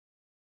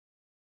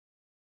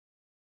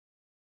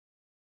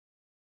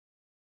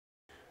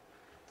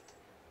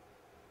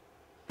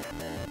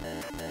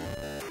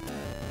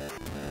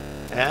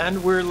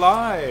And we're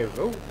live.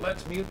 Oh,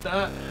 let's mute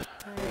that.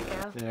 There we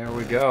go. There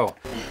we go.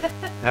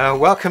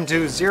 Welcome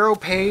to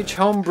ZeroPage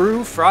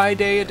Homebrew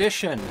Friday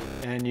edition.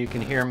 And you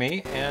can hear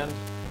me and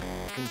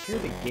you can hear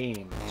the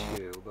game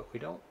too, but we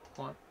don't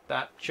want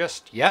that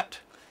just yet.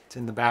 It's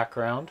in the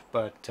background,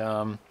 but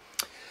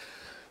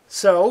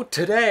so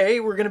today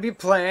we're going to be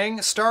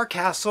playing Star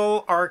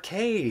Castle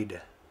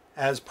Arcade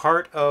as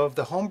part of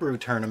the Homebrew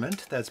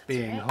tournament that's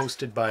being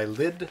hosted by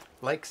Lid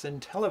Likes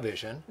and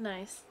Television.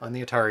 Nice. On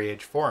the Atari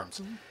Age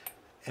forums.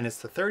 And it's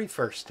the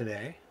 31st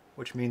today,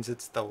 which means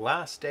it's the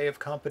last day of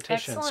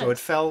competition. Excellent. So it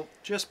fell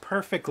just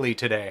perfectly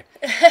today.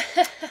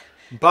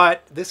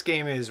 But this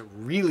game is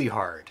really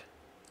hard.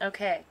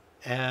 Okay.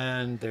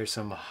 And there's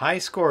some high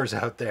scores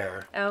out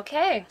there.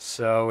 Okay.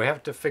 So we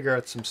have to figure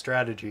out some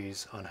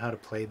strategies on how to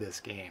play this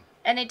game.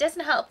 And it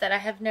doesn't help that I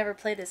have never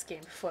played this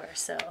game before,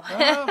 so...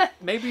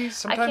 Maybe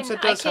sometimes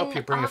it does help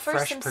you bring a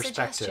fresh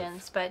perspective.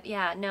 Suggestions, but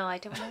yeah, no, I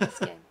don't know this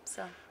game,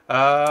 so...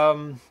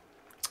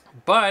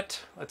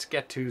 But let's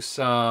get to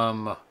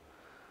some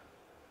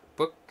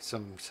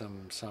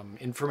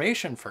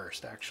information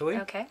first, actually.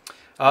 Okay.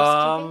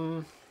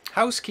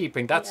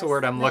 Housekeeping, that's Yes. the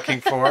word I'm looking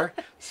for.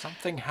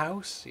 Something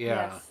house?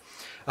 Yeah.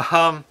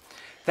 Yes.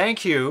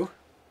 Thank you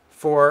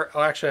for,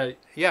 oh, actually,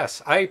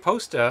 yes,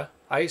 Iposta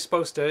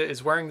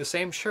is wearing the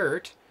same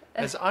shirt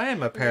as I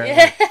am,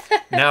 apparently.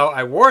 Now,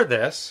 I wore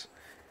this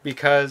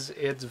because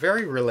it's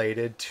very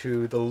related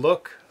to the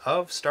look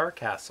of Star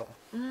Castle.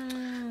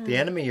 The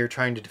enemy you're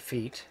trying to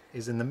defeat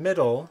is in the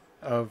middle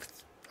of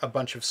a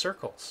bunch of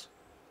circles.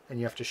 And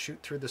you have to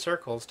shoot through the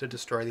circles to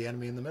destroy the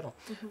enemy in the middle.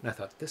 And I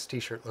thought, this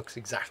t-shirt looks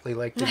exactly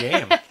like the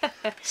game.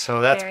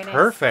 So that's Very nice.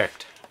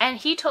 Perfect. And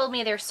he told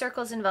me there's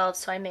circles involved,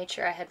 so I made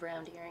sure I had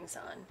round earrings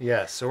on.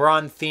 Yes, so we're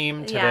on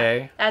theme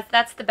today. Yeah,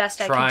 that's the best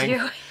I can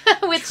do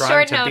with short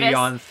Trying to notice. be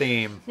on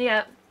theme.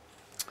 Yeah.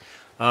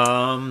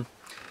 And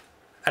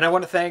I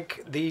want to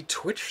thank the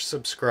Twitch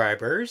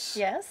subscribers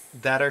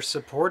that are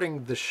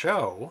supporting the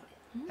show.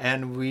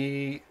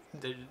 And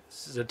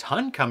there's a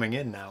ton coming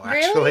in now,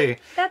 actually. Really?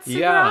 That's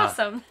super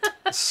awesome.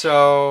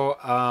 So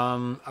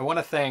I want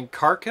to thank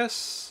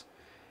Carcass,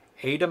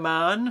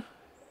 Adaman,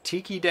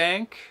 Tiki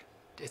Dank.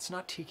 It's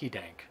not Tiki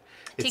Dank.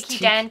 It's Tiki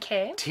Dan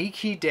K.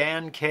 Tiki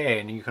Dan K.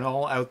 And you can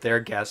all out there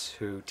guess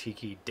who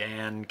Tiki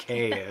Dan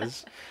K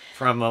is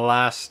from the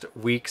last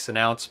week's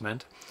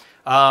announcement.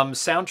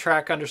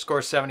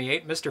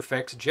 Soundtrack_78, Mr.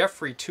 Fix,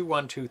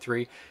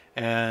 Jeffrey2123,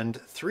 and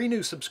 3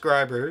 new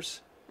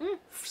subscribers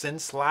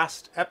since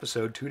last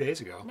episode 2 days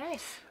ago.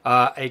 Nice.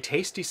 A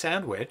Tasty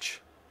Sandwich,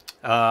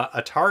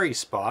 Atari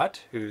Spot,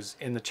 who's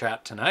in the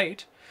chat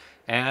tonight,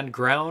 and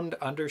Ground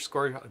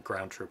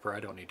Trooper. I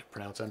don't need to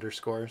pronounce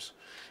underscores.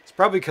 It's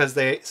probably because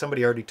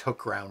somebody already took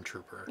Ground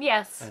Trooper.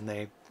 Yes. And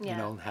they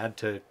had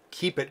to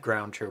keep it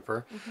Ground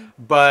Trooper.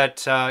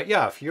 But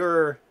yeah, if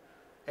you're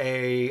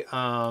a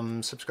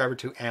subscriber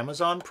to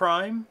Amazon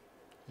Prime,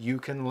 you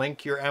can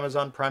link your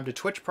Amazon Prime to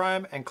Twitch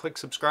Prime and click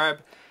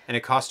subscribe, and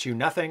it costs you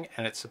nothing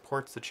and it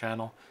supports the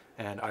channel,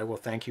 and I will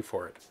thank you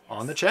for it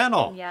on the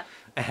channel. Yeah.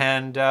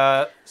 And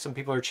some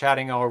people are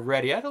chatting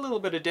already. I had a little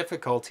bit of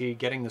difficulty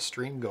getting the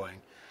stream going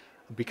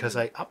because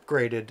I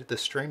upgraded the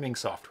streaming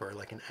software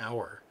like an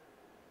hour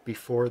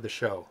before the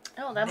show.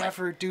 Oh, that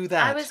Never do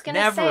that. I was going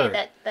to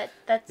say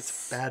that's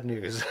It's bad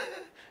news.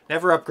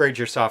 Never upgrade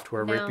your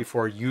software right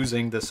before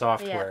using the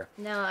software.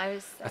 Yeah. No, I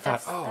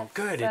thought, oh,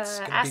 good, it's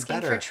going to be asking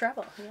better. for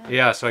trouble.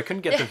 Yeah, so I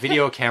couldn't get the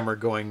video camera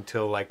going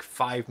till like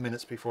 5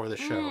 minutes before the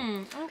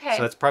show. Okay.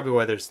 So that's probably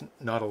why there's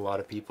not a lot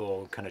of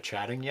people kind of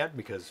chatting yet,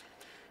 because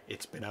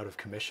it's been out of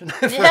commission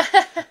for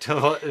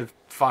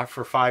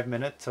 5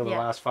 minutes, till the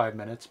last 5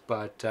 minutes.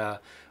 But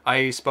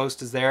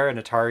iSpost is there, and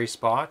Atari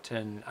Spot,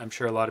 and I'm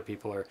sure a lot of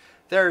people are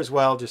there as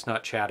well, just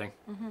not chatting.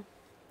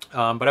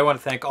 But I want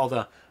to thank all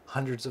the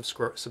hundreds of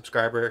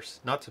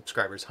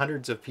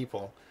hundreds of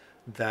people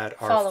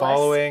that are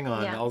following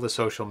on all the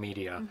social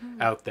media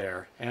out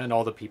there, and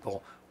all the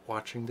people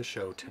watching the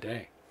show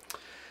today.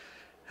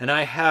 And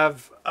I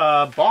have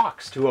a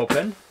box to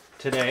open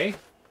today.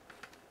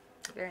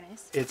 Very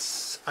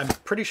nice. I'm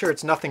pretty sure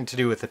it's nothing to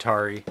do with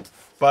Atari,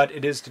 but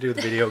it is to do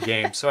with video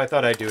games, so I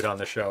thought I'd do it on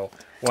the show.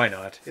 Why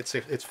not? It's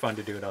fun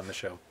to do it on the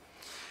show.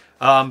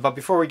 But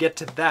before we get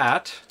to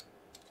that...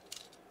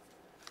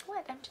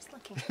 I'm just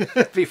looking.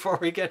 Before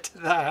we get to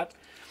that,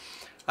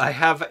 I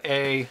have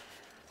a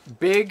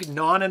big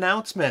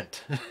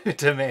non-announcement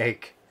to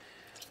make.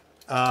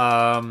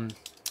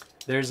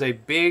 There's a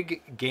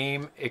big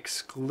game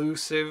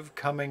exclusive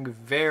coming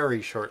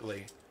very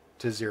shortly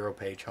to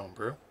ZeroPage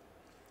Homebrew.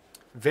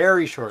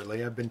 Very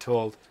shortly. I've been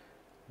told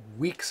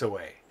weeks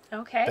away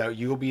that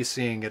you'll be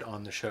seeing it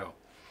on the show.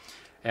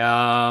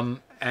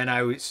 And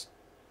I was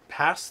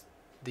past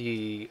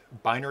the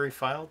binary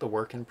file, the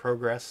work in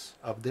progress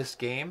of this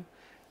game,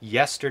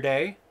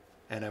 yesterday,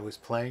 and I was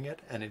playing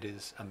it, and it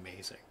is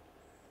amazing.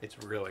 It's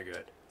really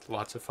good. It's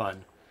lots of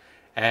fun.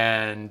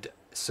 And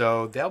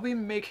so they'll be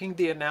making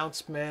the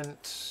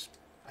announcement,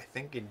 I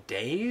think in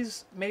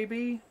days,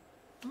 maybe?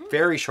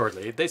 Very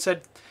shortly. They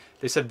said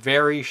They said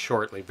very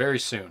shortly, very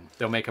soon,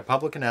 they'll make a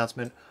public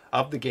announcement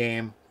of the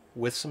game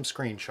with some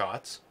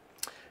screenshots.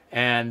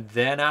 And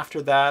then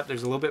after that,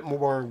 there's a little bit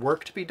more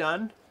work to be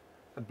done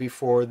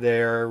before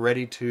they're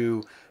ready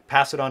to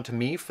pass it on to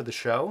me for the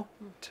show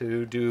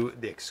to do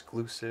the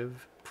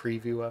exclusive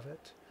preview of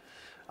it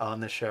on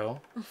the show.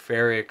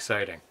 Very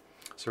exciting.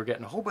 So we're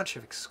getting a whole bunch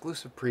of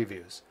exclusive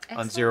previews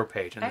on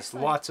ZeroPage, and it's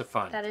lots of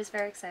fun. That is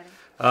very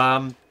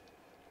exciting.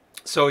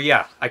 So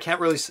yeah, I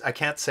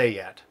can't say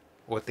yet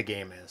what the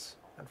game is,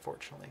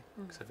 unfortunately,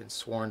 because I've been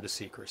sworn to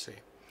secrecy.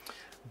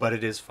 But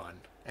it is fun,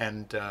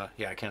 and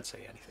yeah, I can't say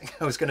anything.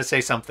 I was going to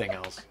say something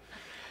else.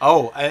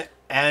 Oh,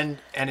 and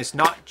it's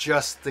not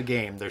just the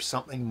game. There's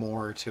something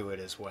more to it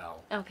as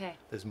well. Okay.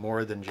 There's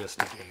more than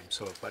just a game.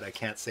 So, but I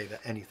can't say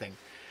anything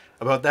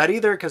about that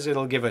either because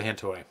it'll give a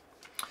hint away.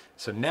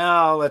 So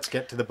now let's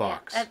get to the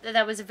box. Yeah,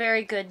 that was a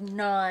very good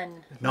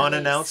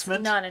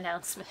non-announcement.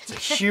 Non-announcement.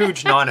 It's a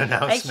huge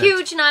non-announcement. A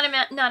huge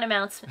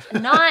non-announcement.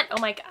 Oh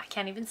my God, I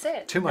can't even say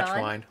it. Too much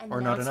wine,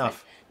 or not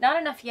enough.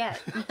 Not enough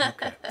yet.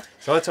 Okay.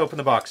 So let's open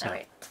the box now. All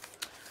right.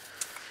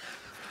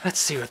 Let's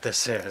see what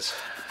this is.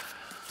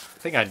 I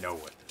think I know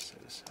what this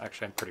is.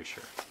 Actually, I'm pretty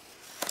sure.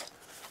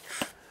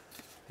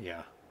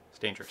 Yeah, it's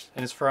dangerous.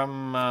 And it's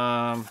from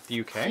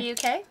the UK. The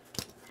UK?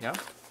 Yeah.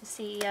 You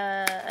see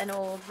an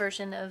old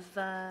version of...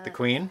 the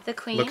Queen? The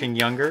Queen. Looking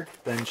younger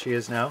than she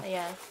is now.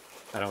 Yeah.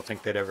 I don't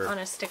think they'd ever... On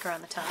a sticker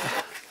on the top.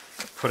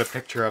 Put a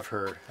picture of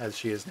her as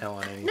she is now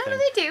on anything. No,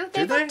 they do.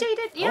 They've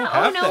updated. Yeah.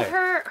 Oh, no, they?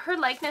 her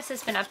likeness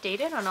has been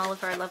updated on all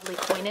of our lovely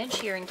coinage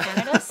here in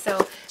Canada. So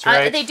That's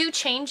right. they do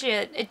change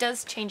it. It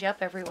does change up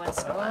every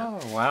once in a while.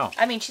 Oh, wow.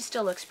 I mean, she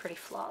still looks pretty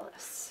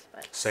flawless.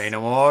 But... Say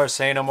no more,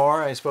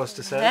 I'm supposed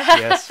to say.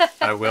 Yes,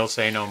 I will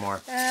say no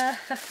more.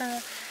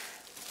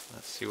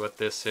 Let's see what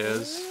this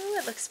is. Ooh,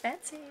 it looks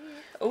fancy.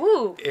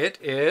 Ooh. It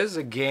is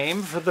a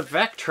game for the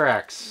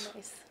Vectrex.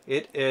 Nice.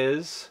 It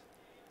is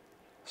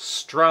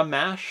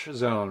Stramash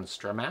Zone.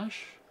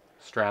 Stramash?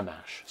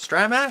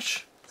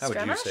 How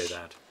would you say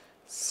that?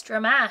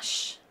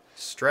 Stramash.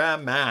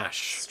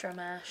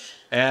 Stramash.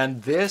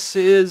 And this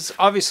is,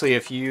 obviously,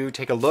 if you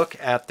take a look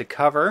at the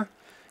cover,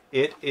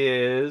 it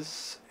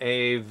is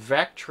a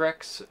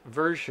Vectrex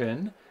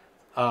version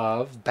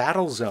of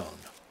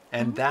Battlezone.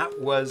 And that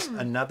was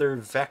another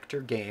vector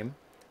game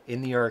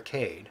in the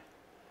arcade.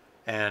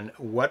 And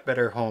what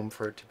better home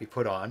for it to be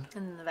put on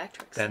than the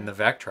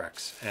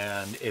Vectrex.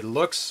 And it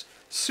looks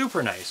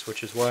super nice,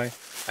 which is why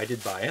I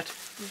did buy it.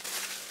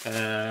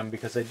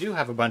 Because I do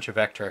have a bunch of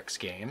Vectrex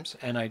games,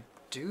 and I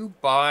do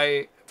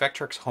buy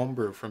Vectrex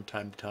Homebrew from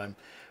time to time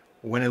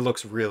when it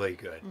looks really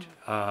good.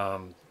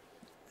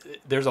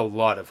 There's a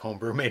lot of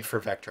Homebrew made for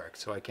Vectrex,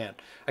 so I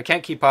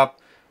can't keep up.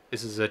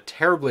 This is a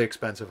terribly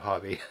expensive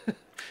hobby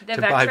to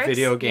buy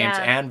video games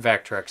and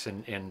Vectrex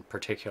in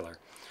particular.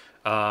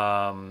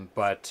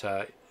 But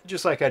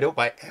just like I don't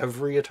buy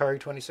every Atari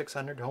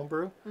 2600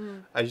 Homebrew,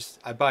 I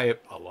buy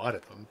a lot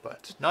of them,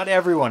 but not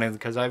everyone,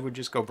 because I would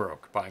just go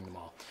broke buying them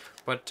all.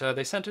 But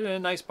they sent it in a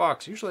nice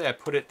box. Usually I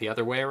put it the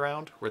other way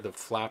around, where the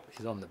flap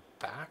is on the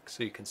back,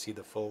 so you can see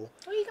the full.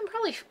 Well, you can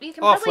probably flip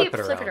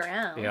it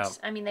around. Yeah.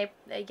 I mean,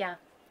 yeah.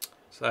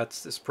 So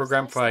that's this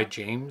program by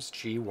James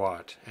G.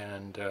 Watt,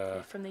 and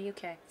from the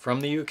UK.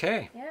 From the UK.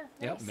 Yeah.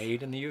 Nice. Yep,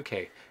 made in the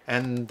UK.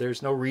 And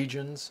there's no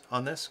regions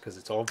on this because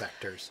it's all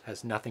vectors.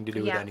 Has nothing to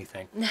do with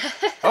anything.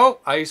 Oh,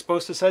 I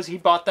supposed to says he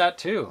bought that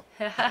too.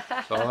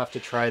 So I'll have to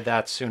try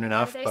that soon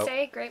enough. What do they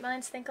say? Great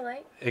minds think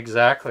alike.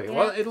 Exactly. Yeah.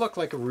 Well, it looked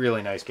like a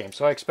really nice game,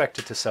 so I expect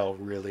it to sell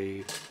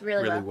really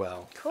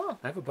well. Cool.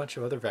 I have a bunch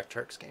of other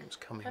Vectrex games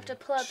coming. I have to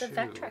pull out the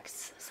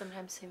Vectrex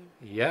sometime soon.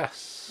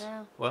 Yes.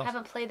 Yeah. Well, I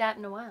haven't played that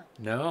in a while.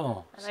 No.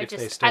 And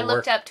I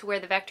looked up to where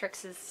the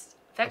Vectrex is.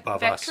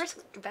 Vectrex is?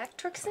 Oh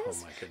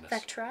my goodness.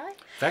 Vectri?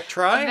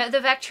 Vectri? The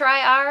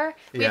Vectri are.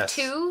 We have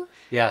two.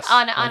 Yes.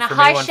 On a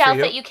high shelf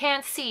that you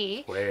can't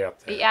see. Way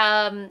up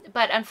there.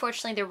 But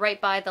unfortunately, they're right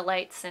by the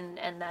lights, and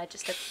I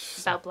just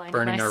about blinded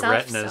burning myself, our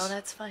retinas. so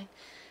that's fine.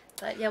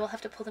 But yeah, we'll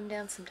have to pull them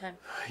down sometime.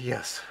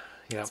 Yes.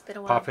 Yeah. It's been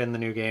a while. Pop in the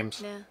new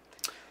games.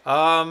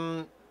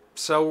 Yeah.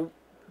 So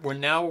we're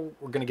going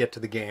to get to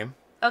the game.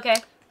 Okay.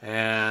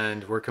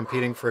 And we're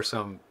competing for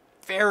some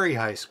very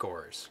high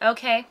scores.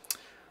 Okay.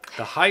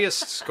 The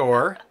highest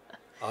score,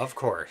 of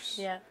course,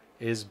 yeah,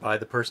 is by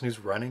the person who's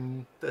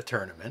running the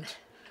tournament.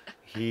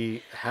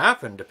 He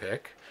happened to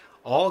pick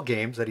all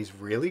games that he's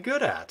really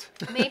good at.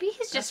 Maybe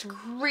he's just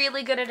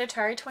really good at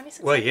Atari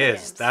 2600 Well, he is.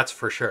 games. That's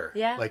for sure.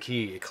 Yeah. Like,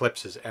 he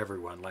eclipses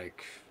everyone.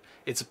 Like,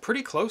 it's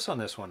pretty close on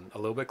this one. A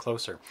little bit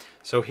closer.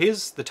 So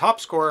the top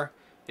score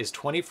is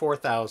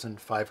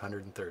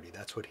 24,530.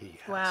 That's what he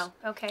has. Wow.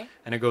 Okay.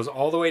 And it goes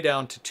all the way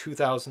down to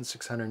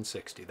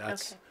 2,660.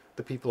 That's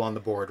the people on the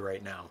board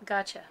right now.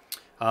 Gotcha.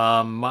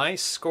 My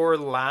score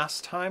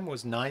last time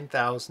was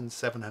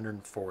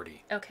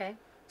 9,740. Okay.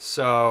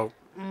 So,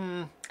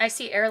 I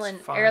see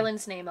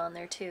Erlen's name on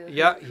there too.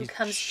 Yeah, who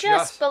comes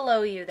just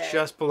below you there.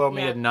 Just below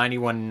me at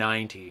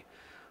 9,190.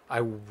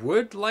 I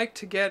would like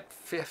to get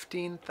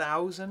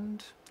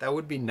 15,000. That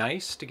would be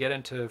nice to get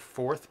into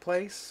fourth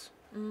place.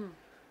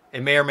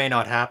 It may or may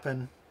not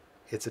happen,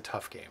 it's a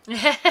tough game.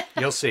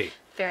 You'll see.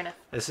 Fair enough.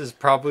 This is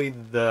probably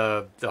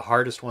the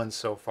hardest one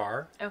so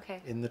far.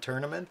 Okay. In the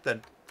tournament,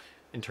 that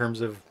in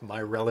terms of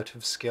my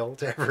relative skill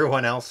to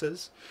everyone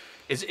else's.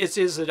 It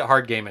is a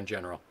hard game in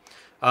general.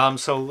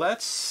 So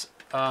let's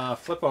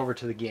flip over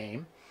to the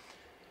game.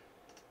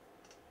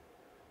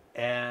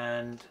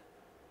 And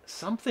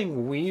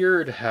something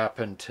weird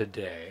happened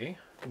today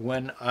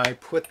when I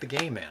put the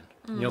game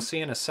in. You'll see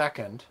in a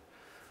second.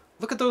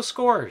 Look at those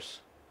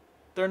scores.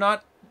 They're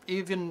not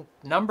even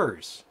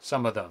numbers,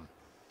 some of them.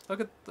 Look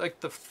at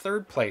like the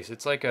third place.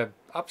 It's like a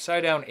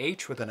upside down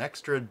H with an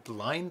extra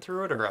line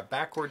through it, or a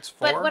backwards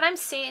 4. But what I'm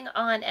seeing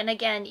on, and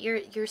again,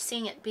 you're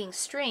seeing it being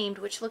streamed,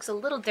 which looks a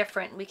little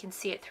different. We can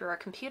see it through our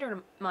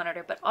computer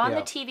monitor, but on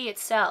the TV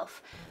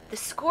itself, the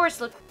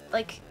scores look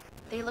like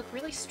they look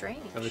really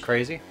strange. Are they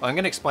crazy? Well, I'm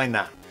going to explain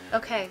that.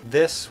 Okay.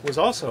 This was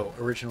also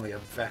originally a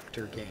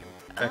vector game,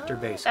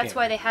 vector-based game. That's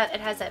why it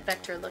has that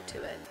vector look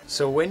to it.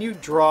 So when you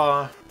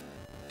draw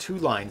 2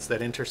 lines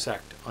that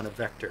intersect on a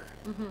vector,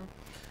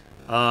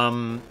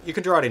 you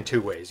can draw it in 2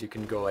 ways. You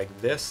can go like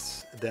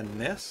this, then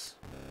this,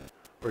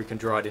 or you can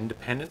draw it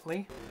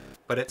independently.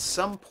 But at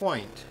some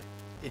point,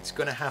 it's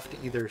going to have to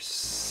either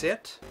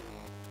sit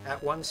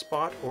at one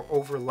spot or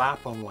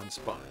overlap on one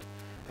spot.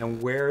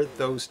 And where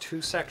those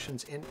 2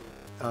 sections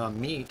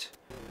meet,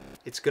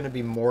 it's going to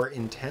be more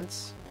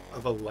intense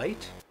of a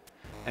light.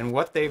 And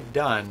what they've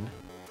done,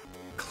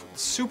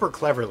 super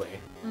cleverly,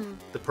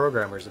 the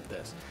programmers of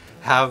this,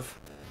 have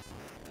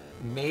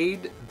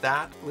made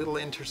that little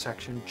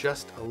intersection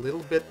just a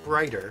little bit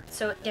brighter.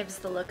 So it gives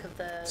the look of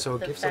the So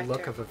it gives vector. the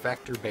look of a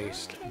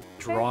vector-based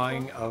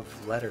drawing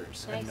of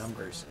letters and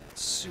numbers.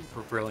 It's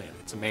super brilliant.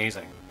 It's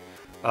amazing.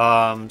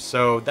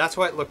 So that's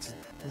why it looks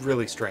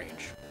really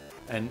strange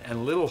and a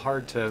little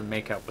hard to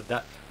make out. But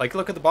that, like,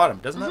 look at the bottom.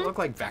 Doesn't that look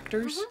like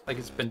vectors? Like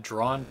it's been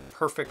drawn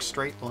perfect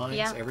straight lines.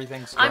 Yeah.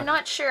 Everything's. I'm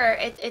not sure.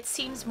 It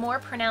seems more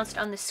pronounced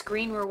on the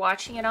screen we're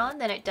watching it on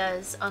than it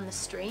does on the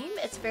stream.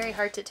 It's very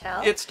hard to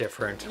tell. It's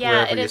different.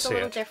 Yeah, it is a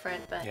little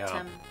different, but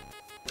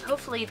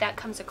hopefully that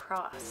comes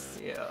across.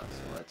 Yeah, so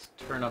let's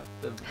turn up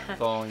the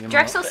volume.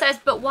 Drexel says,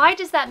 but why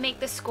does that make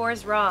the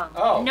scores wrong?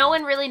 Oh. No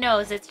one really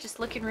knows. It's just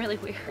looking really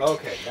weird.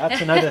 Okay,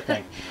 that's another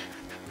thing.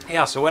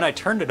 Yeah, so when I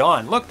turned it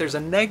on, look, there's a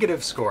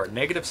negative score.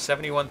 Negative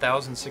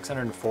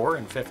 71,604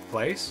 in 5th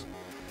place.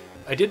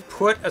 I did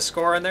put a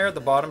score in there at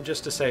the bottom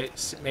just to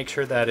make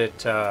sure that it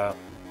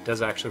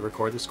does actually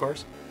record the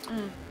scores.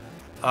 You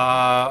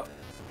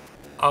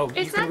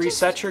can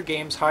reset your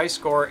game's high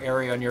score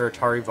area on your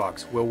Atari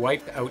Vox. Will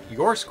wipe out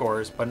your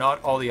scores, but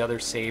not all the other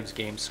saves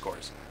game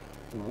scores.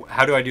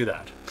 How do I do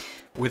that?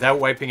 Without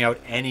wiping out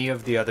any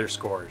of the other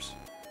scores.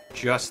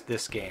 Just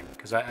this game,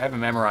 because I haven't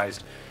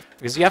memorized.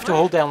 Because you have to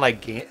hold down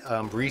like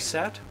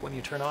reset when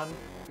you turn on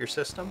your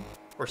system,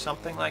 or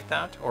something like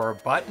that, or a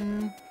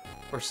button,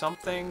 or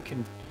something.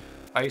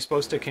 Are you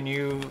supposed to? Can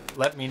you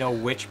let me know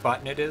which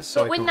button it is?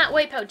 But wouldn't that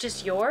wipe out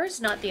just yours,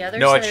 not the others?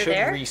 No, that it are should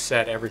there?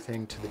 reset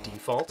everything to the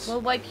defaults.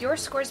 Well, wipe your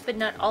scores, but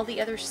not all the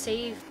other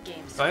save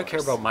game scores. I don't care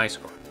about my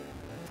score.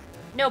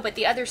 No, but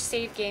the other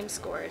save game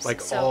scores.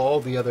 Like all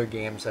the other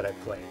games that I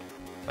played.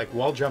 Like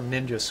Wall Jump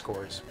Ninja's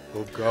scores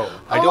will go.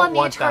 Oh, I don't on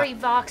want the Atari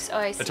Vox. Oh,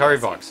 I see. Atari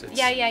Vox.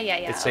 Yeah.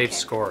 It saves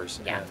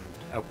scores and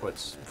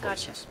outputs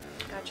voices.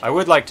 Gotcha. I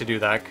would like to do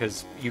that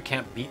because you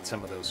can't beat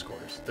some of those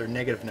scores. They're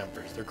negative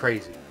numbers. They're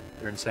crazy.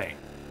 They're insane.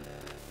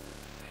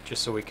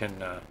 Just so we can...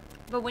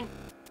 But when...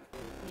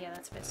 Yeah,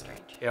 that's a bit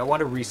strange. Yeah, I want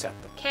to reset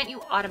them. Can't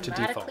you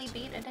automatically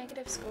beat a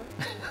negative score?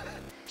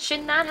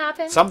 Shouldn't that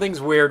happen? Something's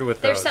weird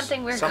with There's those.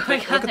 something weird going on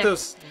Look at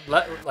those...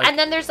 and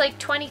then there's like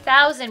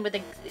 20,000 with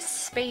a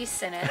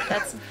space in it.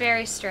 That's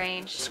very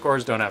strange.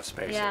 Scores don't have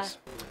spaces. Yeah.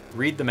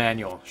 Read the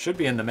manual. Should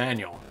be in the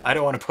manual. I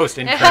don't want to post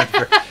incorrect.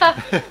 For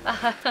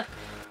the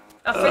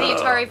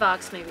Atari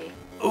Vox, maybe.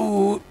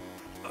 Ooh.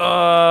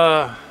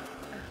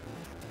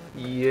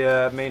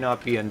 Yeah, it may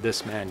not be in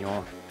this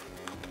manual.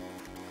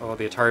 Oh,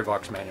 the Atari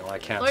Vox manual. I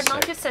can't Lord say.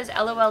 Monkus says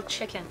LOL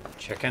chicken.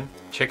 Chicken?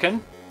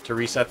 Chicken? To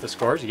reset the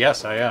scores?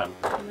 Yes, I am.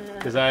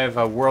 Because I have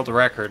a world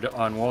record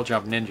on Wall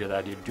Jump Ninja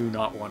that you do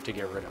not want to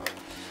get rid of.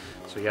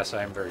 So yes,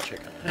 I am very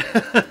chicken.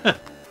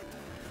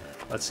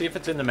 Let's see if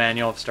it's in the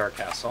manual of Star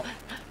Castle.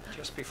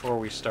 Just before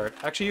we start.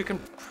 Actually, you can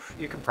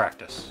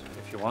practice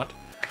if you want.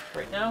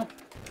 Right now.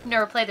 I've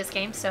never played this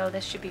game, so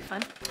this should be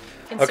fun.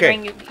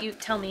 Considering you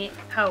tell me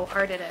how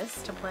hard it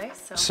is to play.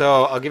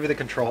 So I'll give you the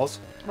controls.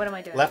 What am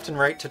I doing? Left and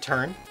right to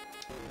turn.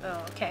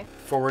 Oh, okay.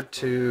 Forward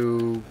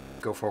to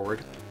go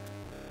forward.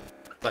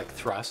 Like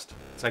thrust.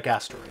 It's like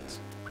asteroids.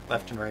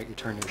 Left and right, you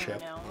turn your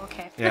ship. No,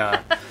 okay.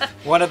 Yeah.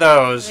 One of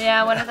those.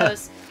 Yeah, one of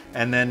those.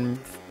 And then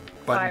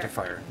button to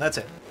fire. That's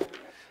it.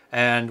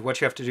 And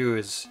what you have to do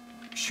is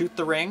shoot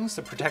the rings,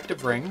 the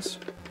protective rings,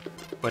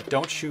 but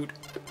don't shoot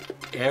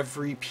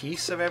every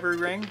piece of every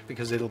ring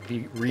because it'll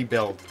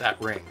rebuild that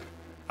ring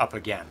up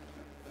again.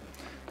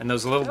 And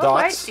those little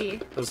dots, I see.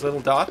 Those little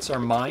dots are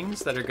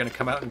mines that are going to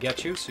come out and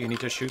get you, so you need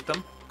to shoot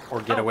them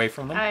or get away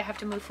from them. I have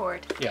to move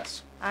forward.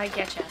 Yes. I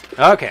getcha.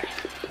 Okay.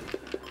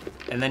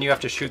 And then you have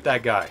to shoot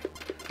that guy.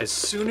 As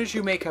soon as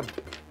you make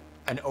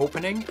an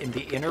opening in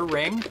the inner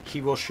ring,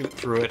 he will shoot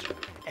through it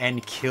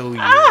and kill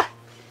you. Ah!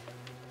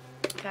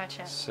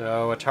 Gotcha.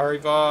 So Atari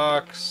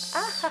Vox.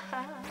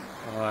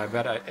 I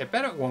bet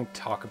it won't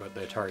talk about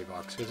the Atari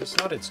Vox because it's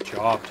not its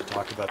job to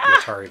talk about the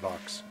Atari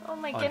Vox. Oh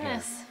my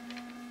goodness.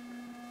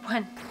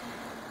 One.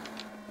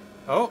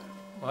 Oh,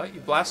 well, you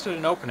blasted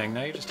an opening.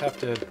 Now you just have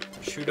to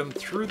shoot him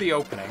through the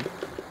opening.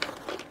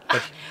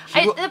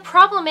 But the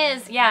problem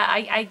is, yeah,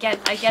 I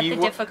get the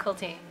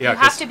difficulty. Yeah, you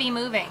have to be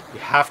moving. You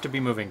have to be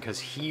moving because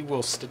he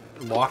will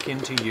lock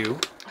into you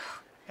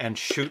and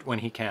shoot when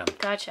he can.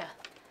 Gotcha.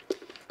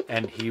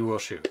 And he will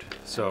shoot.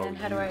 So and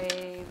then how do I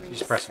reset? You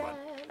just press 1.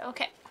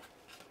 Okay.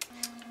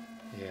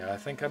 Yeah, I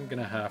think I'm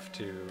gonna have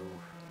to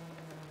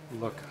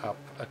look up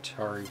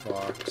Atari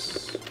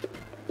Vox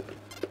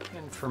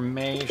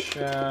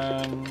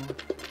information.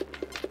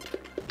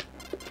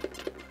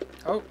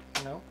 Oh,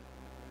 no.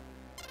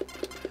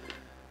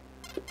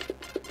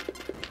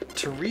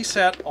 To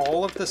reset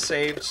all of the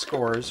saved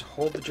scores,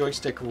 hold the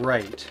joystick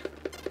right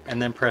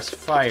and then press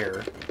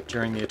fire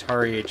during the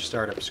Atari Age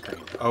startup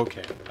screen.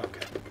 Okay,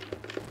 okay.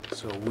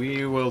 So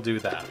we will do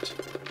that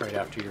right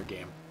after your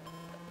game.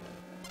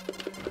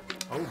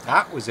 Oh,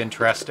 that was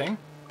interesting.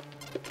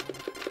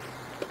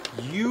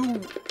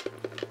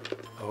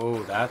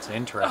 Oh, that's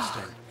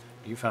interesting.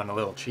 You found a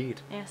little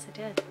cheat. Yes, I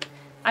did.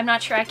 I'm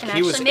not sure I can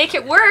actually make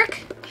it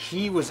work.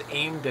 He was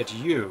aimed at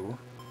you,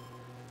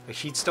 but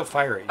he'd still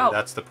fire at you. Oh.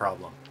 That's the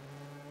problem.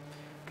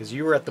 Because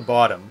you were at the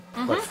bottom,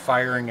 but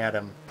firing at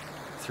him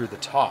through the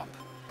top.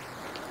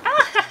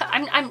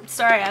 I'm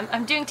sorry.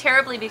 I'm doing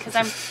terribly because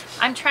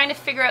I'm trying to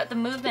figure out the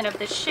movement of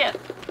the ship.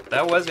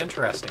 That was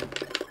interesting.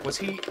 Was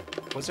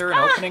there an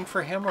opening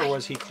for him, or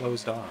was he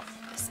closed off?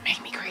 This is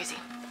making me crazy.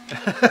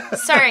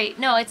 Sorry,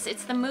 no,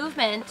 it's the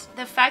movement.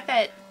 The fact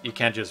that you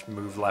can't just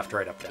move left,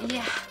 right, up, down.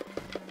 Yeah,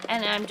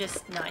 and I'm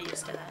just not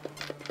used to that.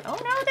 Oh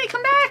no, they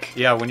come back.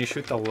 Yeah, when you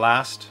shoot the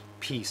last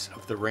piece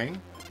of the ring,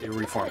 it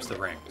reforms the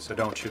ring. So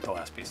don't shoot the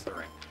last piece of the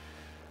ring,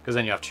 because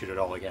then you have to shoot it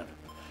all again.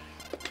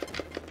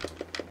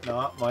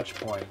 Not much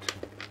point.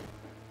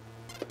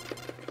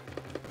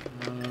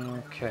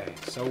 Okay,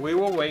 so we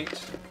will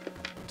wait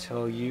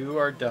till you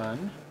are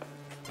done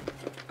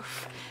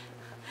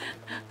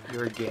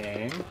your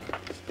game.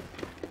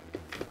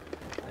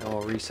 And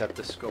we'll reset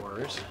the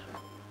scores.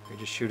 You're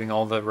just shooting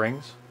all the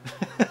rings?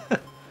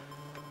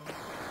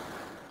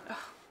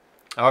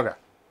 Okay.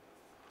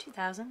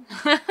 2000.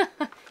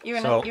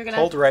 You're gonna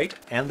hold right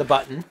and the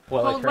button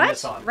while I turn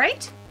this on.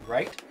 Right?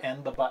 Right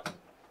and the button.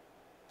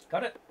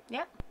 Got it?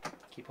 Yeah.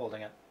 Keep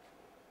holding it.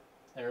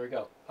 There we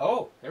go.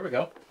 Oh, there we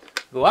go.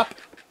 Go up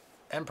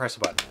and press a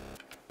button.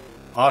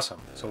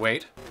 Awesome. So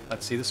wait.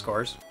 Let's see the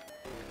scores.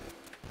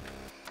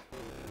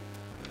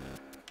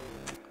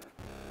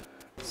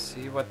 Let's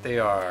see what they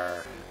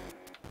are.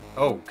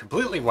 Oh,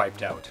 completely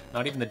wiped out.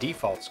 Not even the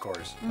default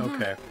scores.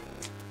 Okay.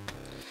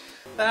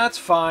 That's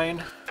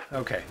fine.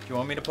 Okay. Do you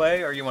want me to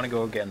play or you want to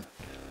go again?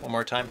 One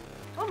more time?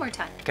 One more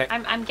time. Okay.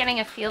 I'm getting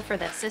a feel for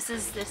this. This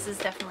is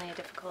definitely a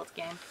difficult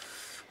game.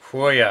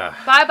 Oh yeah.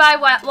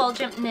 Bye Wall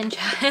Jump Ninja.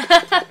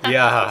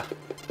 Yeah.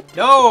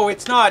 No,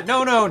 it's not.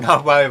 No,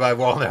 bye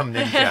Wall Jump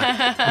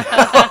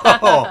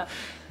Ninja.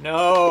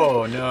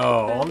 No.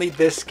 Only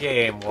this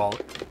game. Well,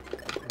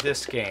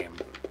 this game,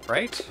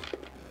 right?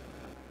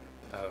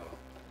 Oh.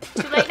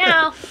 Too late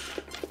now.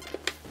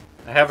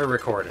 I have it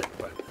recorded,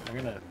 but I'm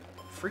gonna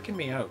freaking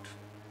me out.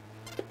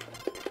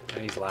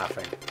 And he's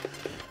laughing.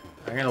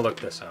 I'm gonna look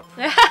this up.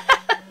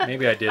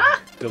 Maybe I did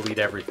delete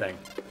everything.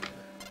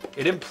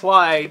 It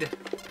implied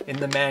in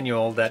the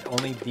manual that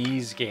only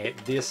these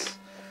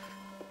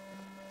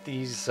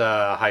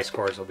high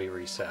scores will be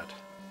reset.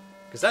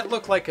 Because that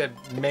looked like a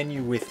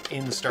menu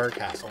within Star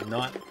Castle,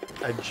 not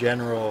a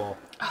general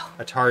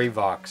Atari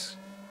Vox.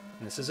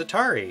 And this is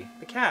Atari,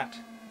 the cat.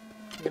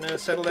 You gonna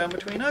settle down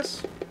between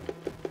us?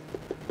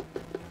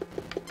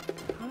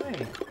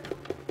 Hi.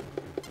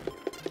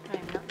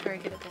 I'm not very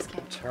good at this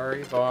game.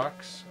 Atari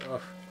Vox.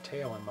 Oh,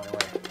 tail in my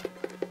way.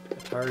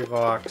 Atari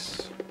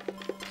Vox.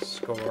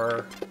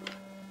 Score.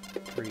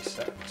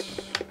 Reset.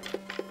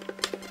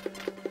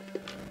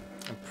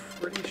 I'm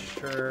pretty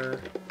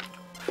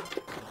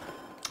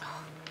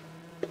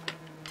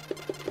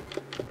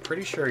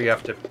sure you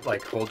have to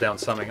like hold down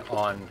something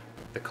on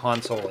the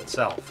console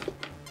itself.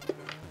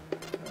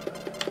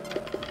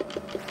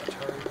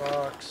 Atari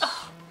Vox.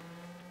 Oh,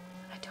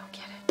 I don't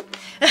get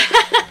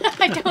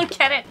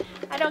it.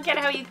 I don't get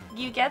how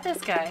you get this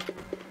guy.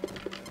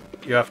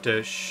 You have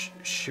to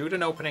shoot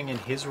an opening in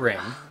his ring,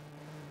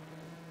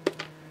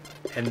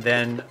 and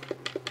then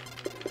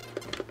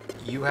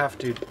you have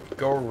to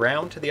go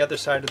around to the other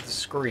side of the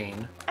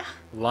screen,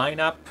 line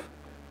up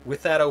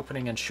with that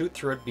opening and shoot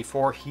through it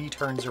before he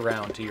turns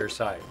around to your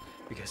side.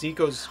 Because he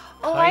goes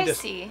I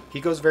see. He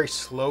goes very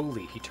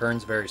slowly. He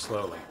turns very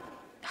slowly.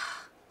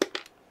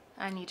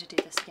 I need to do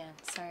this again.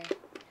 Sorry.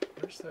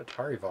 Where's the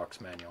Atari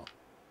Vox manual?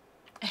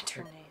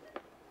 Enter name.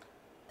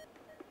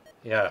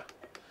 Yeah.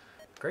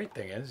 Great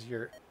thing is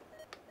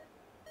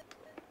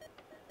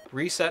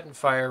reset and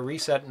fire,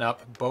 reset and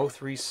up,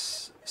 both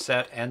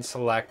reset and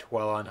select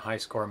while on high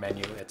score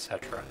menu,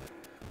 etc.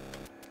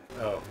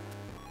 Oh.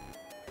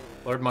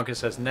 Lord Monka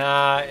says,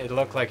 nah, it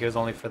looked like it was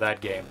only for that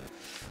game.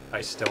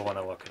 I still want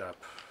to look it up.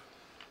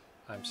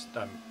 I'm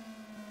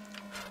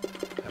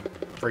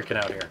freaking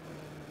out here.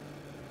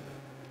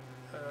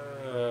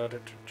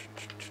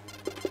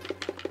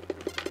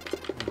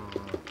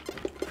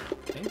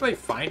 Can anybody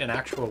find an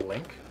actual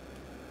link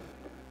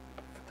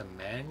for the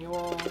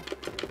manual?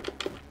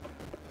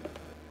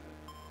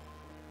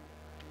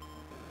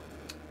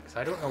 Because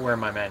I don't know where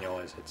my manual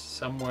is. It's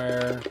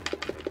somewhere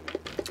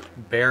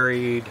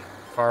buried,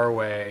 far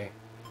away.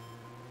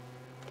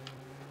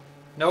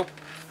 Nope.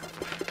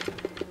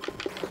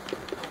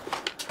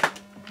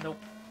 Nope.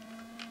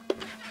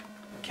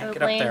 Can't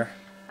get up there.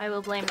 I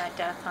will blame that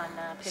death on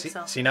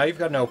Pixel. See, now you've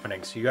got an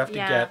opening, so you have to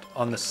get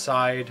on the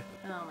side.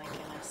 Oh my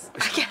goodness.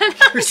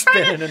 You're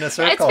spinning in a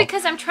circle. It's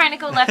because I'm trying to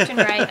go left and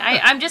right.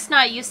 I'm just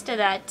not used to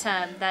that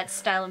that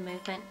style of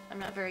movement. I'm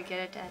not very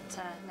good at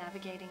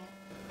navigating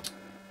it.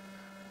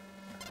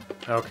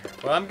 Okay,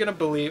 well I'm going to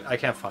believe... I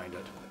can't find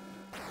it.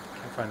 I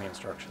can't find the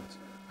instructions.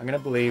 I'm going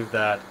to believe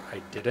that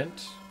I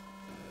didn't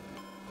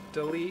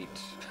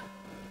delete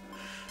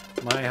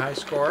my high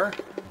score.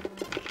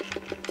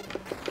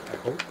 I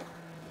hope.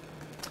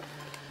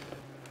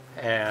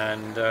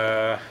 And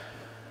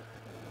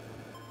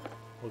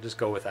we'll just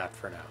go with that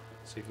for now.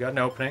 So you've got an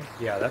opening.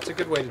 Yeah, that's a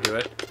good way to do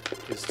it.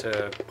 Is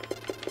to...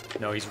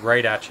 No, he's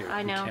right at you.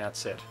 I know. You can't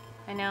sit.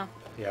 I know.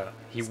 Yeah.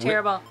 It's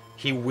terrible.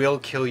 He will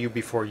kill you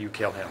before you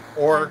kill him.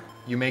 Or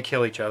you may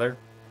kill each other,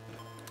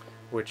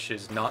 which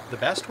is not the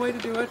best way to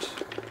do it.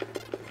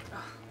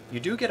 You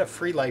do get a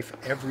free life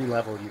every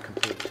level you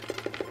complete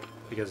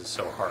because it's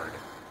so hard.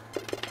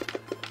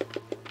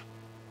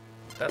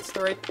 That's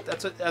the right...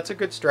 That's a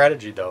good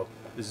strategy though.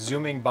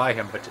 Zooming by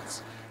him, but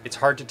it's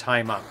hard to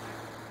time up.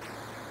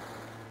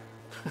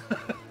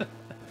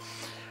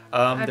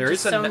 I'm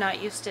just so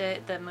not used to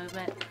the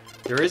movement.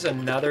 There is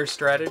another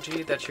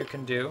strategy that you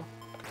can do,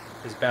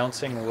 is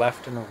bouncing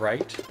left and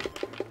right,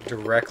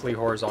 directly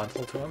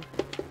horizontal to him.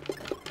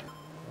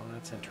 Well,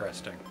 that's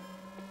interesting.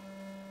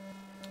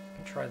 You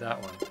can try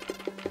that one.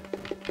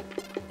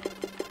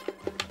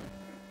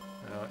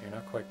 No, you're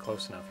not quite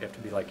close enough. You have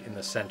to be like in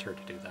the center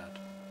to do that.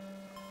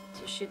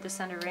 To shoot the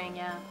center ring,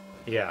 yeah.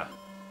 Yeah.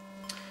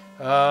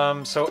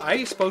 So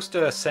ICE supposed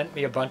to sent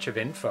me a bunch of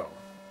info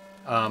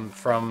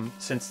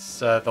since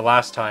the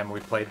last time we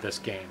played this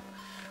game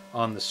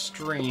on the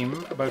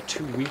stream about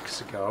 2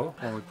 weeks ago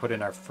when we put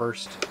in our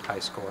first high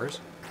scores.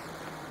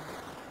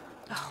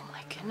 Oh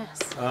my goodness.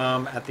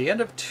 At the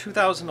end of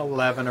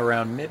 2011,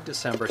 around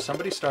mid-December,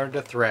 somebody started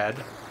a thread,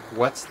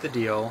 "What's the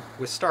deal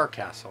with Star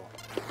Castle?"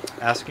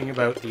 asking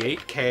about the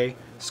 8K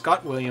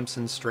Scott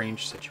Williamson's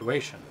strange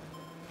situation.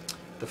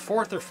 The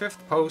fourth or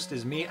fifth post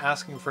is me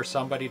asking for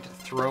somebody to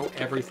throw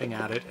everything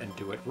at it and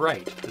do it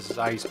right. This is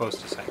how you're supposed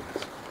to say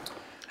this.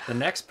 The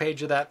next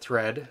page of that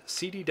thread,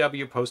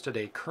 CDW posted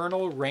a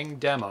kernel ring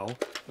demo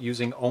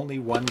using only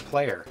one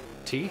player.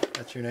 T,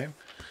 that's your name?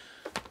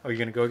 Oh, you're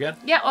gonna go again?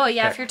 Yeah. Oh,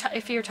 yeah. Okay.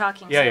 If you're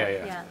talking.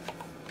 Yeah.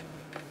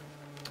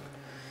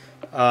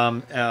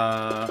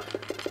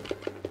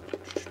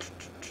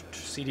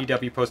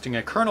 CDW posting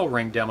a kernel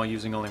ring demo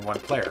using only one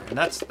player, and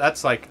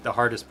that's like the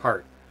hardest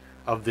part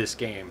of this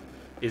game.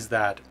 Is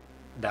that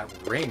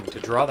ring, to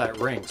draw that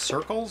ring.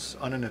 Circles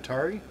on an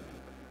Atari?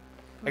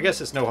 I guess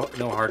it's no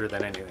harder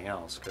than anything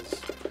else,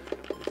 because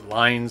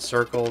lines,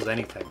 circles,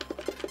 anything.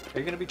 Are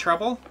you going to be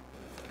trouble?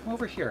 Come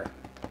over here.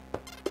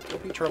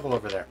 Don't be trouble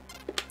over there.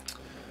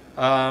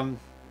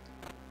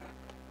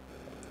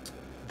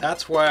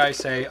 That's why I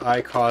say I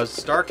caused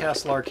Star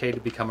Castle Arcade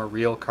to become a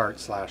real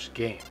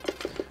cart/game.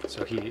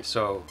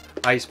 So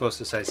ICE supposed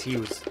to say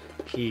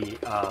he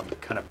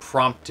kind of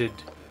prompted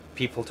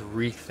people to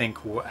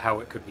rethink how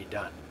it could be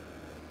done.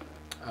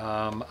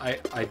 I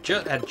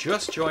had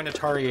just joined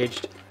Atari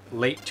aged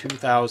late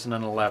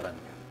 2011.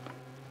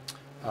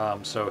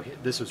 So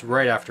this was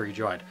right after he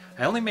joined.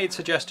 I only made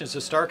suggestions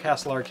to Star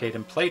Castle Arcade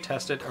and play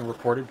tested and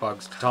reported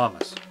bugs to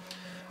Thomas.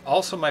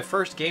 Also, my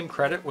first game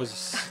credit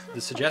was the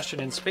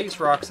suggestion in Space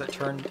Rocks that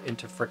turned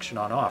into Friction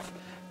on Off.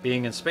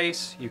 Being in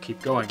space, you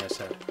keep going, I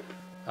said.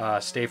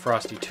 Stay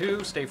Frosty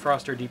 2, Stay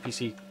Froster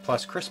DPC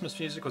plus Christmas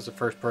Music was the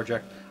first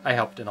project I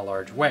helped in a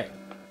large way.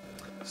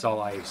 That's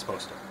all I was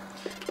supposed to.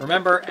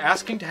 Remember,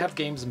 asking to have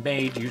games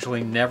made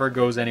usually never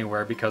goes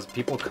anywhere because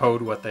people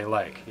code what they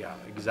like. Yeah,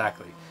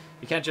 exactly.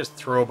 You can't just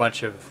throw a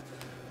bunch of,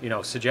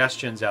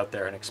 suggestions out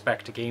there and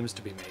expect games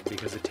to be made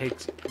because it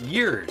takes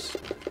years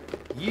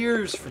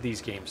for these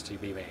games to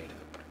be made.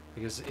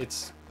 Because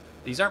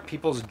these aren't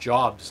people's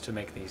jobs to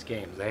make these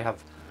games. They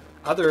have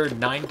other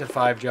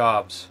 9-to-5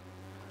 jobs.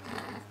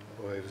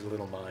 Oh, it was a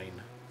little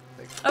mine.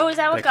 Oh, is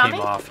that what got me?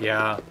 Came off,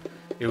 yeah.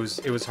 It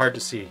was hard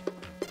to see.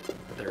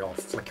 But they're all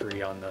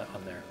flickery on there.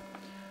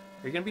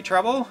 Are you gonna be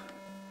trouble?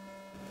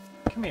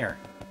 Come here.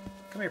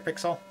 Come here,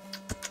 Pixel.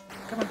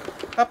 Come on.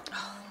 Up.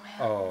 Oh, man.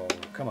 Oh,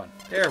 come on.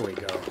 There we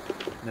go.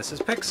 And this is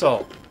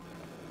Pixel.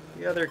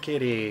 The other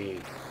kitty.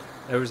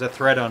 There was a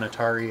thread on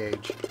Atari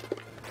Age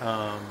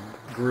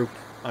group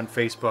on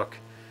Facebook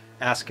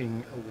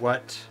asking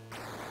what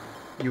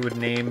you would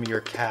name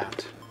your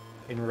cat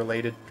in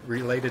related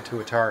to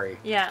Atari.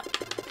 Yeah.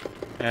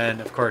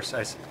 And of course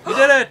I said, "You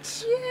did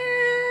it!"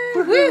 Yay!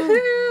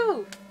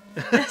 Woohoo!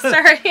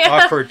 Sorry.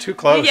 Awkward, too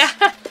close.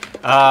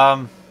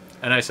 Yeah.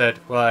 And I said,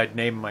 well, I'd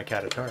name my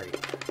cat Atari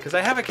because I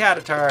have a cat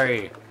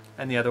Atari,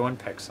 and the other one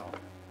Pixel.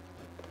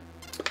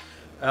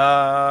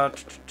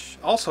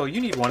 Also, you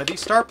need one of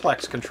these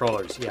Starplex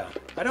controllers. Yeah,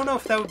 I don't know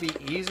if that would be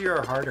easier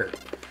or harder.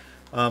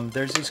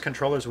 There's these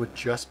controllers with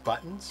just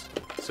buttons,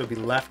 so it'd be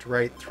left,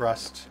 right,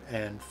 thrust,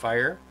 and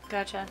fire.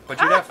 Gotcha. But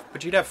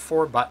you'd have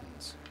 4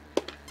 buttons.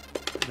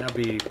 That'd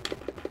be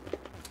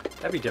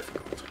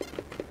difficult.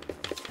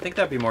 I think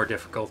that'd be more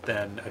difficult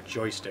than a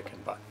joystick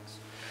and buttons.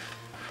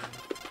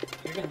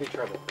 You're gonna be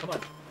trouble. Come on.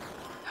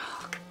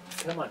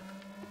 Come on.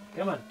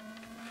 Come on.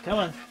 Come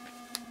on.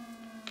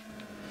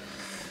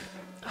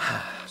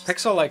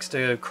 Pixel likes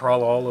to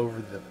crawl all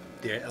over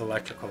the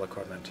electrical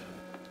equipment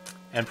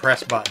and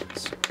press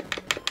buttons.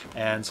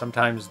 And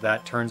sometimes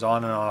that turns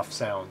on and off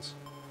sounds.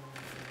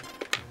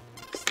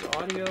 Is the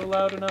audio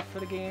loud enough for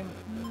the game?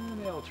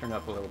 Maybe I'll turn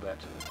up a little bit.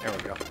 There we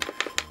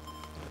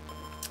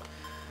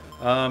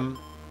go.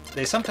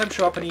 They sometimes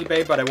show up on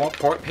eBay, but I won't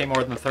pay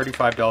more than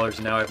 $35,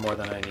 and now I have more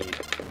than I need.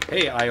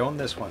 Hey, I own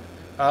this one.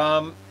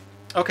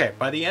 Okay,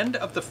 by the end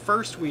of the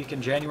first week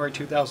in January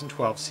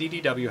 2012,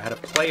 CDW had a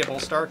playable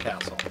Star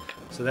Castle.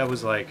 So that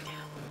was like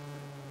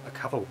a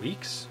couple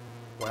weeks.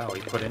 Wow,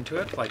 he put into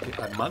it like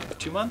a month,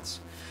 2 months.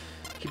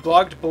 He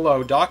blogged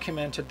below,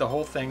 documented the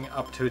whole thing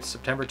up to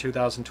September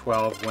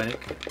 2012 when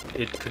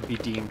it could be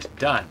deemed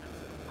done.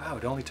 Wow,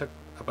 it only took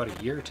about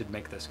a year to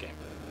make this game.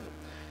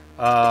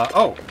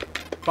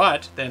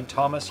 But then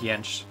Thomas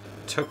Jensch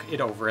took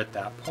it over at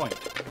that point.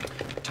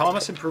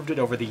 Thomas improved it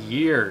over the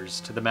years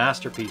to the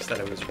masterpiece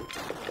that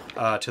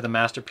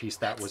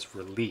was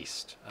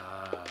released.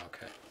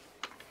 Okay.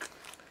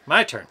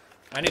 My turn.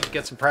 I need to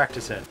get some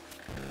practice in.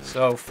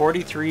 So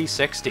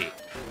 4360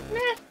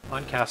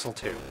 on Castle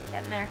 2.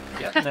 Getting there.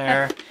 Getting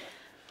there.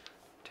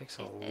 Takes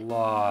a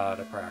lot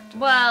of practice.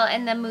 Well,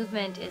 and the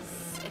movement is,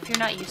 if you're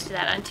not used to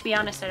that, and to be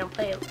honest, I don't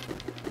play it.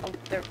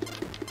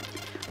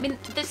 I mean,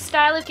 this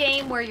style of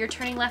game where you're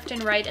turning left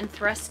and right and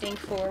thrusting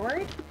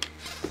forward.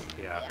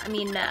 Yeah. I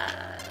mean,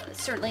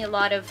 certainly a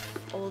lot of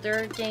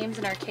older games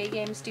and arcade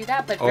games do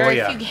that, but very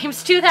few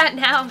games do that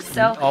now.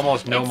 So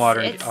almost no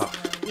modern.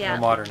 No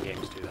modern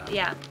games do that.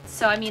 Yeah.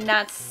 So I mean,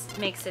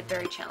 makes it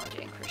very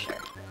challenging for sure.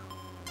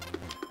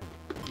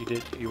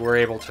 You were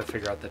able to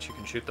figure out that you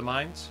can shoot the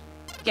mines?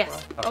 Yes. Well?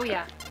 Okay. Oh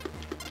yeah.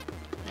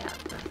 Yeah,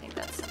 I think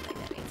that's something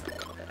that needs a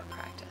little bit of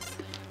practice.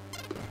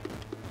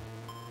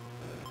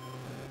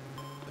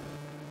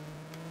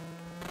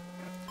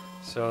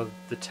 So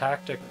the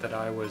tactic that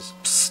I was...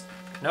 Psst!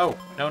 No.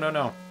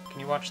 Can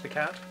you watch the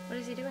cat? What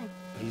is he doing?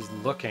 He's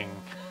looking.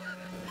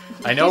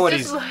 I know what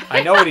he's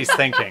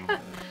thinking.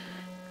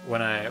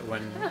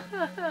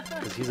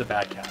 Because he's a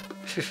bad cat.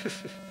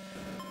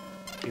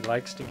 He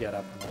likes to get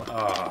up and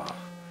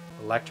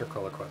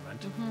electrical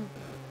equipment. Mm-hmm.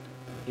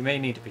 He may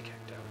need to be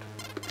kicked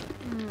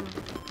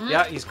out.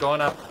 Yeah, he's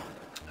going up.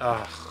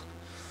 Ugh.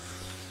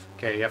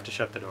 Okay, you have to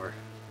shut the door.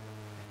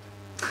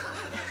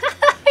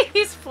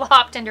 He's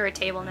flopped under a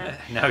table now.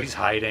 Now he's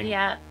hiding.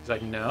 Yeah. He's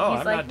like, no,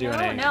 I'm not doing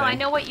anything. No, I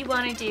know what you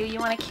want to do. You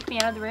want to kick me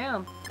out of the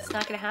room. It's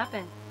not going to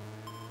happen.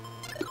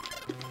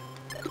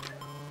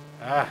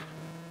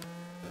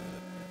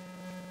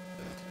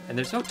 And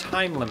there's no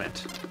time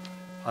limit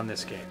on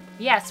this game.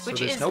 Yes, so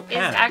which is no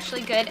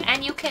actually good.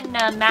 And you can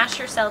mash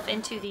yourself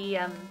into the...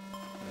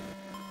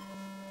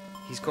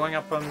 He's going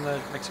up on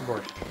the mixing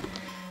board.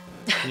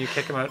 Can you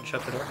kick him out and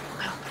shut the door?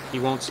 He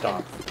won't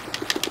stop.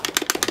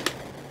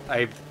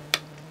 I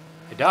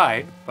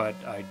died, but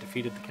I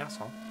defeated the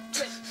castle.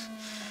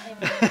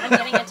 I'm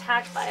getting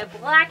attacked by a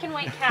black and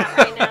white cat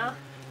right now.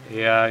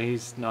 Yeah,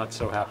 he's not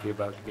so happy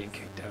about being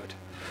kicked out.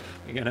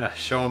 You're gonna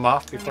show him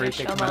off before you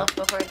kick him out?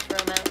 Before I throw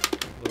him out.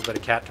 A little bit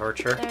of cat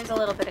torture. There's a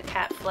little bit of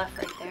cat fluff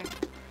right there.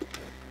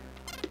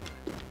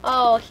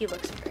 Oh, he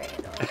looks very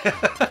annoyed.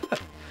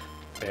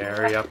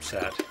 Very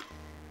upset.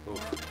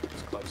 Oof,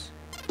 it's close.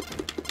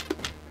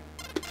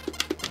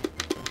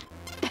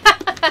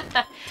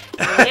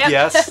 Yep.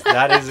 Yes,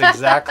 that is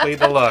exactly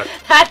the look.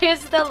 That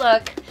is the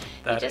look. You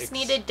That just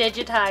need to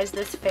digitize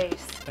this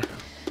face.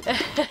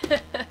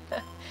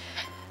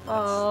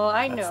 Oh,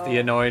 I know. That's the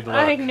annoyed look.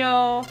 I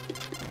know.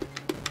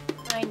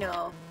 I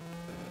know.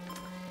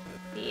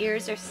 The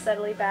ears are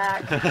subtly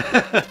back.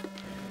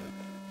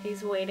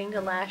 He's waiting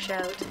to lash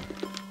out.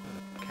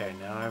 Okay,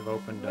 now I've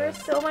opened We're a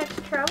so much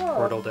trouble.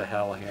 portal to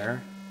hell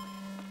here.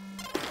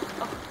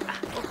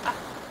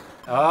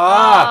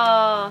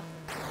 Oh.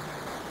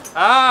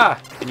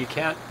 And you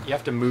can't, you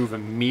have to move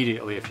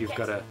immediately if you've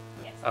got a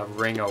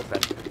ring open.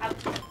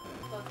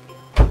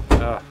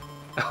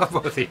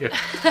 Both of you.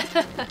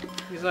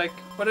 He's like,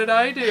 what did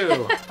I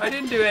do? I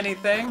didn't do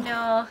anything.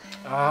 No.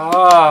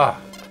 Oh.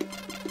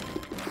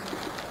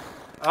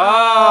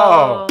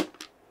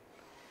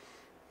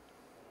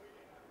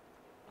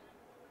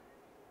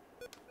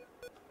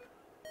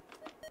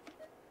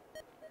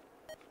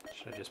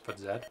 Should I just put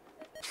Z?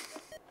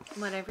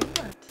 Whatever you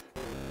want.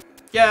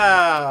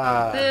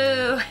 Yeah!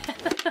 Boo!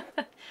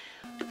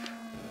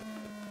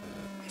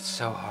 It's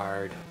so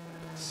hard.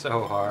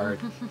 So hard.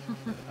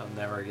 I'll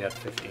never get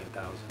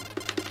 15,000.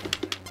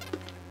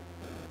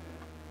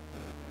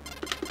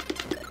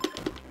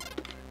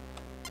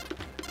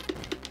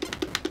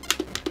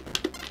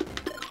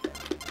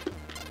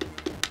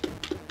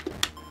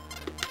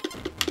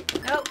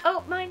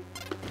 Oh, mine.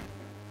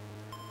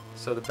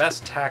 So the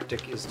best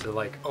tactic is to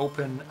like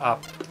open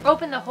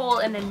the hole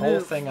and then the whole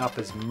move. thing up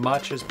as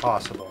much as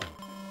possible.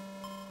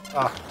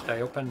 Ah, did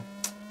I open?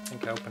 I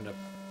think I opened a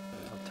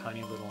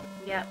tiny little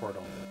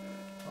portal.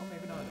 Oh,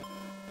 maybe not.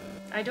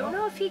 I don't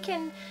know if he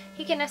can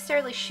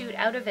necessarily shoot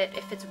out of it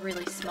if it's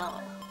really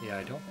small. Yeah,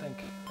 I don't think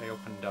I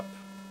opened up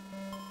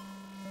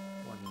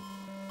one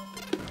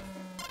big enough.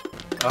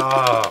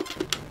 Oh.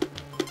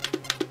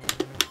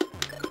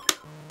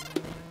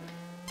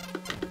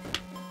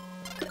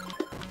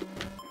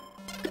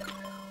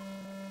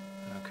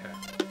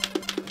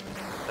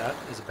 That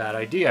is a bad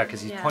idea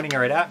because he's pointing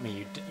right at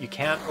me. You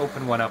can't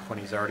open one up when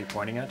he's already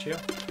pointing at you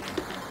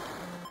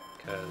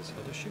because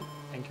he'll just shoot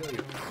and kill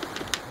you.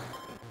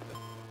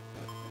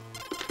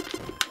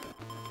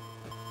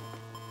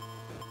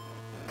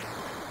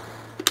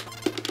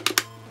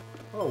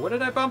 Oh, what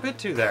did I bump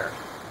into there?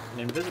 An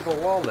invisible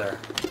wall there.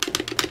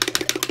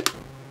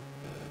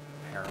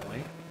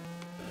 Apparently.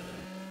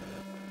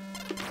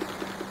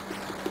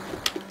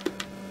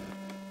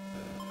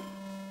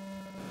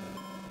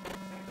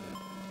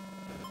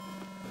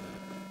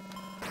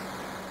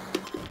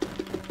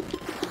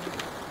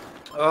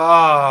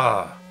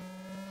 Ah!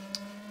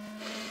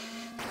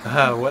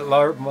 What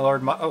Lord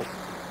oh!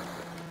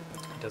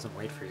 It doesn't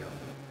wait for you.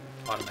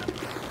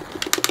 Automatically.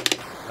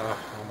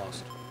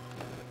 Almost.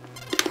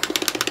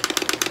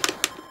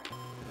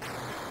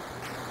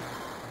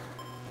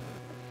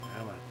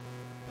 Come on.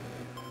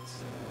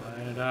 Let's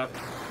line it up.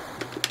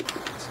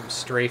 Get some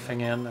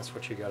strafing in. That's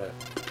what you gotta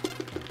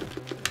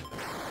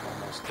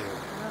almost do.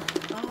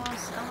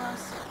 Almost.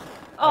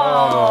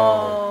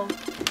 Oh!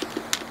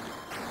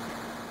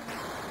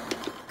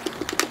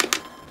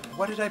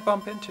 What did I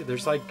bump into?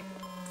 There's like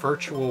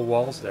virtual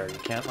walls there. You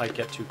can't like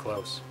get too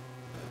close.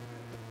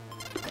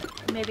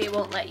 Maybe it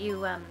won't let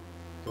you It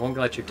won't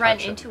let you run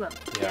touch into him.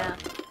 Yeah.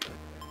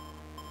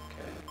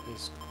 Okay,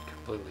 he's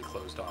completely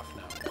closed off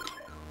now.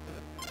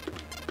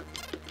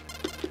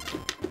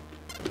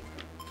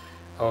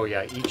 Oh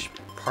yeah, each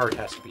part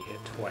has to be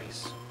hit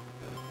twice.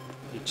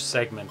 Each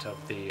segment of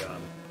the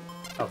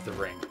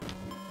ring.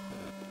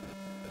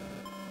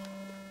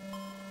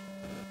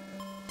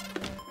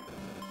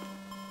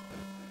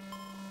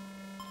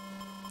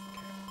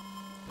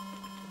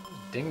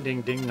 Ding,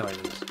 ding, ding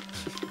noises.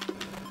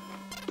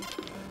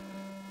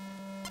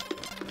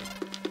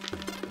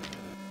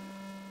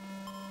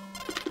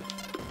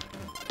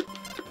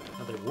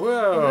 Another,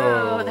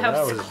 whoa! That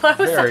was close.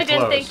 I didn't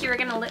close. think you were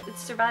going to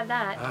survive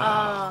that.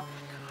 Oh.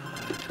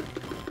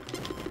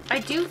 I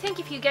do think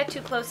if you get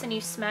too close and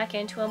you smack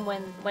into him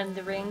when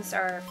the rings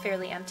are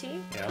fairly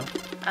empty,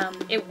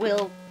 it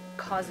will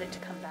cause it to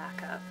come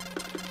back up.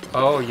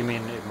 Oh, you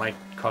mean it might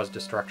cause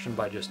destruction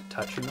by just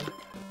touching them?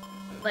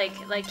 Like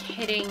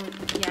hitting,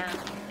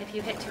 if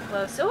you hit too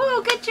close.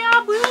 Oh, good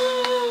job!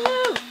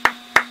 Woo!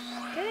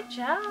 Good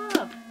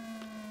job.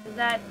 Is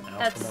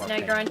that's now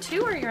you're on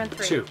 2 or you're on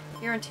 3? 2.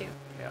 You're on 2.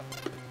 Yeah.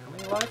 How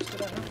many lives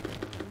did I have?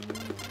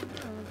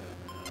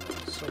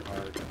 So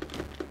hard.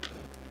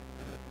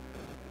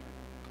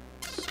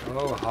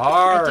 So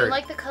hard. I do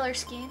like the color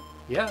scheme.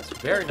 Yeah, it's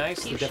very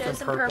nice. The different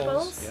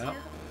purples. Yeah.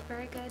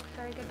 Very good.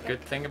 Very good.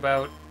 Good thing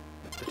about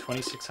the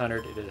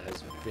 2600, it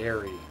has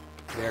very,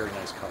 very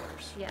nice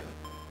colors. Yeah. I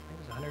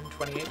think there's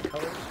 128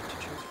 colors to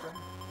choose from.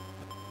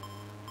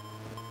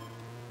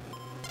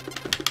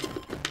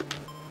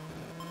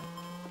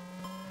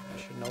 I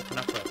shouldn't open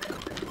up that.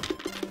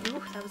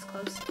 Ooh, that was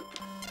close.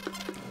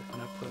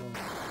 Open up little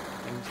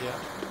things yet.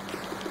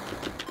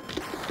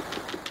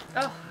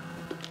 Oh.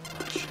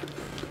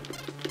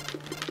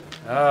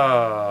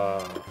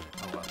 Oh.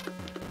 Well.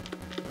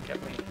 Get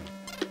me.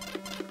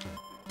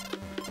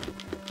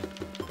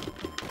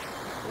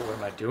 What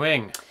am I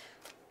doing?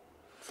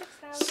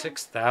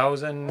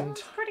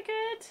 6,000. Pretty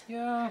good.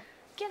 Yeah.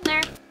 Getting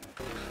there.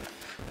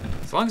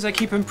 As long as I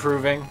keep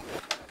improving,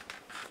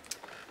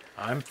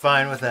 I'm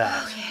fine with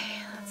that.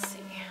 Okay, let's see.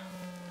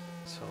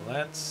 So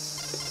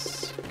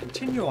let's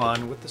continue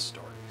on with the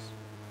stories.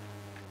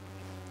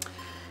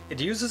 It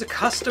uses a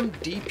custom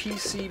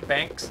DPC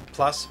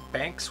plus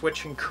bank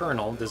switching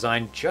kernel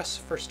designed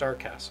just for Star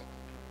Castle.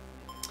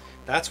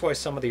 That's why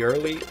some of the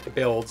early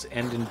builds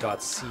end in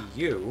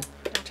 .cu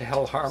to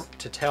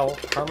tell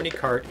Harmony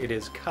Cart it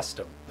is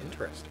custom.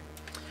 Interesting.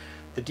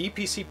 The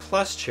DPC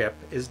Plus chip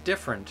is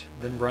different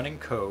than running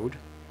code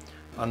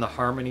on the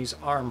Harmony's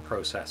ARM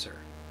processor.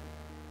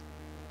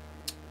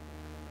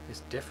 It's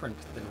different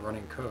than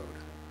running code.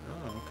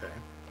 Oh, okay.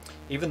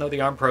 Even though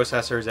the ARM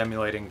processor is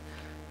emulating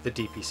the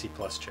DPC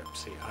Plus chip.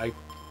 See,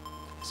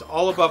 it's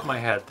all above my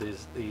head.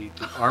 The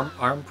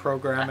ARM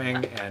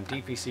programming and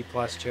DPC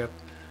Plus chip.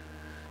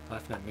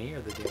 Laughing at me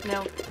or the game?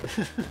 No.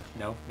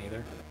 No,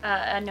 neither.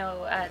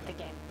 No, the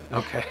game.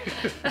 Okay.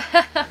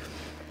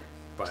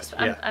 But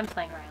yeah, I'm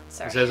playing around.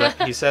 Sorry.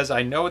 he says,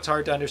 I know it's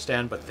hard to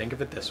understand, but think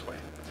of it this way: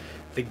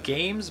 the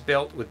games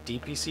built with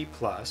DPC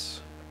Plus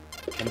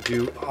can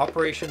do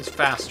operations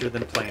faster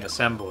than plain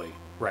assembly,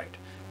 right?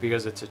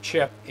 Because it's a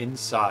chip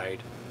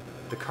inside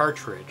the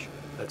cartridge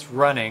that's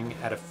running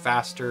at a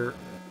faster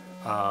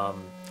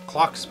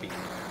clock speed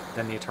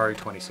than the Atari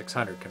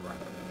 2600 can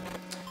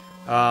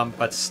run.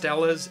 But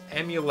Stella's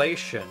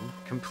emulation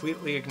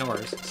completely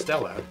ignores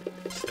Stella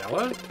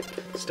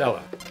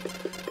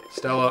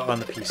on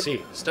the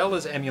PC.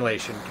 Stella's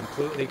emulation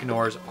completely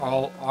ignores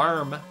all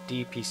ARM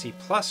DPC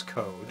Plus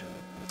code,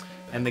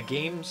 and the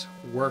games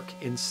work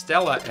in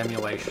Stella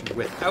emulation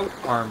without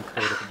ARM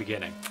code at the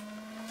beginning.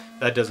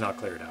 That does not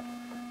clear it up.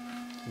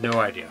 No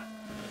idea.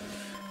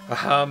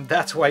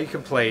 That's why you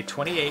can play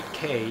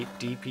 28K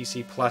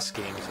DPC Plus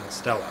games in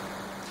Stella.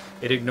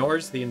 It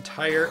ignores the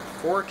entire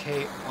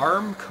 4K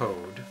ARM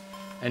code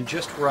and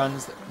just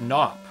runs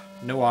NOP,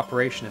 no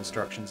operation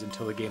instructions,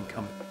 until the game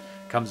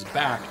comes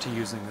back to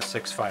using the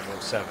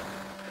 6507.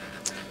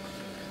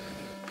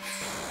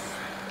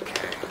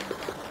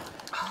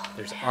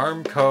 There's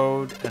ARM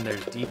code and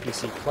there's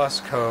DPC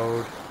Plus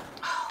code.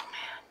 Oh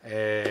man.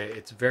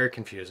 It's very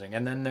confusing.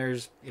 And then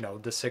there's,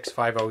 the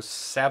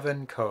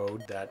 6507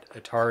 code that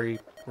Atari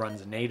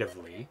runs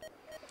natively.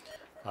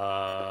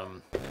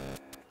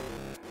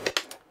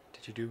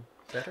 Did you do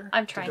better?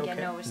 I'm trying. Yeah,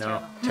 no, it was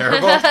no.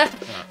 terrible. Terrible?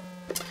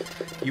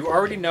 You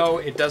already know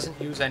it doesn't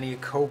use any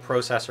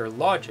coprocessor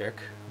logic,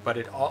 but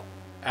it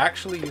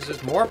actually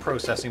uses more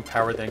processing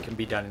power than can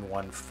be done in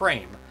one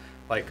frame,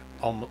 like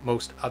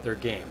most other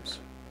games.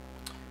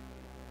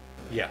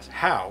 Yes,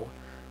 how?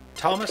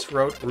 Thomas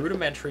wrote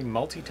rudimentary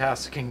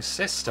multitasking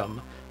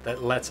system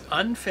that lets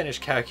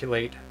unfinished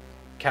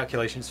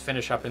calculations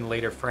finish up in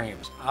later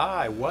frames.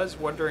 I was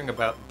wondering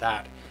about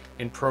that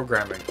in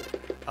programming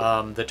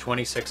the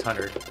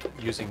 2600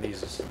 using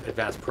these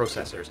advanced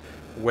processors,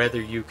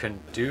 whether you can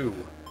do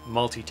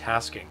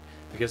multitasking,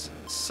 because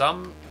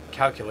some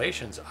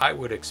calculations I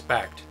would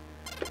expect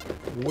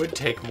would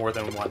take more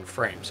than one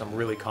frame, some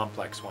really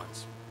complex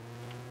ones.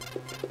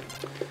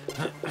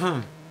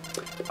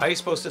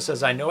 iSupposed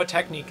says, I know a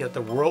technique that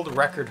the world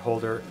record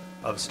holder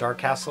of Star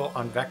Castle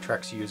on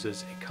Vectrex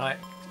uses.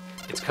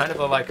 It's kind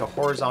of like a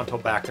horizontal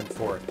back and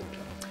forth.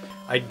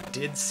 I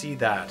did see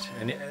that,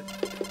 and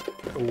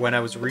when I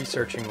was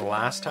researching the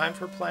last time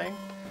for playing,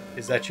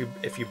 is that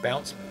if you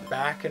bounce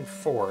back and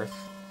forth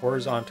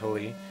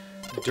horizontally,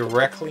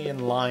 directly in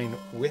line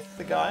with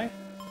the guy.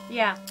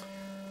 Yeah.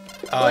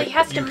 Well, he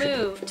has to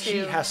move He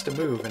has to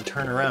move and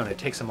turn around. It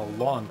takes him a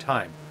long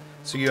time,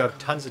 so you have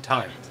tons of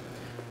time.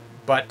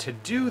 But to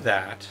do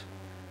that,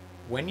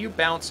 when you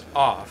bounce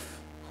off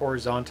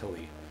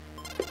horizontally,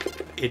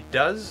 it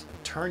does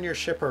turn your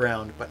ship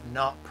around, but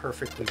not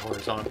perfectly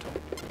horizontal.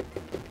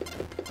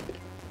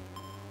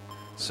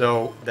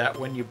 So that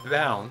when you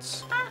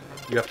bounce,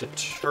 you have to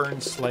turn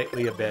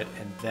slightly a bit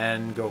and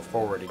then go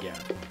forward again.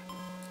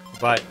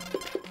 But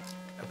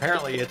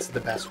apparently it's the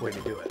best way to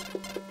do it,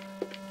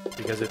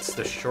 because it's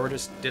the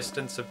shortest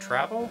distance of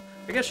travel.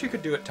 I guess you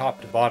could do it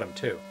top to bottom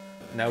too,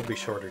 and that would be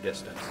shorter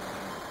distance.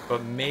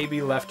 But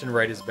maybe left and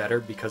right is better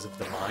because of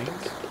the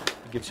mines.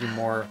 It gives you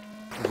more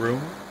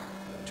room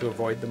to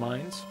avoid the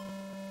mines.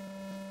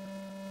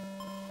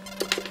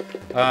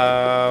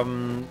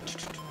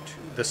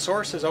 The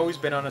source has always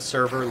been on a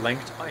server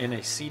linked in a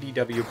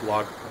CDW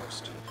blog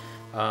post.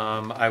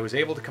 I was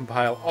able to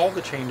compile all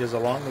the changes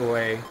along the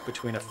way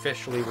between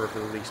officially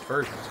released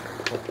versions.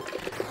 Very cool.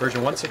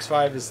 Version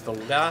 165 is the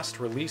last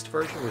released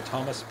version, with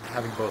Thomas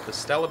having both a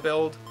Stella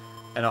build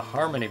and a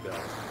Harmony build.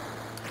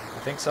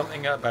 I think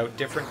something about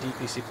different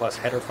DPC Plus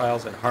header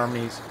files and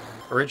Harmony's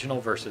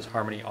original versus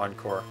Harmony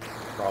Encore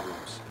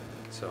problems.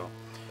 So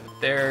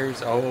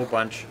there's a whole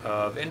bunch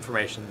of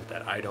information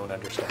that I don't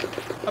understand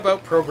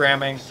about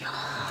programming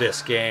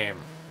this game.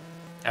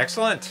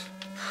 Excellent.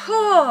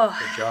 Good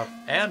job.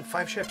 And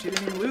 5 ships. You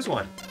didn't even lose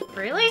one.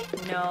 Really?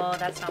 No,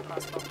 that's not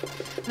possible.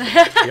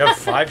 You have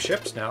 5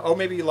 ships now. Oh,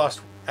 maybe you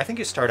lost. I think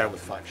you start out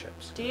with 5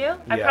 ships. Do you?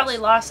 I probably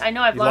lost. I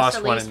know I've lost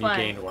at least one.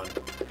 You gained one.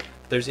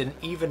 There's an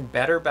even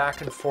better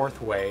back and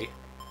forth way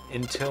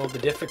until the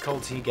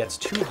difficulty gets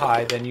too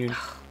high, then you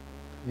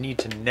need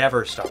to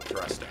never stop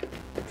thrusting.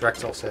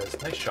 Drexel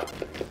says, nice shot.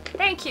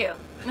 Thank you.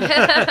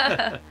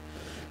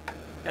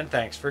 And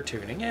thanks for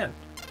tuning in.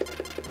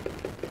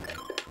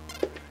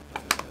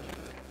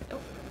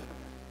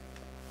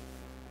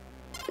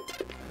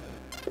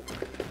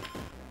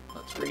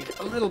 Let's read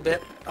a little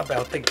bit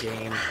about the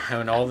game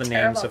and all the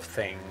names of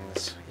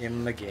things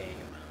in the game.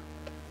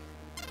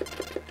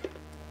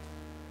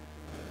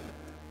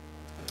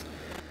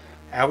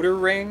 Outer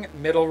ring,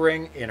 middle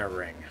ring, inner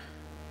ring.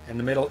 And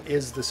the middle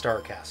is the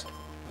Star Castle.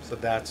 So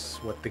that's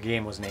what the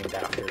game was named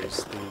after,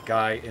 is the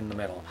guy in the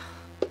middle.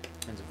 And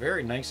it's a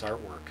very nice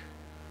artwork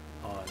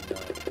on,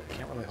 I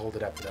can't really hold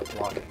it up without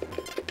blocking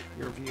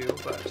your view,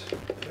 but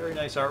very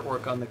nice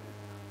artwork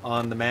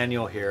on the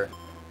manual here.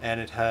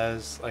 And it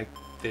has like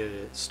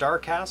the Star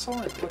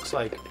Castle. It looks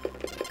like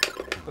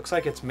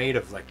it's made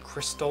of like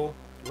crystal.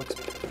 It looks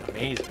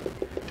amazing.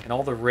 And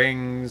all the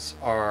rings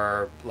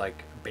are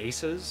like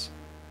bases.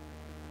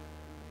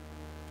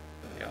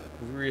 Yeah,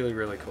 really,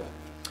 really cool.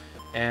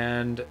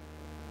 And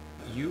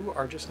you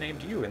are just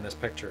named you in this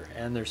picture.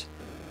 And there's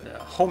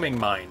homing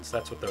mines.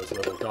 That's what those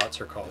little dots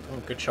are called. Oh,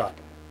 good shot.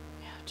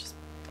 Yeah, just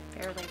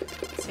barely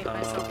saved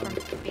myself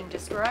from being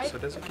destroyed. So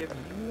does it give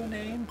you a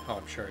name? Oh,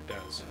 I'm sure it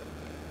does.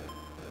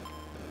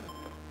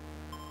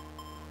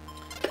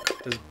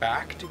 Does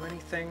back do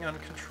anything on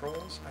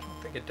controls? I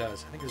don't think it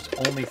does. I think it's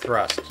only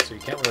thrust, so you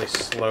can't really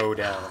slow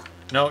down.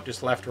 No,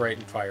 just left, right,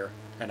 and fire,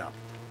 and up.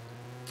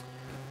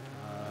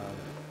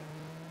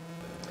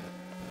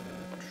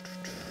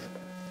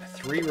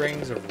 3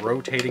 rings of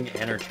rotating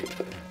energy.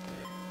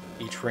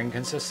 Each ring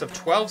consists of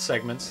 12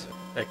 segments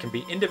that can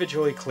be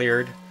individually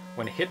cleared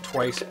when hit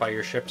twice by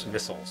your ship's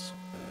missiles.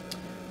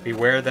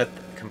 Beware that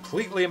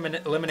completely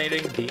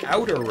eliminating the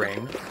outer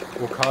ring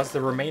will cause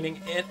the remaining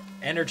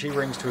energy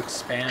rings to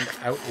expand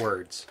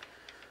outwards.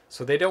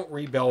 So they don't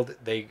rebuild,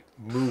 they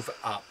move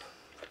up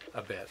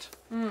a bit.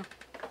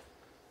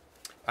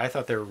 I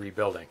thought they were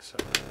rebuilding. So.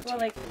 Well,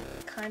 they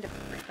kind of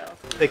rebuild.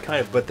 They kind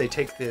of, but they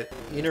take the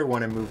inner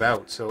one and move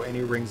out. So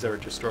any rings that are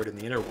destroyed in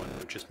the inner one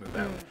would just move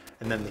out.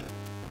 And then the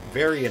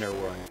very inner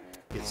one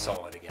is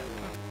solid again.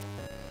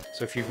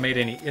 So if you've made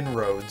any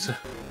inroads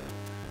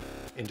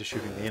into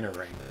shooting the inner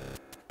ring,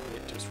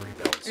 it just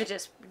rebuilds. It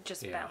just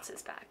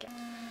bounces back. Yeah.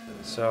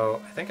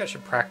 So I think I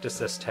should practice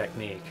this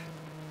technique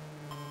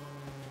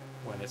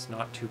when it's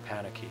not too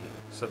panicky.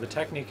 So the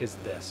technique is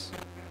this.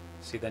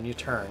 See, then you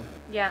turn.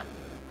 Yeah.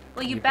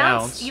 Well, you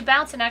bounce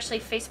and actually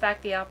face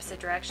back the opposite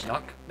direction.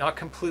 Not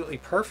completely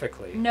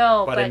perfectly.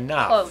 No, but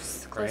enough.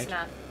 Close right?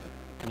 enough.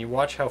 And you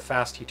watch how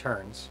fast he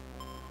turns.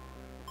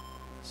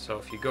 So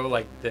if you go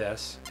like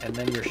this, and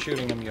then you're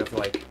shooting him, you have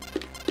like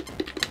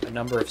a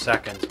number of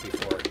seconds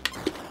before.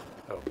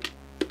 Oh,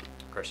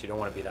 of course you don't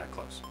want to be that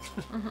close.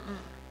 You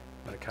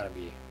want to kind of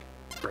be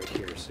right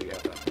here, so you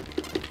have a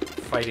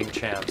fighting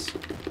chance.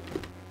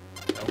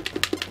 Nope.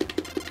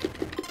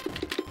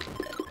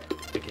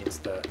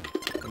 Against the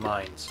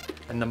mines.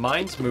 And the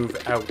mines move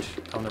out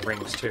on the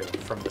rings too,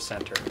 from the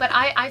center. But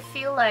I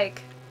feel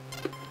like,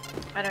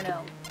 I don't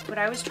know, what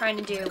I was trying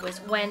to do was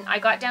when I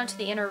got down to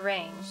the inner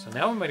ring. So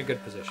now I'm in a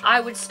good position. I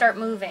would start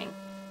moving.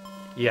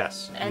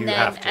 Yes, and you then,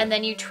 have to. And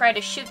then you try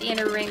to shoot the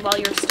inner ring while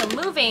you're still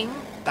moving.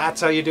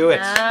 That's how you do it.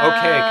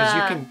 Okay, because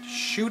you can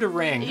shoot a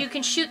ring. You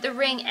can shoot the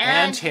ring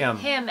and him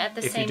at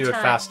the same time. If you do it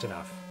fast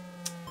enough.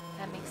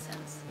 That makes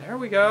sense. There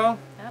we go.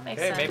 That makes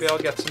sense. Okay, maybe I'll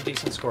get some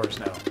decent scores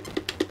now.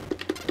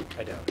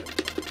 I doubt it.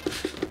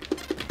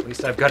 At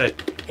least I've got a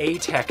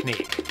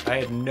technique. I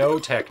had no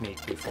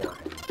technique before.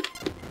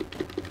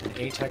 An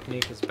A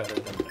technique is better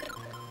than...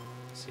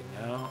 See,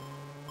 now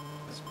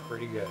it's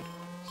pretty good.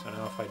 So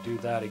now if I do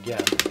that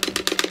again...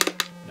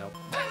 Nope.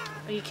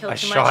 Well, you killed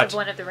too much of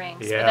one of the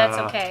rings. Yeah. But that's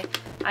okay.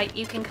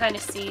 You can kind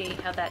of see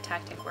how that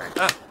tactic works.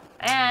 Ah.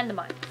 And the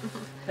mine.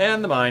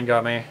 And the mine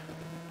got me.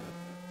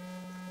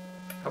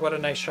 How about a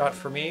nice shot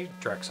for me,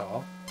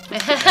 Drexel?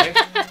 Okay.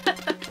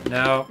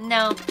 No.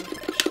 No.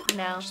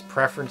 No. Just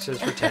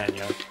preferences for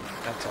Tanya.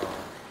 That's all.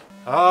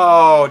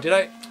 Oh, did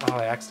I? Oh,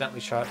 I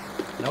accidentally shot.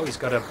 No, he's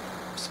got a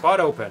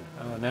spot open.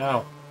 Oh,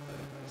 no.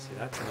 See,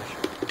 that's an issue.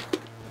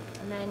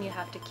 And then you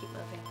have to keep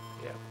moving.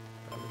 Yeah.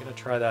 I'm going to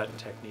try that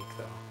technique,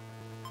 though.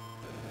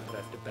 But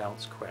I have to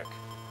bounce quick.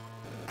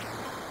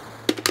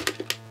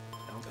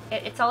 No.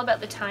 It's all about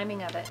the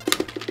timing of it.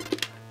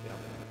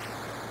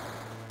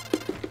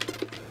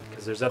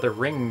 Because there's other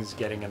rings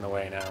getting in the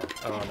way now.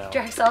 Oh, no.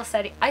 Drexel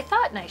said, I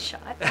thought nice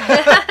shot.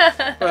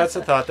 Well, that's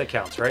the thought that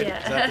counts, right?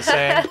 Yeah. Is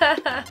that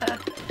the same?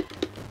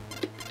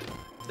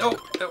 No,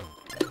 no.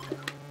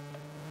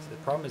 So the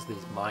problem is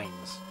these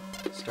mines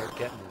start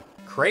getting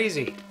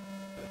crazy.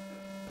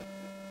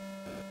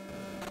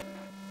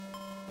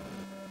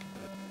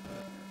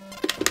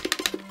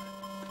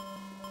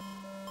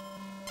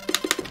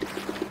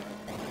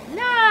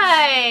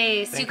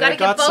 Nice! You gotta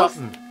get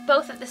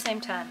both at the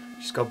same time.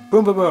 Just go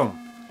boom, boom, boom.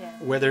 Yeah.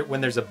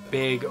 When there's a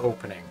big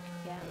opening.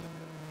 Yeah.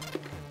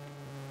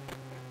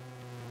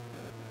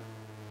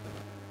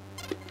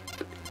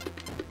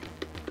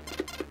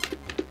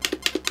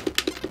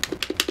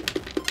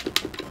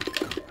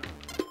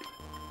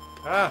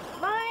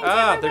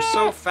 They're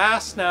so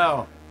fast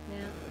now.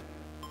 Yeah.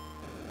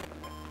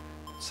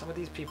 Some of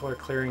these people are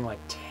clearing like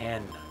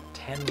 10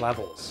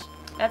 levels.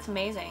 That's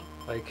amazing.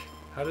 Like,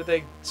 how do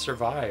they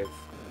survive?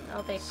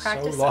 Oh, they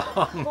practice so long.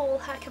 a whole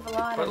heck of a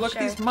lot. But look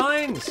at these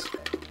mines.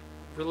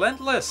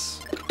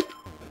 Relentless.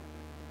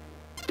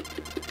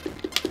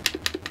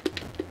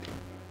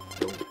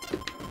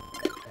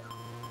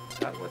 Is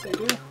that what they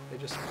do? They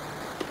just...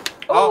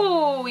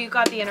 Oh, you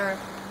got the inner...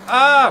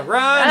 Ah,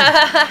 run!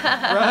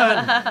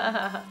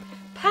 Run!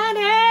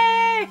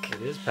 Panic!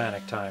 It is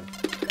panic time.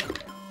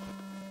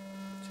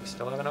 Does he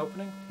still have an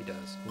opening? He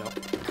does. Nope.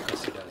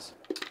 Yes, he does.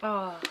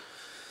 Oh.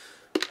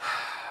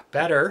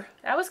 Better.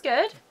 That was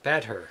good.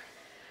 Better.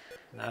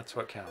 And that's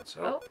what counts.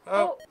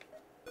 Oh.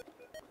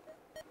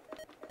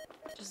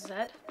 Z?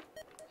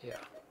 Yeah.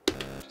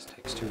 It just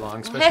takes too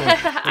long, especially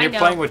when you're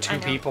playing with two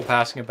people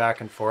passing it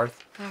back and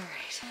forth. All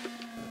right.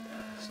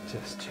 It's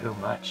just too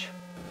much.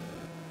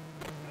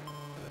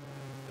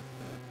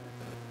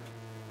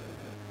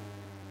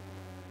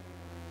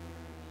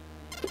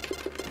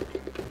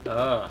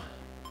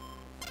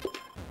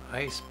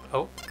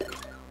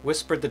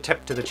 Whispered the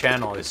tip to the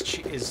channel. Is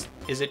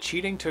it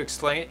cheating to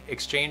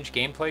exchange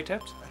gameplay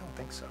tips? I don't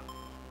think so.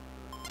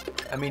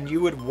 I mean,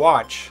 you would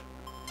watch.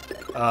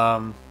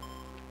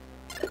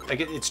 Like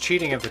it's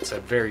cheating if it's a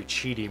very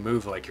cheaty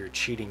move, like you're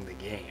cheating the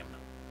game.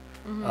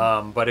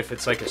 Mm-hmm. But if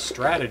it's like a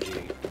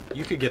strategy,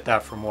 you could get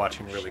that from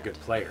watching really good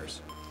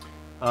players.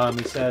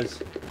 He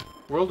says,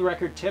 world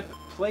record tip: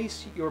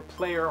 place your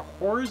player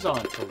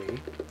horizontally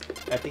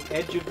at the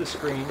edge of the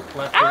screen,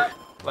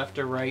 left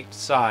or right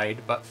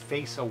side, but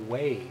face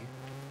away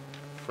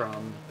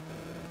from...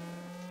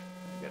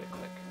 You gotta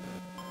click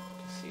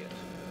to see it.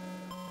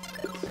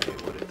 Let's see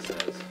what it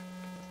says.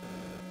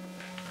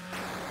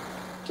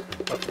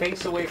 But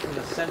face away from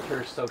the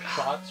center so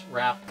shots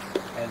wrap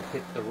and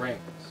hit the rings.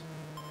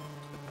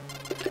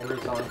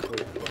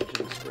 Horizontally at the edge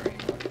of the screen.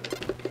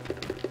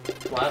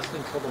 Blast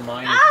until the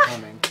mine is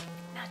coming.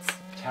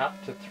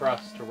 Tap to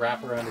thrust to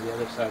wrap around to the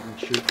other side and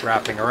shoot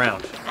wrapping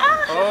around.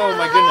 Oh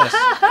my goodness.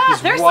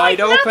 He's wide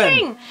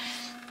open.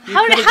 You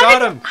could have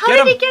got him. How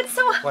did he get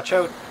so... Watch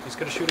out. He's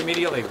going to shoot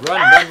immediately.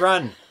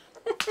 Run.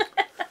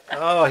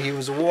 Oh, he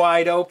was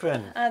wide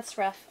open. That's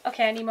rough.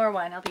 Okay, I need more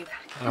wine. I'll be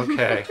back.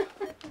 Okay.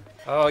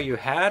 Oh, you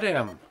had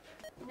him.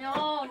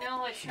 No,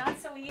 it's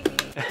not so easy.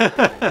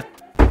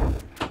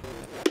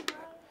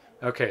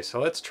 Okay, so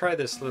let's try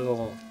this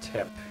little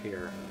tip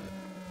here.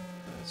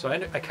 So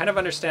I kind of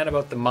understand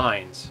about the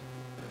mines,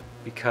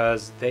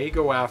 because they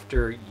go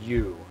after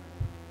you.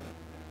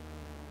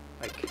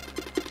 Like,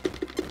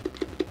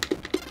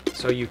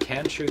 so you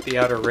can shoot the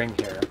outer ring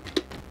here.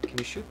 Can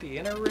you shoot the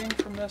inner ring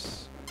from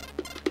this?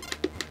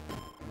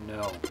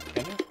 No.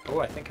 Can you? Oh,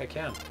 I think I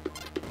can.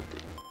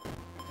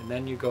 And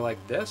then you go like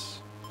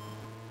this.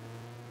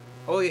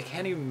 Oh, you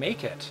can't even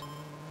make it.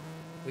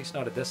 At least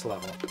not at this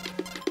level.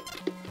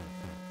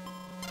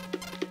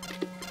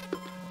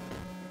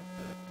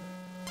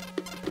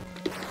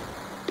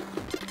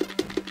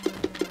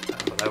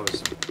 That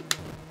was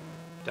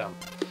dumb.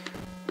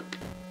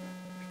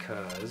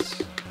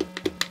 Because...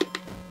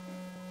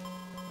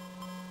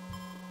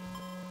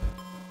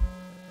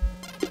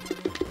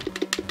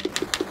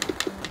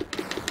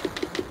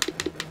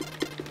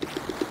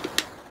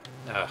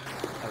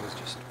 that was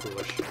just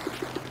foolish.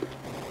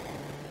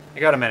 I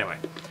got him anyway.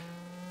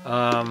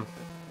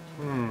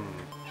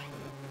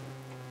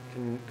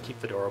 Can keep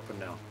the door open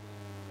now.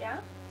 Yeah?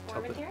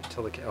 Warm in here?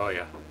 Oh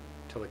yeah.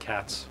 Till the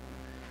cats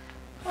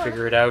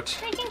figure it out.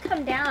 They can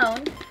come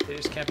down. They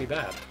just can't be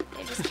bad.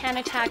 They just can't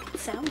attack the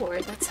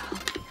soundboard, that's all.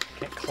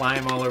 Can't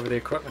climb all over the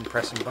equipment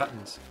pressing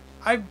buttons.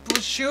 I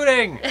was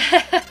shooting!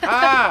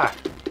 Ah!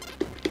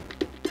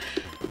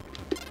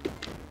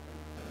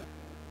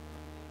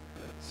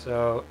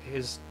 So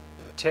his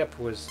tip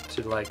was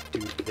to like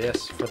do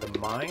this for the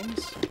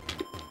mines.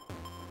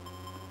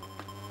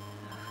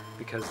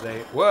 Because they...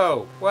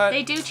 Whoa! What?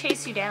 They do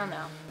chase you down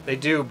though. They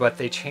do, but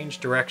they change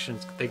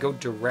directions. They go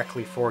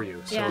directly for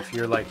you. So if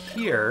you're like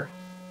here...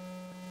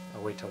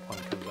 I'll wait till one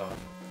comes off.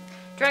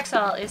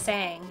 Drexel is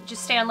saying,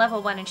 just stay on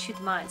level 1 and shoot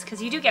the mines, because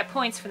you do get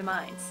points for the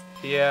mines.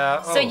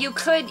 Yeah. So you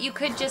could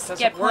just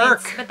get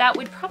points, but that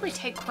would probably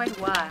take quite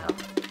a while.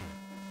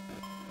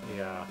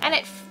 Yeah.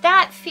 And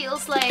that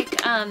feels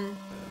like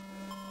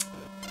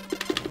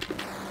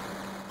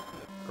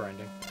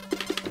grinding.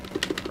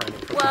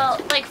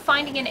 Well, like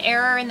finding an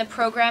error in the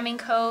programming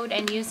code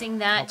and using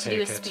that to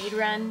do a speed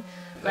run.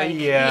 Like,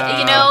 yeah.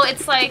 You know,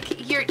 it's like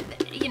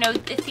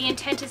if the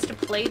intent is to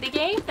play the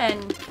game,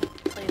 then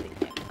play the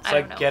game. It's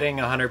like getting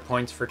 100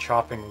 points for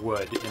chopping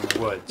wood in the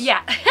woods.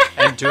 Yeah.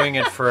 And doing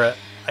it for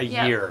a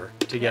year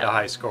to get a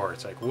high score.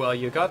 It's like, well,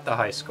 you got the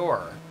high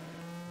score,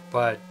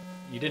 but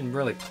you didn't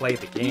really play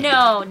the game.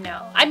 No.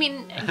 I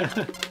mean,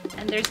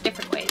 and there's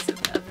different ways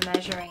of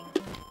measuring,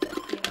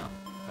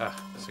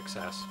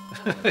 success.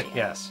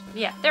 Yes.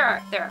 Yeah, there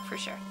are for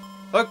sure.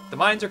 Look, the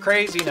mines are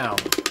crazy now.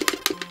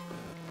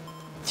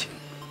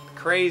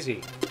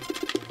 Crazy.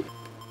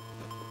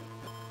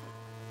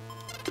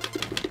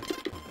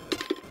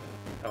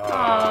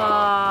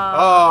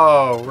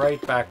 Oh,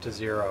 right back to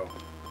zero.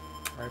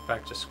 Right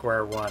back to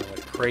square one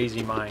with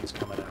crazy mines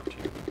coming after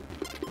you.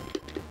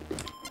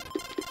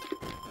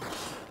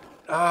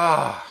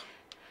 Ah.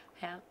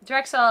 Yeah,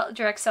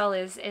 Drexel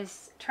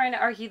is trying to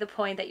argue the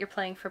point that you're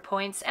playing for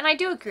points, and I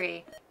do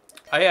agree.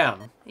 I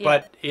am,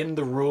 but in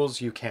the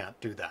rules you can't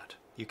do that.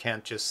 You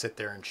can't just sit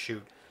there and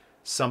shoot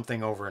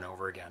something over and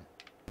over again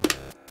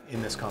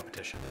in this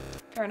competition.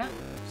 Fair enough.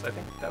 So I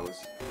think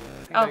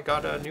I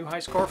got a new high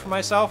score for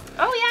myself.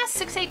 Oh yeah,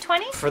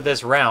 6,820. For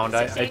this round,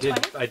 I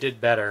did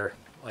better.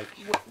 Like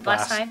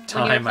last time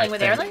when you were playing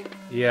with Airlink.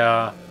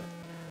 Yeah,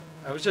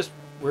 we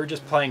were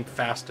just playing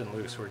fast and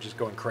loose. We were just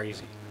going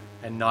crazy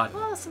and not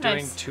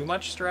doing too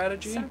much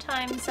strategy.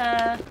 Sometimes. So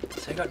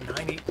I got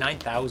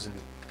 9,000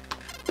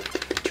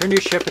 Turn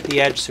your ship at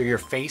the edge so you're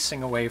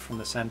facing away from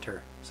the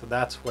center. So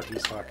that's what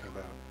he's talking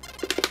about.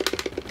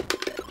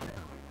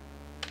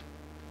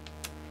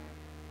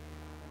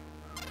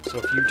 So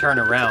if you turn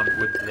around,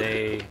 would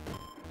they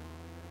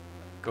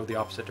go the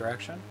opposite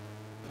direction?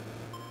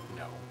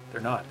 No, they're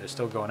not. They're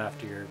still going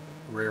after your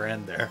rear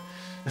end there.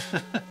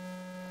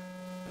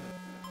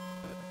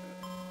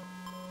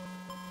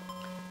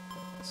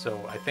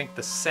 So I think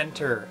the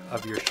center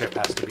of your ship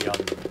has to be on.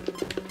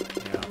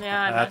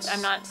 Yeah,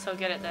 I'm not so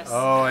good at this.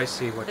 Oh, I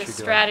see what you're doing. This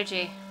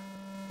strategy.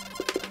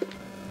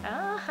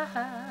 Ah, ha,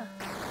 ha.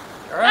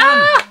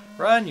 Run!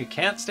 Run! You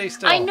can't stay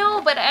still. I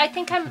know, but I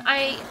think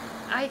I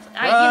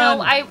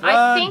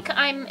think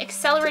I'm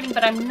accelerating,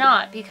 but I'm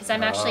not because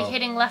I'm actually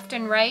hitting left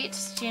and right.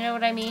 Do you know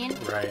what I mean?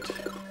 Right.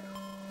 Well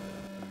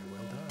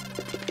done.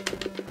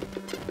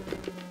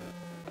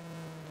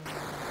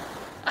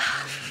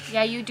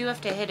 Yeah, you do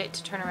have to hit it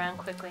to turn around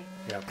quickly.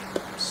 Yep.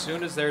 As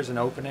soon as there's an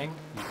opening,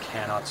 you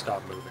cannot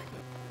stop moving.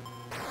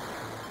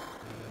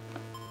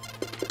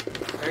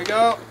 There you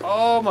go.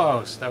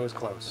 Almost. That was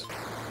close.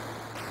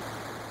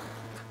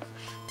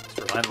 It's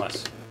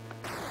relentless.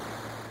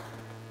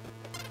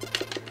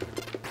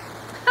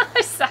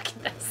 I suck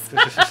at this.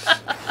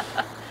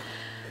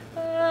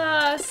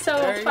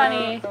 So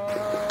funny.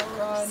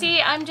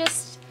 See, I'm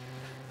just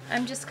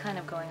kind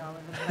of going all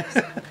over the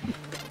place.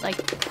 Like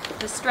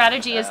the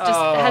strategy is just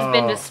has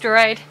been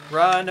destroyed.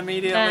 Run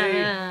immediately.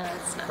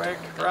 It's not Quick,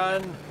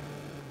 run.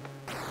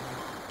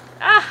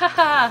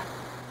 Ah!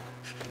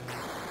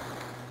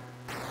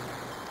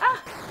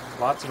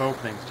 Lots of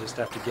openings. Just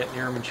have to get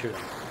near him and shoot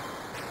him.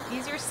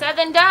 Easier said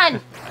than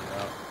done. I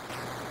know.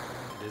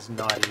 It is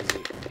not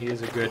easy. He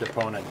is a good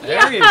opponent.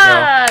 There you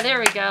go. There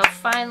we go.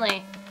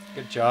 Finally.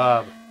 Good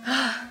job.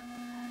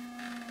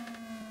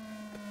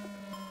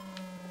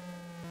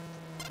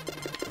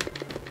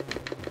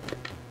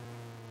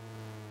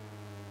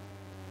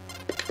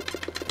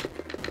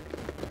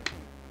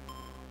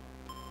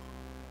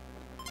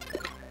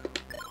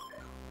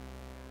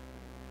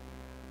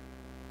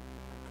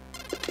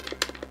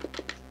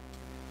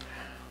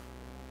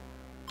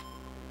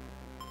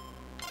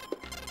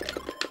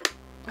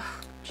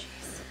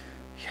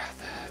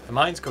 The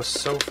mines go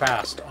so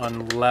fast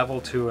on level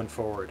 2 and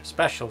forward,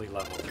 especially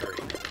level 3,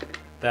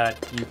 that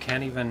you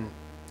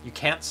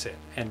can't sit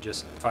and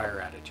just fire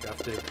at it.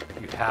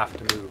 You have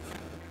to move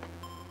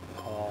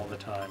all the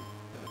time.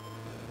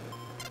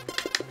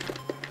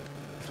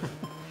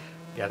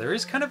 Yeah, there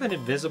is kind of an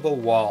invisible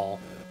wall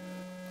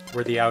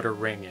where the outer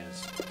ring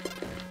is.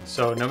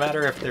 So no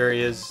matter if there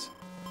is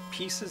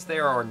pieces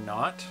there or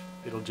not,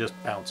 it'll just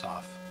bounce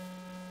off.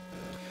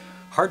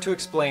 Hard to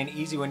explain,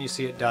 easy when you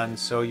see it done.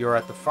 So you're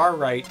at the far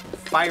right,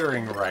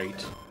 firing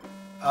right.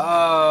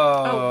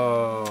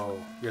 Oh.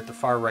 You're at the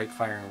far right,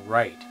 firing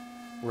right.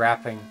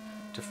 Wrapping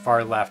to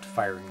far left,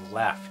 firing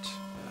left.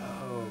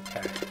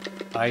 Okay.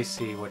 I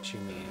see what you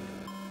mean.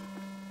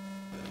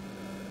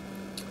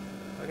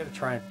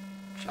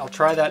 I'll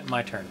try that in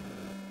my turn.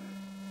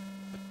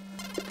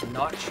 I'm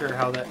not sure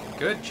how that...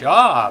 Good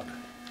job!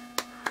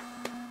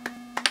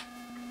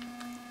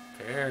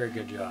 Very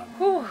good job.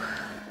 Whew.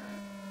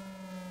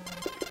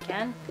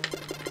 Again?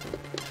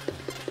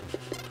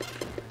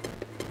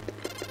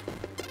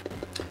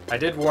 I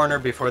did warn her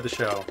before the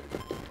show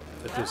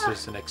that this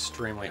is an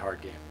extremely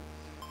hard game.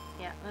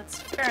 Yeah, that's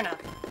fair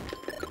enough.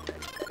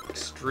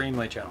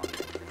 Extremely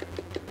challenging.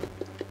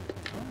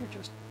 Oh, you're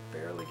just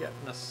barely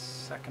getting the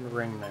second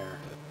ring there.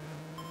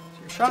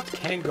 So your shots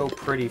can go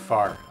pretty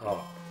far.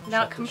 Oh,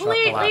 not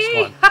completely. Shot the last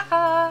one.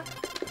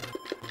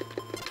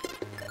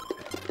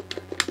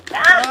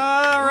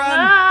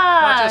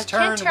 Run! Not just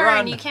turn,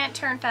 run. You can't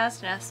turn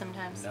fast enough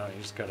sometimes. No,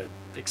 you just gotta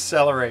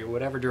accelerate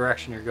whatever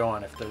direction you're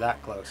going if they're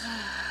that close.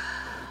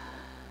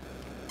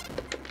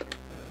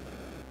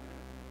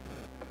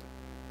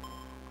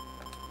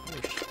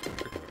 Your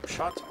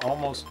shots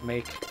almost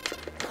make it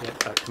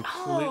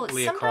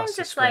completely across the screen. Sometimes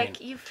it's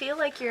like you feel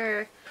like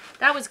you're...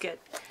 That was good.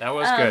 That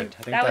was good.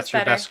 I think that's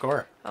your best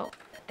score. Oh,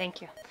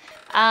 thank you.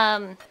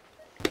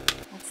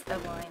 That's the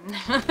wine.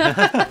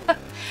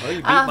 Well, you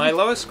beat my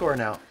lowest score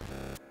now.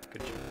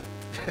 Good job.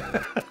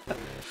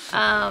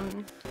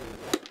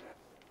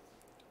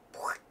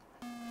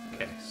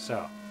 Okay,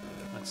 so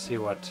let's see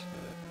what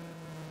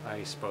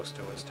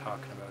Iceposta was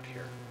talking about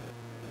here.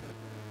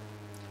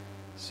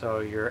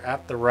 So you're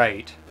at the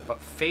right, but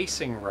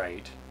facing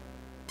right,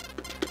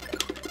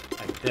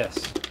 like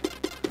this,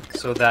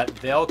 so that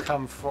they'll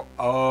come for...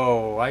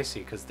 Oh, I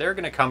see, because they're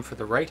going to come for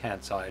the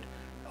right-hand side.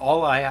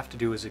 All I have to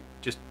do is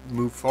just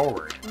move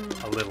forward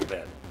a little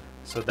bit.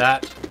 So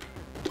that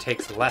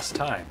takes less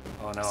time.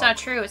 Oh no. It's not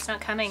true. It's not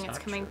coming. It's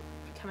coming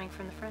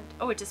from the front.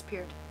 Oh, it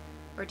disappeared.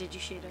 Or did you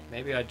shoot it?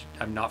 Maybe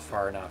I'm not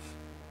far enough.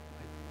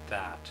 Like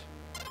that.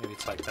 Maybe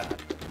it's like that.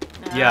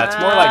 Yeah, it's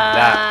more like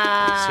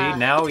that. See,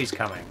 now he's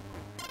coming.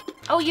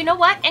 Oh, you know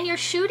what? And you're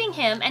shooting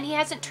him and he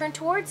hasn't turned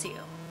towards you.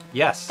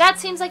 Yes. That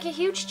seems like a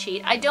huge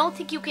cheat. I don't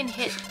think you can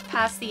hit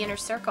past the inner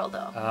circle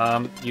though.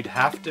 You'd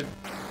have to...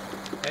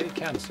 Yeah, you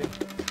can, see.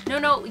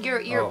 No,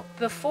 you're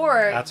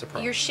before that's a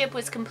problem. your ship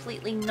was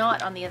completely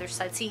not on the other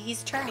side. See,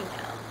 he's turning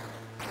now.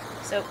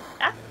 So,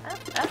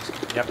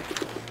 Yep.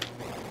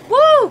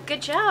 Woo!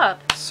 Good job.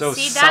 So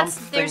see,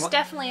 there's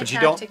definitely a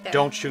tactic there. But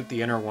don't shoot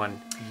the inner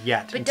one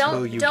yet but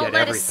until you get don't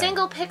let everything. a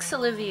single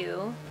pixel of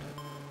you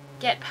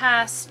get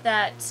past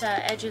that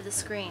edge of the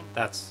screen.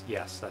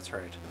 Yes, that's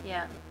right.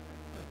 Yeah.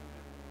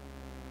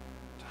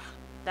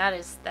 That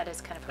is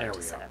kind of hard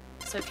to set up.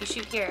 So if you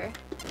shoot here,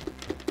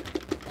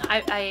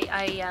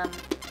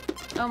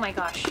 oh my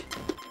gosh.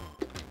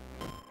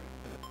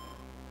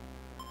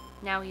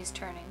 Now he's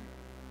turning.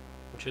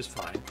 Which is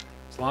fine.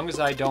 As long as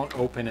I don't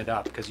open it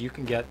up, because you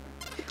can get...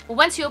 Well,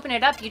 once you open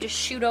it up, you just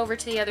shoot over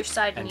to the other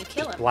side when you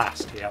kill him.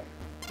 Blast, yep.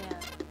 Yeah.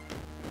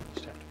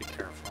 Just have to be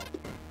careful.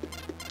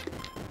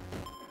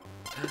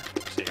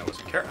 See, I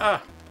wasn't careful.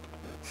 Ah!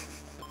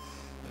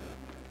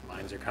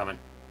 Mines are coming.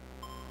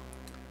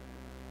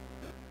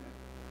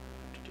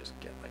 Just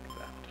get like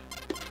that.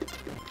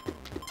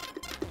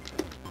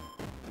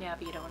 Yeah,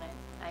 but you don't want to...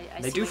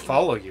 They do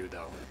follow you,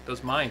 though.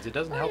 Those mines, it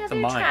doesn't help the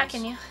mines. They're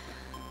tracking you.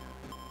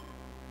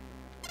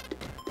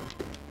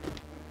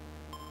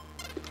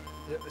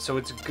 So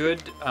it's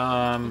good.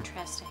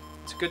 Interesting.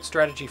 It's a good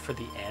strategy for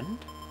the end,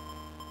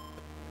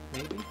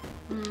 maybe.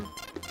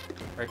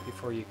 Right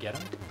before you get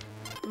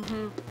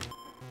them.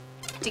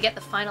 To get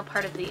the final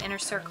part of the inner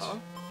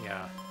circle.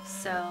 Yeah.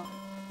 So.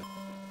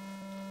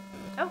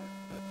 Oh,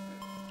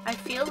 I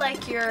feel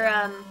like your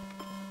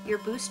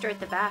booster at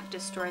the back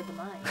destroyed the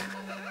mine.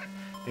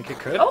 Think it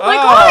could? Oh my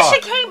gosh!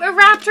 It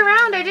wrapped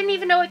around. I didn't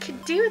even know it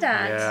could do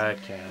that. Yeah,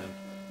 it can.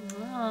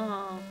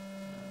 Oh.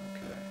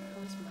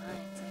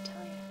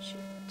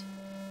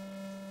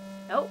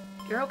 Oh,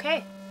 you're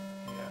okay.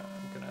 Yeah,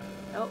 I'm gonna...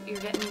 Oh, you're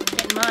getting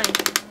mine.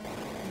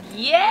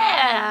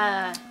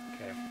 Yeah!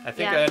 Okay, I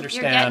think I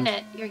understand. You're getting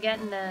it. You're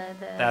getting the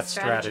that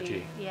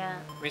strategy. Yeah.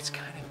 I mean, it's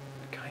kind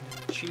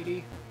of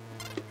cheaty.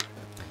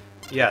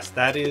 Yes,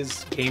 that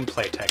is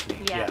gameplay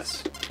technique.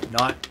 Yes.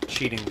 Not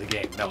cheating the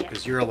game. No,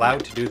 because you're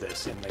allowed to do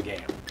this in the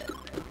game.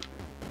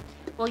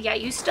 Well, yeah,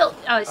 you still...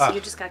 Oh, so you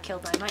just got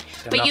killed by mine.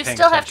 But you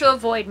still attention. have to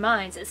avoid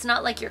mines. It's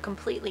not like you're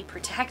completely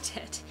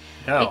protected.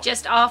 No. It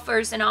just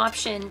offers an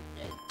option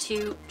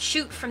to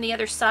shoot from the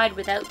other side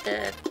without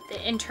the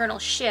internal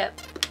ship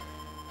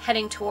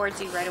heading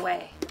towards you right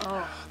away.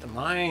 Oh. The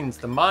mines,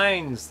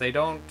 they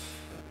don't...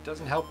 It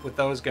doesn't help with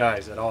those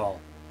guys at all.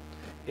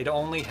 It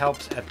only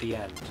helps at the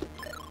end.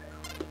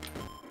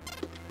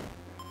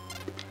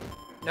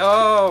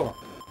 No!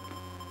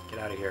 Get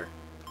out of here.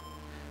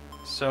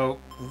 So,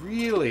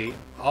 really,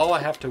 all I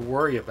have to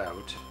worry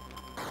about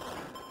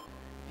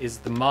is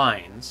the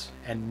mines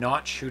and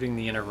not shooting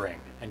the inner ring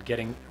and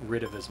getting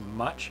rid of as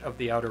much of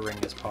the outer ring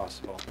as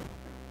possible.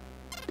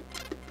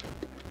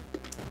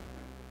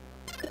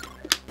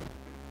 I'm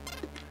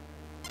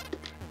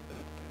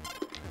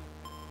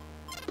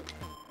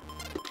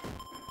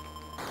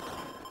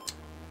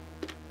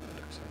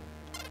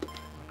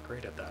not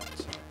great at that,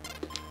 so...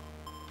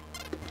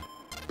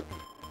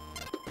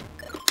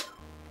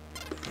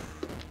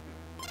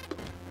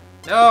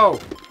 No!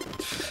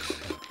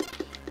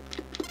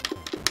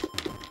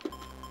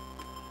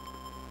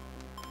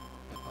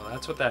 Well,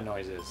 that's what that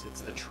noise is.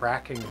 It's the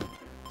tracking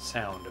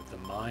sound of the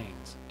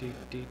mines.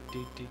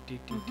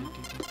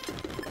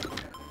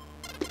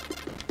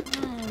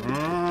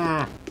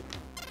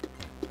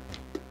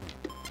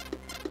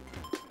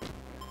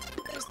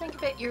 Just think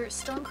of it, you're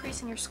still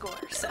increasing your score,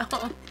 so...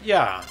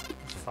 Yeah,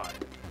 it's fine.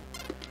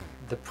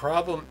 The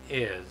problem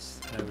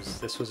is, and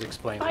this was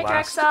explained Bye,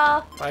 last...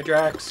 Drexel! Bye,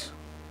 Drax!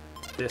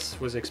 This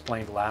was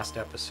explained last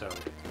episode,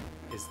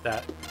 is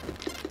that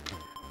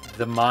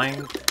the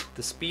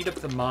speed of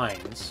the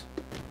mines...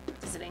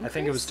 Does it increase? I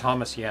think it was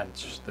Thomas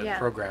Jentsch, the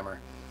programmer.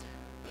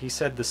 He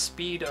said the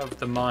speed of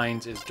the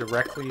mines is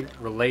directly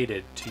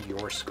related to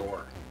your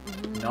score,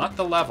 not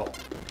the level.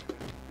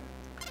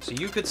 So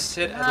you could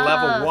sit at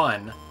level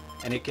 1,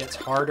 and it gets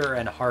harder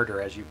and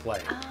harder as you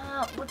play.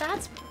 Well,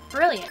 that's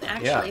brilliant,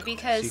 actually,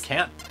 because... So you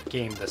can't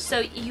game this. So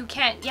you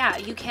can't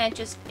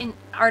just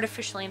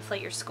artificially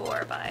inflate your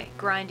score by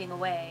grinding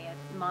away at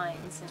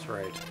mines. That's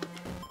right.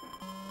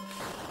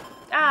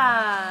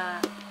 Ah!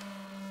 Okay,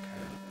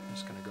 I'm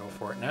just gonna go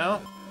for it now.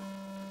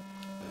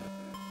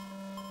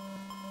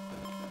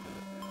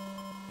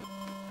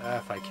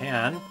 If I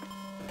can.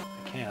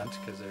 I can't,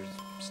 because there's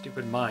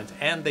stupid mines.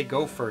 And they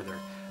go further.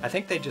 I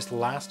think they just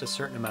last a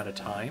certain amount of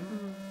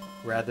time,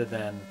 rather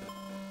than...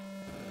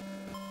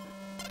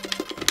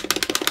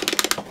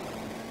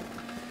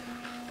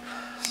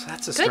 So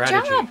that's a strategy.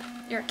 Good job!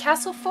 You're at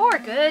Castle 4.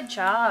 Good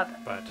job.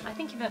 But I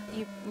think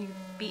you've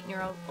beaten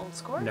your old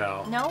score?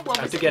 No. No? What was it,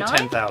 I have to get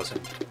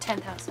 10,000.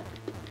 10,000.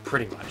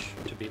 Pretty much,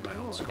 to beat my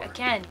old score.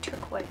 Again,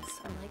 turquoise.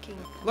 I'm liking...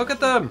 Look at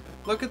them!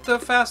 Look at the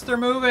fast they're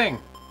moving!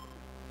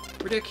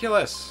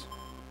 Ridiculous.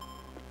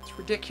 It's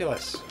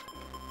ridiculous.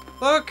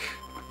 Look!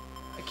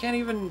 I can't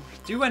even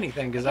do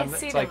anything because I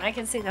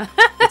can see them.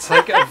 It's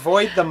like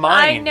avoid the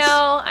mines. I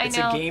know. It's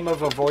a game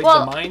of avoid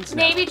the mines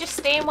now. Maybe just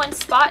stay in one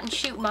spot and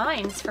shoot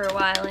mines for a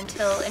while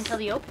until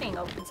the opening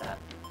opens up.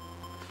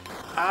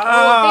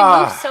 Oh,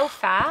 they move so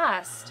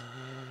fast.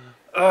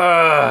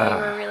 Oh, you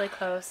were really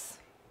close.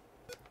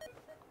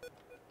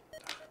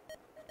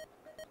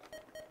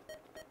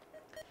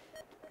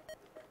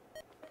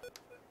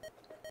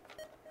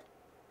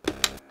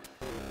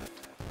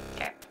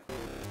 Okay.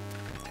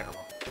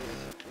 Terrible.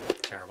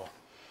 Terrible.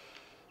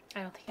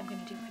 I don't think I'm going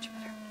to do much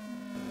better.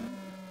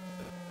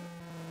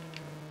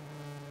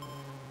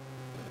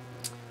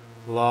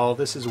 Lol,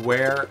 this is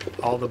where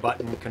all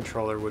button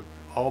controller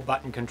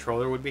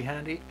would be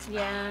handy.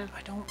 Yeah.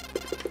 I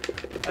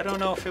don't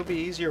know if it'll be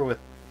easier with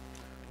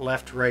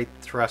left, right,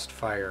 thrust,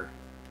 fire.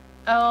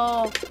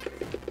 Oh.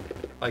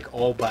 Like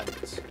all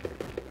buttons.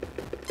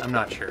 I'm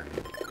not sure.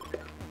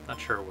 Not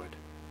sure it would.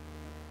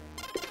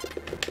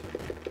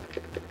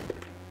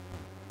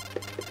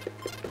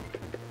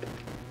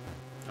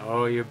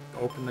 Oh, you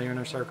opened the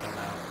inner circle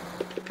now.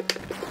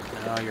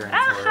 Now you're in for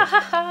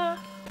it.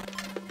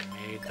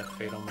 You made the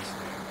fatal mistake.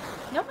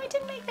 No, I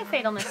didn't make the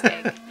fatal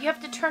mistake. You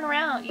have to turn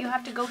around. You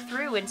have to go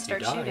through and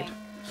start shooting.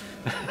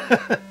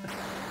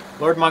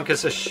 Lord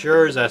Monkus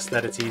assures us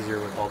that it's easier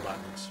with all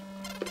buttons.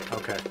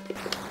 Okay.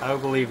 I will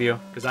believe you,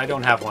 because I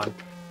don't have one.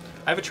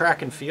 I have a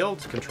track and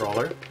field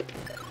controller.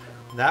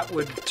 That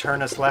would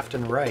turn us left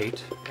and right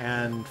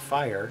and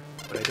fire,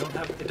 but I don't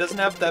have. It doesn't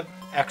have the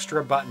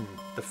extra button,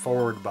 the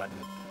forward button.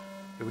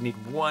 It would need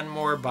one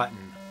more button.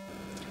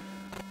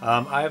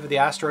 I have the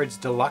Asteroids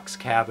Deluxe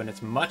cab, and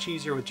it's much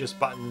easier with just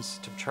buttons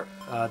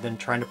than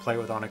trying to play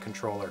with on a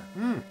controller.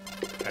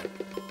 Okay.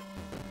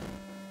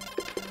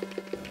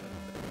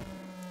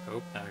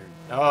 Oh, now you're...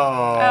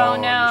 Oh,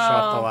 no. You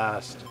shot the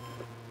last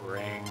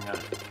ring.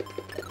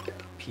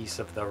 Piece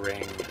of the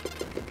ring.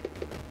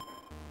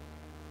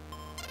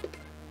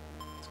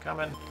 It's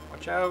coming.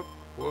 Watch out.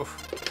 Woof.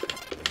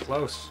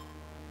 Close.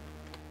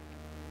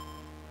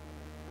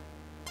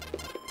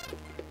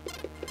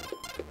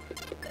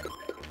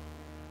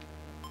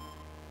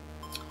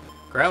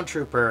 Ground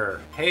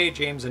Trooper. Hey,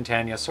 James and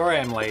Tanya. Sorry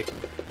I'm late.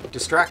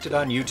 Distracted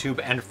on YouTube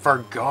and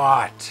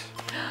forgot.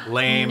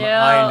 Lame, no.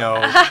 I know.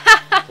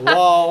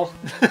 Lol.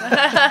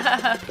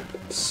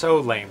 So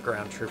lame,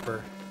 Ground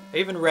Trooper. I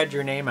even read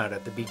your name out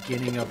at the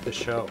beginning of the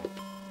show.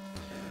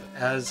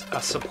 As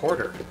a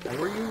supporter.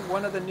 Were you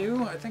one of the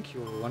new? I think you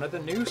were one of the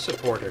new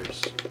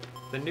supporters.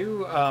 The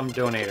new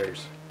donators.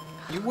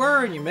 You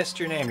were, and you missed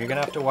your name. You're going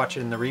to have to watch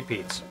it in the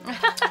repeats.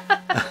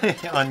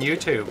 On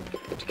YouTube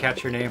to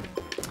catch your name.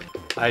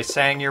 I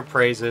sang your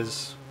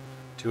praises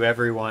to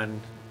everyone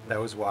that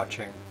was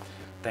watching.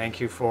 Thank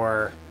you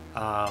for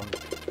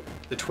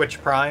the Twitch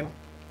Prime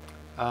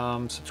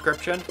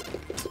subscription.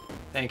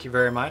 Thank you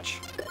very much.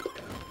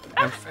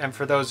 And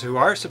for those who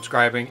are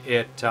subscribing,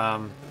 you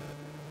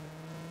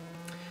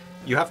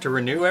have to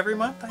renew every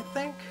month, I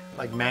think?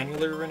 Like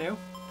manually renew?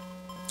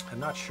 I'm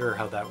not sure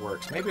how that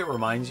works. Maybe it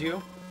reminds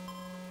you.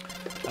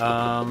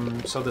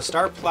 So the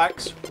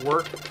Starplex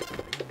work.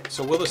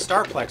 So will the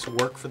Starplex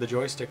work for the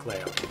joystick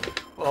layout?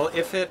 Well,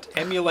 if it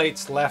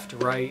emulates left,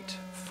 right,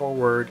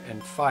 forward,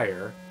 and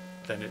fire,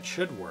 then it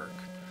should work.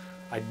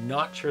 I'm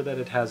not sure that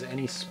it has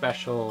any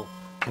special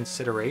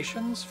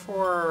considerations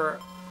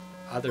for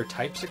other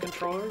types of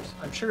controllers.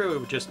 I'm sure it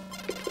would just...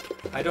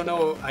 I don't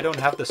know. I don't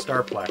have the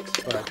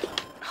Starplex, but...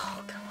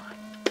 Oh, come on.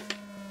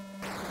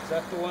 Is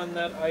that the one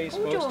that I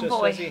supposed to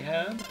boy. says he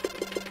had?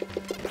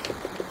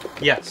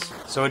 Yes.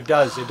 So it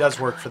does. It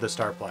does work for the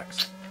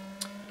Starplex.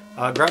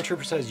 Ground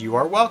Trooper says, you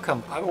are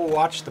welcome. I will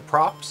watch the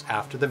props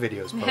after the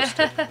video is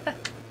posted.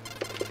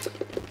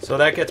 So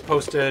that gets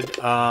posted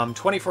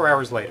 24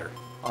 hours later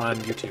on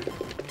YouTube.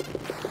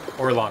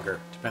 Or longer,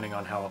 depending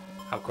on how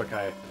quick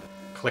I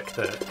click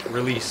the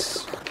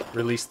release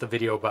the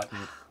video button.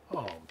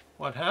 Oh,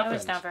 what happened? That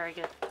was not very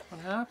good. What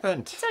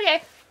happened? It's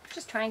okay.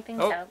 Just trying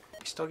things out.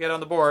 You still get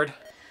on the board.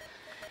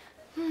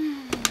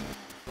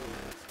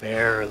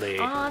 Barely.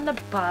 On the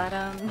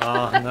bottom.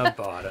 On the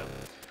bottom.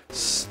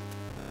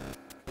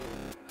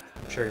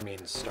 I'm sure he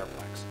means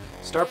Starplex.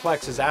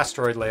 Starplex is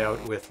asteroid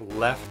layout with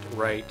left,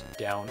 right,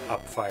 down,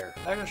 up, fire.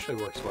 That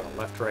actually works well.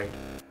 Left, right,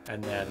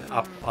 and then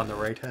up on the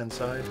right-hand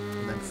side,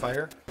 and then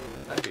fire.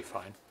 That'd be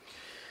fine.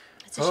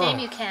 It's a shame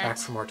you can't. Back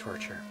for more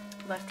torture.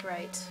 Left,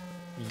 right.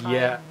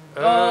 Yeah.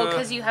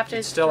 Because you have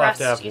to still thrust.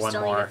 have to have you one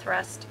still more. need to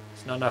thrust.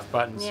 It's not enough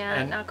buttons. Yeah,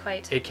 and not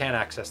quite. It can't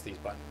access these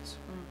buttons.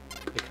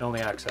 It can only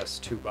access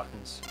 2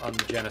 buttons on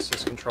the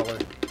Genesis controller.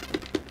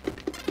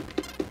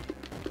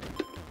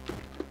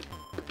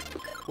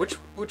 Which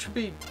would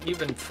be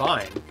even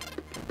fine.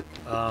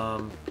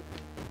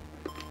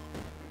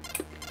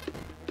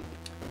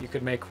 You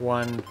could make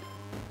one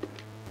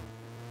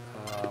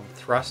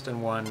thrust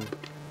and one... I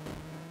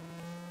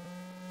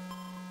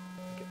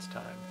think it's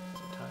time.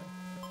 Is it time?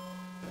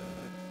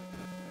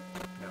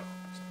 No,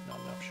 it's not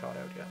enough shot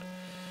out yet.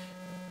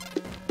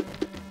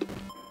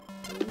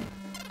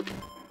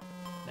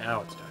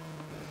 Now it's time.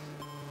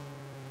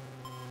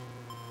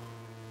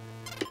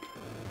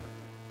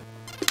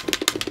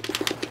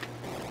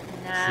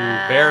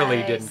 Nice.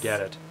 Barely didn't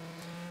get it.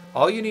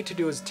 All you need to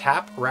do is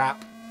tap,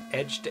 wrap,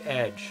 edge to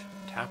edge.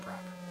 Tap,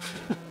 wrap.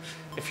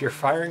 If you're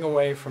firing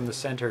away from the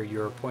center,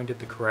 you're pointed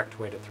the correct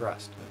way to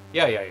thrust.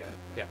 Yeah.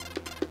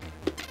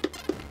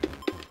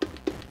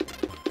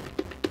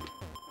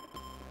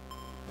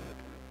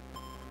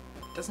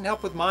 Doesn't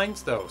help with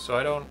mines though, so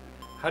I don't...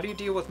 How do you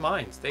deal with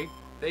mines?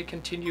 They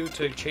continue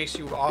to chase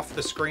you off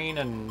the screen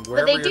and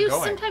wherever you're going. But they do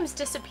sometimes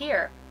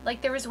disappear.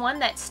 Like there was one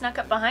that snuck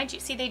up behind you.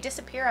 See, they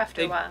disappear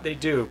after a while. They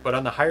do, but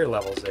on the higher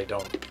levels they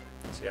don't.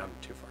 See, I'm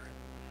too far.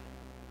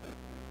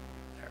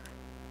 There.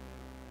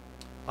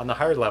 On the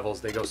higher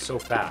levels they go so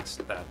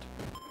fast that...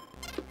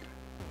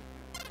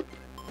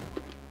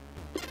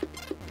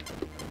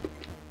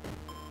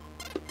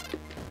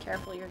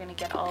 Careful, you're gonna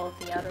get all of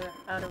the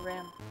outer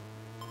rim.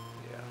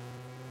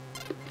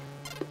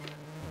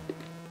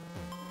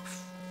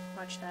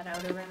 Watch that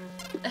outer rim.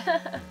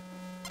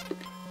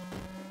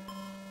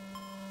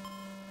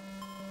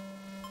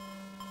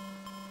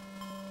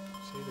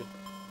 See the...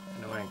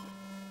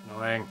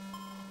 Annoying.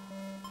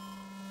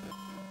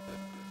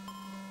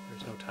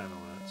 There's no time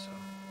limit, so...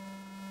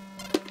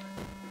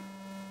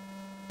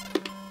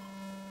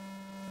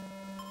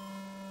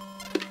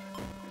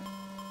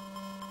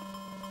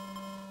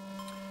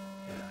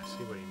 Yeah, I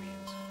see what he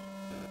means.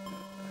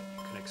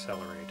 You can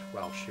accelerate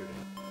while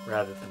shooting,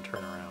 rather than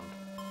turn around.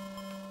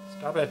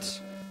 Stop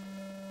it!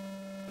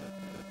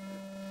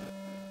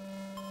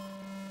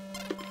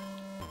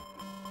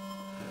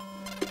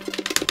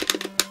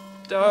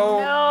 No!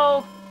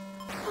 No!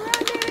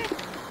 Run, baby!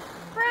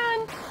 Run!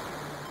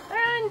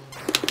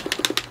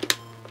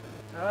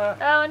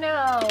 Oh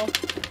no!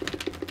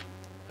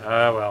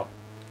 Well,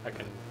 I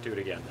can do it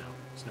again now.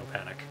 There's no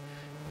panic.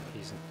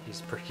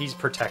 He's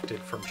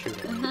protected from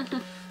shooting me.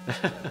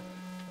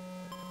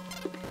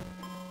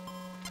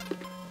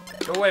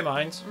 Go away,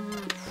 mines.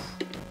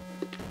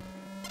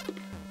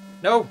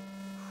 No!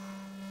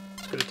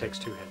 It's good it takes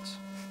 2 hits.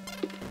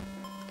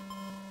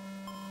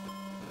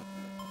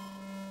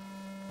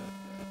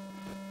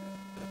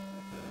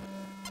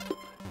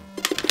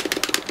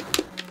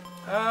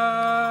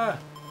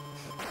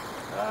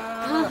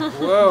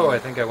 Whoa, I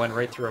think I went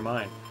right through a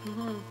mine.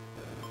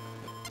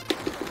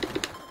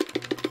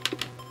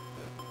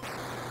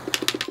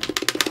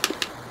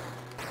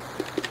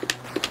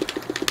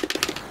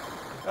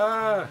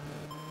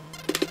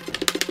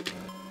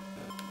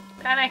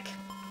 Panic!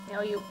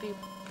 No, you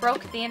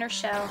broke the inner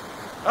shell.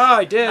 Oh,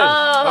 I did!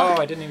 Oh,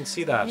 I didn't even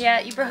see that. Yeah,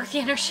 you broke the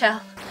inner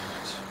shell.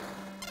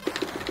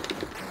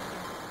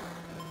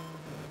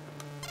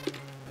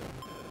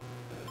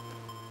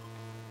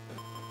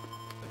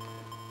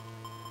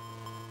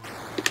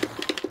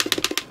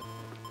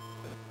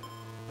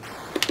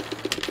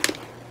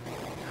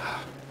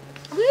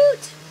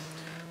 Woot!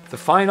 The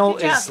final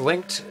is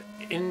linked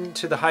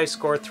into the high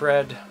score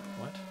thread.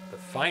 What? The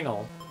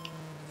final?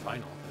 I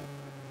don't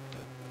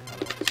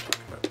know what this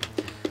talking about.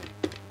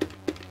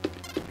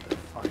 The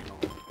final.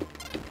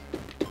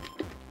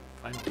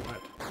 Final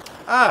what?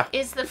 Ah!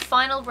 Is the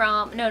final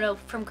ROM... No,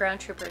 from Ground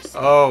Troopers.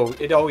 Oh,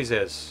 it always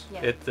is.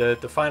 Yeah.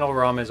 The final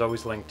ROM is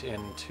always linked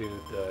into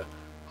the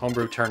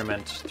Homebrew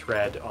tournament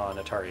thread on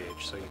Atari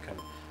Age, so you can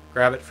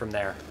grab it from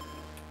there.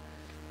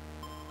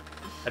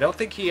 I don't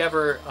think he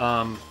ever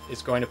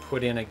is going to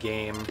put in a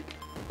game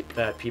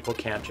that people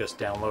can't just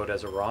download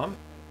as a ROM,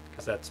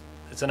 because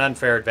it's an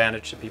unfair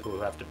advantage to people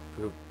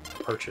who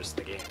purchase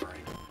the game, right?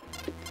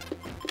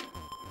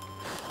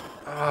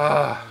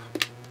 I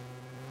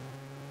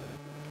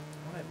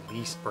want to at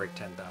least break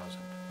 10,000.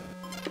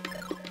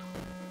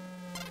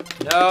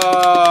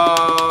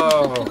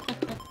 No!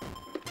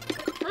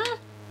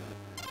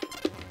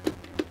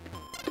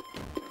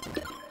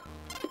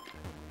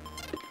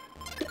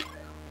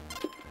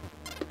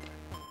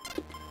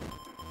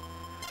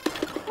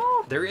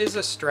 There is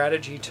a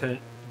strategy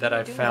that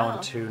I've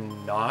found to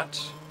not...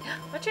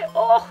 Watch it!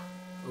 Oh!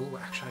 Ooh,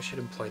 actually, I should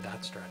employ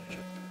that strategy.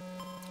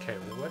 Okay,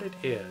 well, what it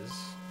is...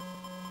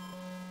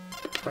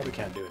 Probably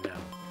can't do it now.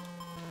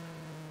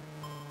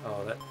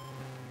 Oh, that...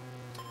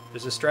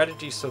 There's a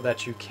strategy so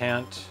that you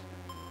can't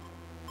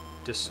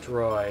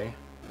destroy...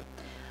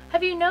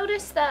 Have you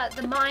noticed that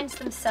the mines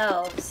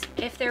themselves,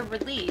 if they're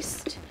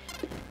released,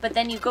 but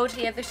then you go to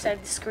the other side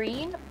of the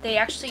screen, they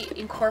actually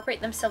incorporate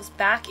themselves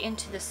back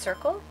into the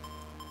circle?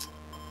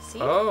 See?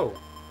 Oh!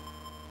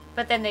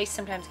 But then they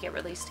sometimes get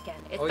released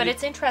again. But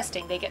it's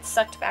interesting. They get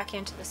sucked back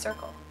into the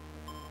circle.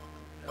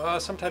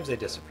 Sometimes they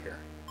disappear.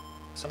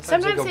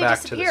 Sometimes they go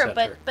back disappear, to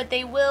the center. but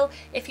they will,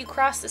 if you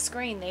cross the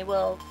screen, they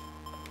will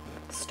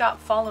stop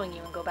following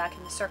you and go back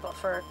in the circle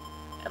for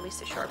at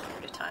least a short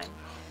period of time.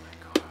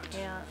 Oh my god.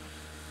 Yeah.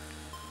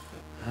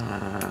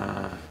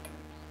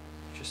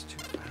 Just too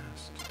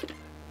fast.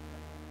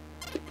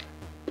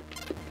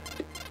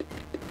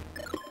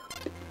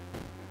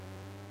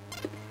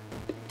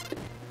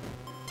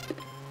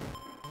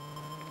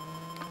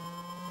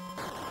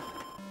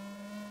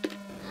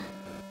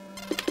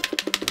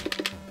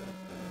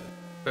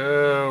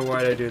 Boo,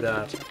 why'd I do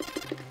that?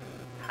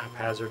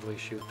 Haphazardly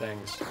shoot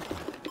things.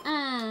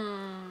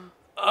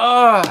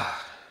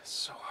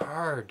 So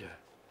hard.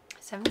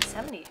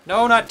 70/70.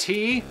 No, not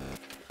T.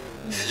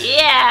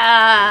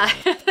 Yeah!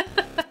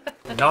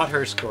 not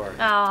her score.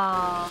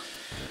 Oh.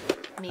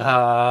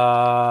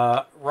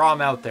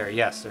 ROM out there.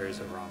 Yes, there is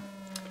a ROM.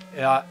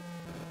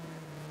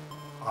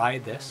 I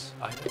this.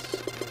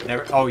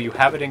 Never. Oh, you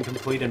have it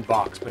incomplete in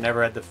box, but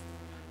never had the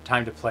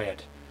time to play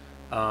it.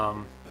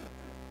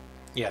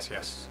 Yes.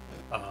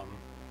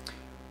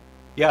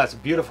 Yeah, it's a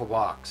beautiful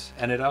box,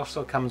 and it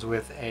also comes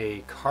with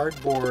a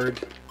cardboard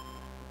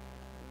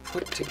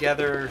put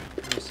together.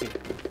 Let me see.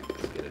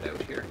 Let's get it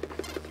out here.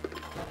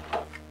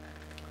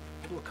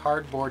 Little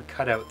cardboard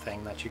cutout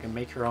thing that you can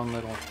make your own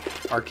little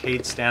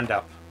arcade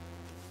stand-up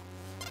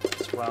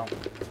as well.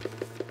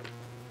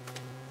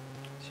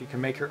 So you can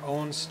make your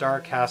own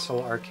Star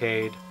Castle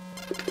arcade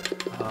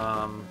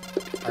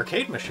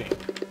arcade machine.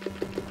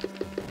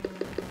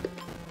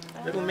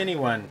 Little mini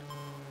one.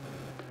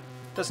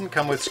 Doesn't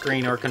come with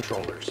screen or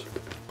controllers,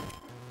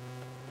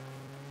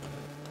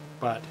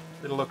 but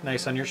it'll look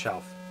nice on your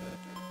shelf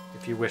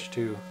if you wish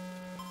to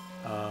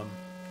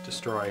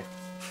destroy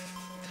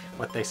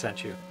what they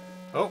sent you.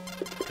 Oh,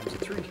 it comes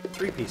with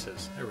three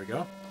pieces. There we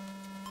go.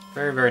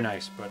 Very, very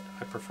nice, but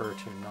I prefer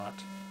to not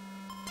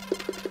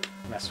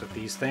mess with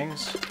these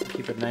things.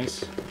 Keep it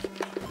nice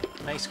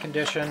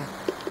condition.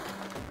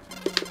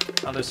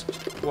 I'll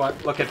just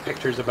look at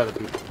pictures of other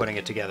people putting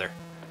it together.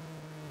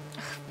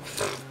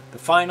 The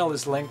final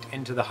is linked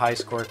into the high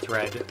score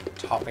thread,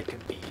 topic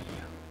B.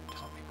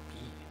 Topic B.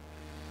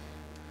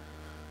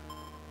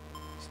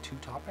 It's 2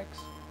 topics?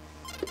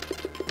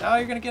 Now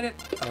you're gonna get it.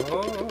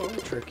 Oh,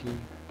 tricky.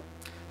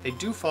 They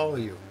do follow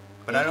you,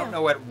 but I don't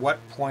know at what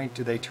point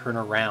do they turn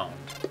around.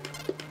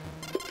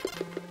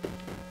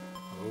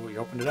 Oh, you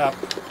opened it up.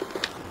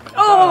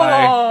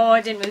 Oh,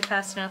 I didn't move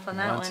fast enough on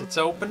that one. Once it's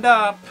opened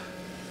up,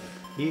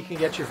 he can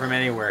get you from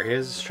anywhere.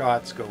 His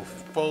shots go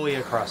fully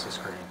across the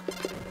screen.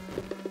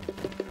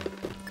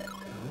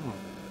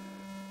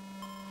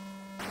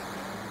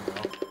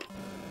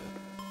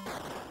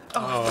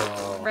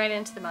 Oh, right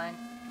into the mine.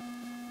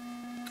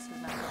 This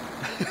is not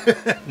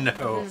going well.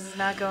 No. This is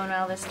not going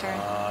well this turn.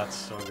 Oh, it's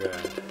so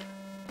good.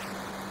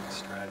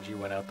 Strategy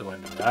went out the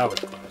window. That was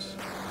close.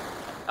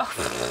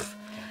 Oh.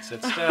 Can't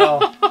sit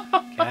still.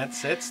 Can't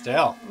sit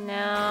still.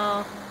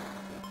 No.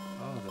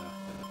 Oh,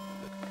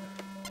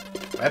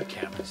 the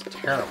webcam is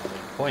terribly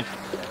pointed.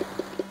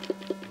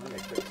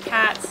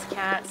 Cats.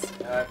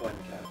 I blame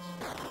cats.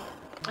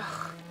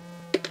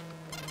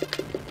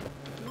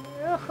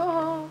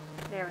 Oh.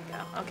 There we go.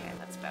 Okay,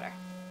 that's better.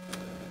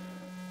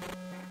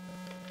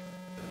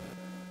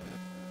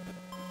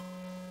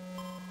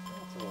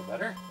 That's a little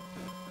better.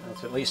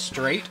 That's at least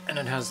straight, and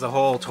it has the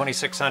whole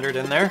 2600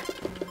 in there.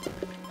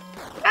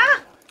 Ah!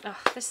 Oh,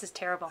 this is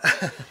terrible.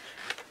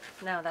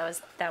 No,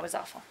 that was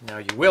awful. Now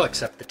you will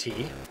accept the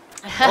tea.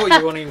 Oh,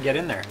 you won't even get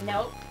in there.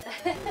 Nope.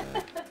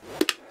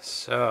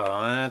 So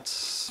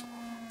that's...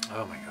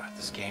 Oh my god,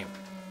 this game.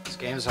 This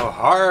game's so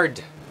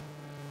hard.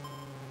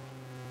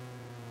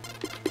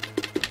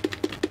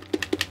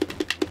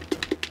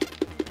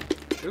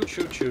 Shoot,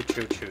 shoot, shoot,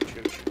 shoot, shoot, shoot,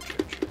 shoot, shoot,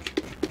 shoot,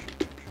 shoot,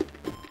 shoot.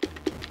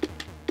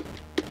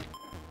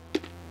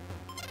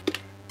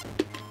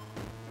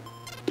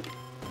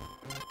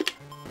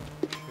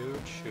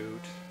 Shoot,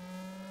 shoot.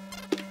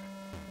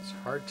 It's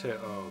hard to...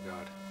 Oh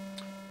god.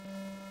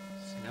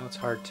 See, now it's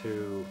hard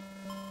to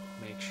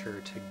make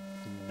sure to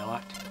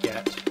not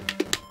get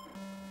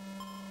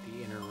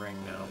the inner ring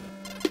now.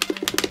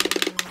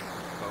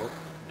 Oh,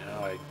 now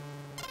I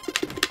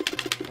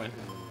went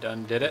and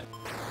undid it.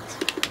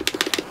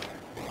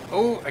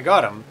 Oh, I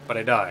got him, but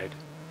I died.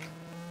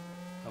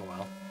 Oh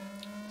well.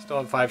 Still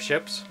have 5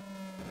 ships.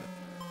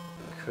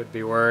 Could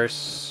be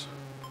worse.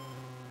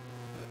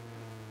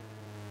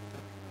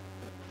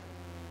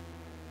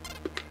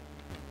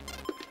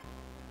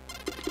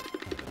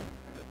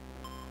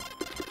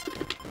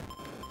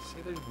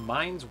 See, there's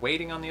mines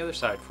waiting on the other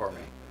side for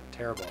me.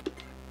 Terrible.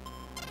 I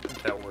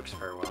think that works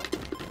very well.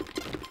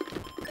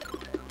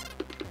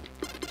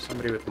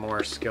 Somebody with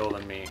more skill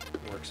than me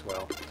works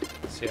well.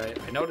 See, I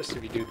noticed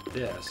if you do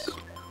this,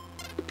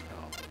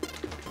 well,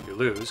 you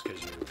lose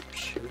because you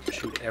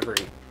shoot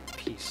every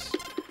piece.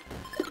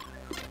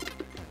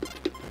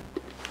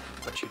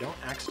 But you don't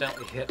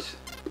accidentally hit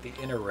the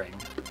inner ring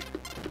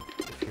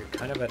if you're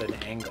kind of at an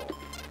angle.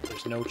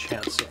 There's no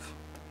chance of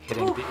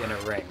hitting the inner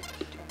ring.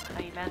 How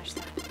do you manage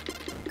that?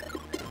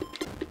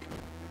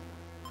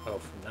 Oh,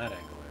 from that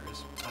angle there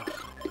is. Oh.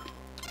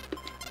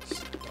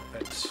 Stop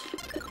it.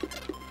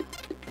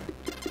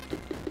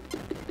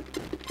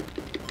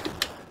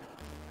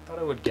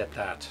 I would get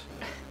that.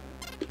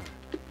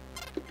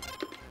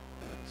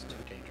 It's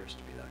too dangerous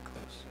to be that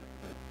close.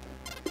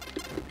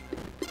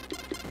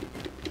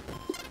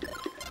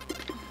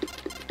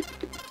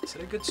 Is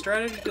it a good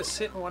strategy to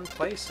sit in one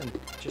place and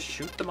just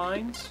shoot the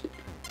mines?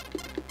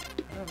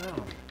 I don't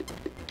know.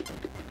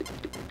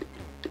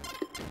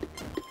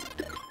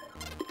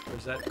 Or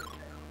does that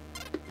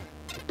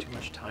take too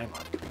much time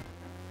up?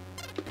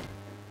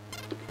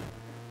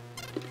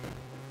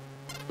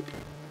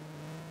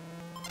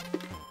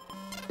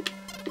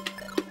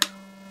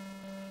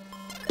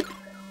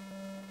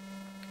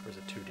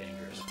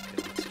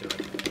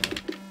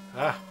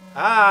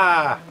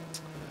 Ah!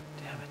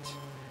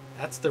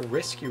 the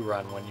risk you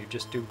run when you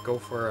just go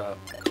for a...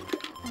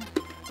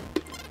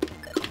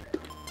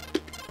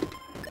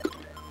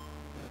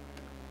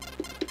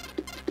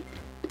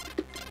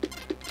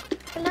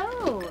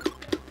 Hello.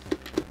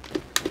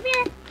 Come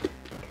here.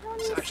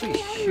 There's actually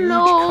huge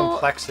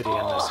complexity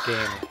in this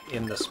game,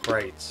 in the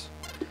sprites.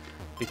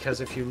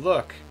 Because if you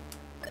look,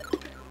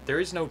 there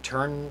is no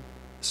turn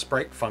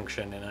sprite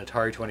function in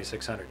Atari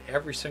 2600.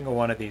 Every single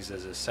one of these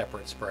is a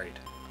separate sprite.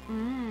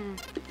 Mm.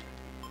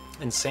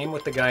 And same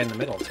with the guy in the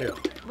middle, too.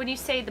 When you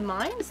say the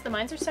mines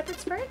are separate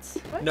sprites?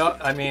 What? No,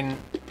 I mean,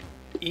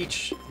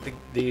 each,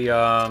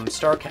 the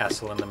Star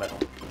Castle in the middle.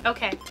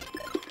 Okay.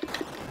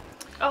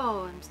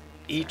 Oh.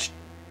 Each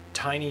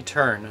tiny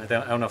turn, I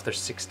don't know if there's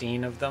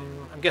 16 of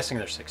them. I'm guessing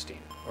there's 16,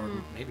 or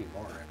maybe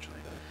more,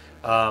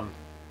 actually.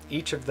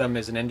 Each of them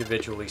is an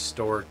individually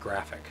stored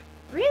graphic.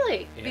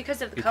 Really? Yeah.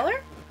 Because of the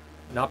color?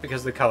 Not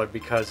because of the color,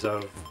 because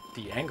of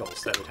the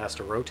angles that it has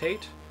to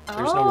rotate.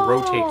 There's no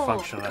rotate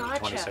function on the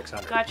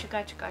 2600. Gotcha.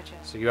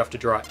 So you have to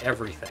draw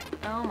everything.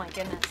 Oh my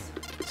goodness.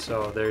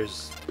 So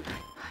there's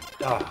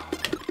a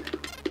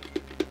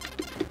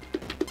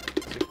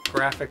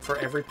graphic for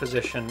every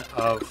position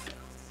of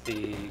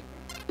the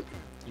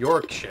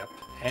York ship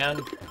and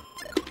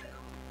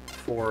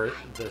for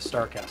the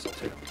Star Castle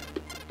too.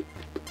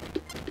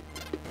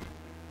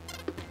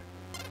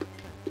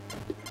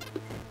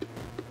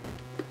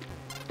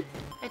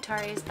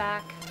 Atari is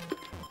back.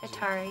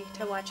 Atari,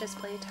 to watch us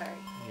play Atari.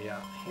 Yeah,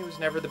 he was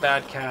never the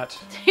bad cat.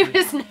 He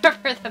was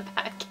never the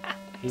bad cat.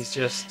 He's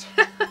just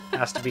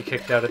has to be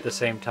kicked out at the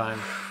same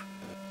time.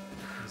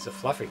 He's a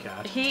fluffy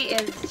cat. He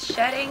is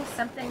shedding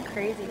something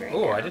crazy right now.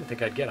 Oh, I didn't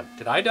think I'd get him.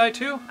 Did I die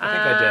too? I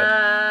think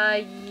I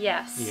did.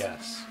 Yes.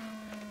 Yes.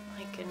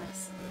 My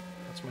goodness.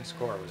 What's my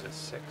score? Was it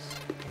 6?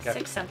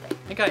 6 something. I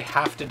think I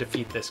have to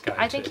defeat this guy.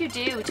 I think you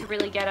do to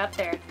really get up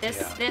there.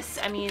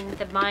 I mean,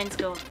 the mines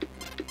go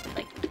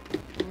like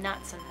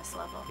nuts in this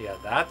level. Yeah,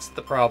 that's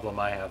the problem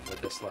I have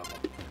with this level.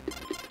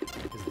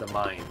 Is the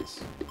mines.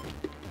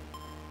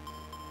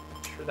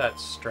 I'm sure that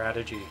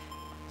strategy.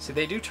 See,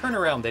 they do turn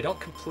around. They don't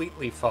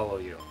completely follow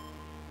you.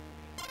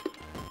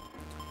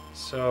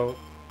 So,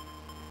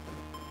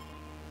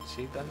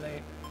 see, then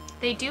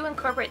they do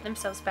incorporate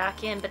themselves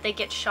back in, but they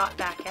get shot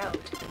back out,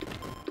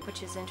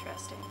 which is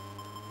interesting.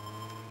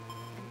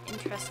 An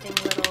interesting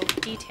little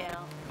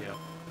detail. Yeah.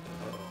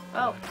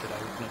 Oh. Did I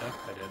open it up?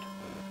 I did.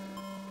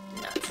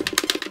 Nuts.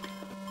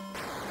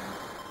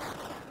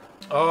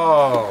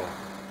 Oh.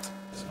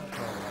 That's not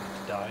how I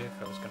wanted to die if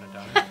I was going to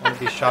die. I want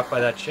to be shot by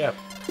that ship.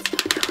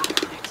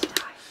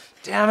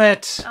 Damn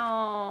it!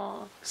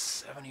 Oh.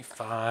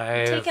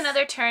 75. Take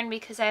another turn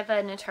because I have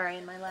an Atari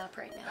in my lap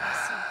right now.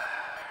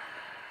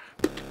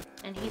 So.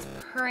 And he's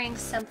purring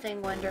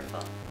something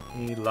wonderful.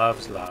 He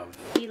loves love.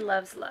 He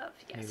loves love.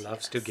 Yes, he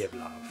loves to give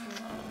love.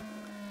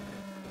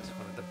 He's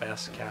one of the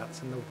best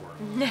cats in the world.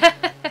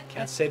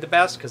 Can't say the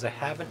best because I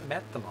haven't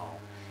met them all.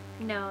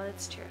 No,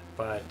 that's true.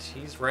 But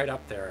he's right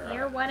up there.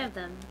 You're one of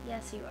them.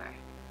 Yes, you are.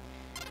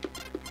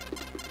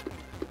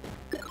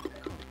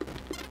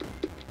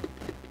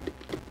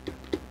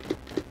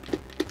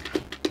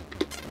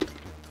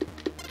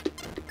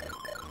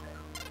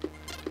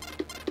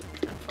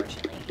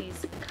 Unfortunately,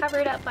 he's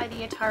covered up by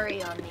the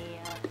Atari on the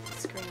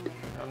screen there.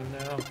 Oh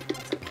no.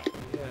 That's okay.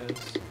 He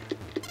is.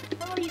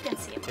 Oh, you can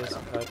see him a It's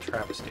little. a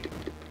travesty.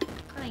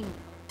 I know.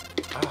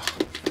 Oh.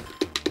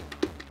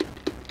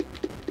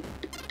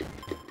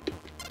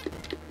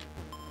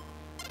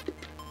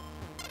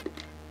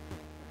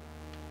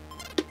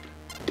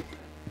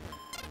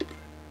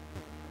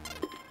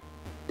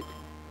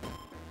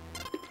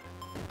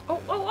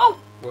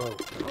 Whoa.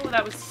 Oh,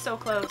 that was so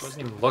close. I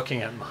wasn't even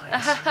looking at mine.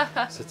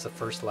 Because it's the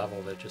first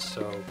level, they're just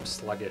so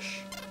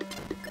sluggish.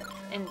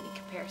 In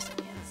comparison,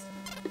 yes.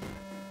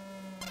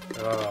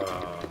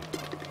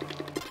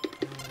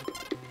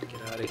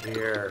 Get out of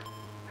here,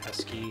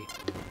 pesky.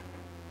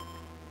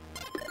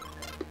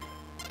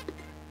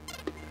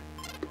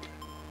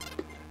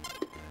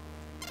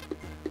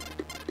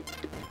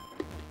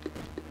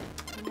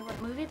 I wonder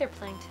what movie they're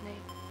playing tonight.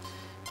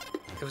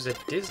 It was a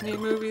Disney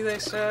movie, they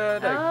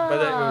said. But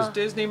it was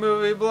Disney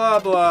movie, blah,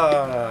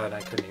 blah. And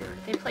I couldn't hear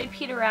it. They played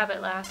Peter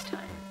Rabbit last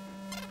time.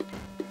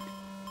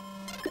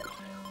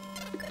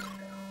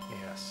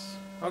 Yes.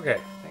 Okay,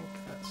 I think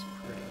that's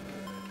pretty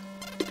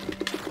good.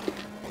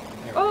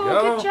 There we Oh,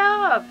 go. good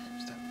job.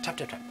 Tap,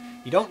 tap, tap.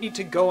 You don't need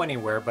to go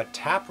anywhere, but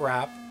tap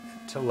wrap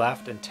to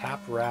left and tap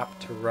wrap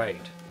to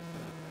right.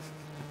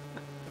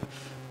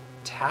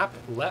 Tap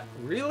left?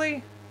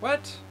 Really?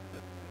 What?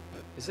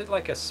 Is it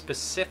like a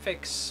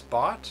specific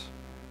spot?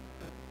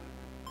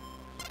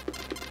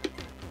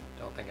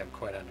 Don't think I'm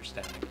quite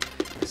understanding.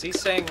 Is he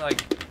saying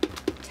like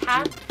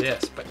Tap. do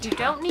this, but You tap?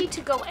 don't need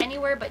to go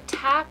anywhere but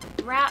tap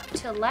wrap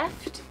to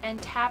left and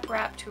tap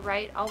wrap to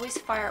right. Always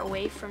fire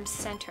away from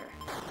center.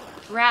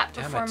 Wrap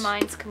Damn before it.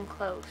 mines come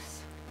close.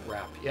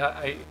 Wrap. Yeah,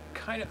 I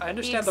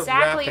understand Be the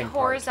wrapping exactly part.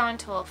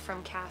 horizontal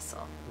from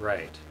castle.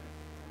 Right.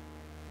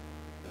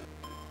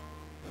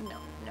 No,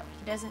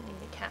 he doesn't need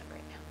a cat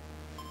right now.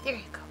 There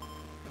you go.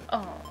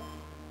 Oh.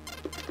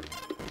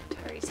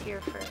 Atari's always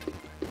here for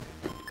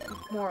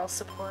moral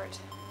support.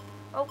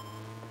 Oh,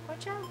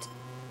 watch out.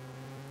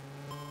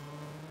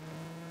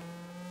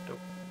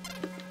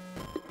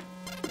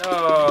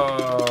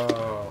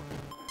 No!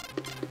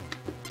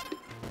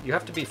 You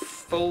have to be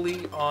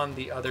fully on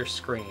the other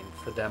screen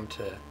for them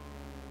to...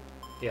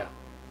 Yeah.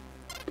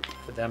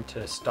 For them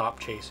to stop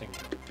chasing you.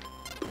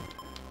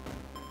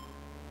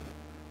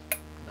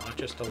 Not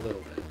just a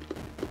little bit.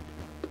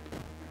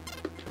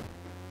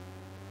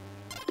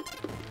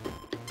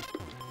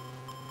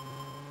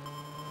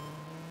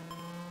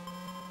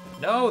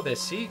 No,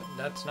 see,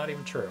 that's not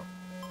even true.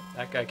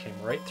 That guy came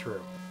right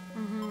through.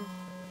 Mm-hmm.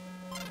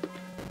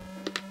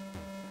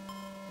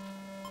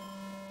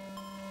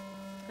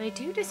 They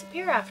do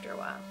disappear after a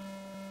while.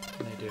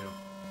 They do.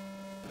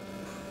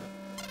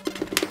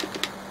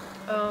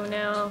 Oh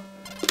no.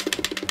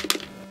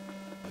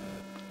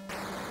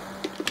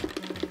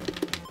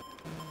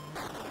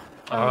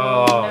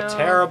 Oh, no.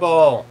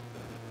 Terrible!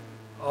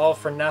 All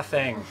for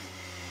nothing.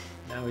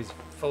 Now he's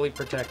fully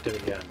protected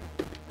again.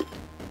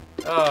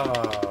 Oh, no,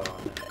 I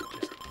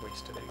just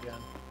wasted it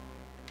again.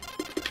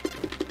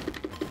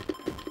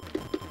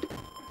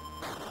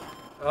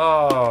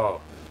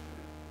 Oh.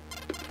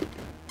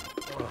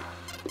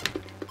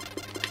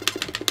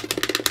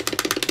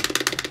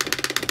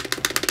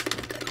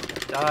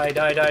 Die,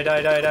 die, die,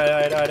 die, die, die,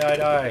 die, die, die,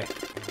 die.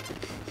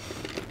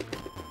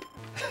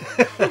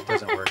 That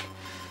doesn't work.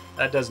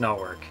 That does not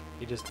work.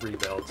 He just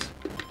rebuilds.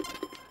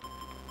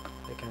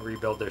 They can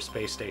rebuild their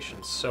space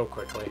station so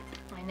quickly.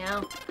 I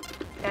know.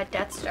 That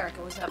Death Star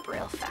goes up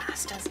real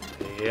fast, doesn't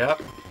it?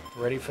 Yep.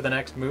 Ready for the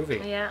next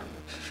movie. Yeah.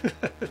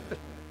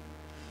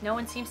 No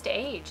one seems to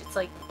age. It's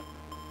like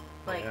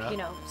yeah. you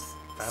know,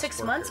 Fast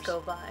 6 months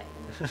go by.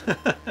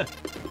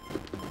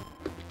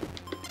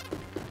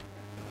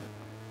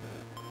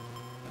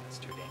 It's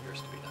too dangerous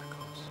to be that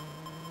close.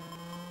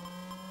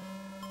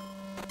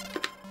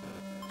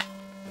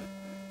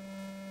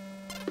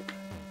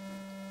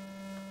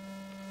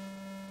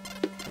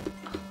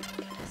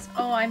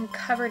 Oh, I'm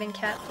covered in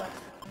cat fluff.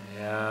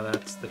 Yeah,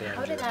 that's the danger.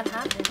 How did that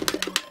happen?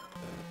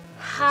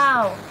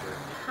 How?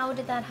 How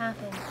did that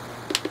happen?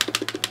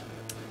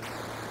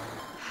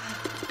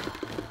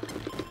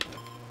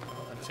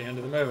 Well, that's the end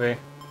of the movie.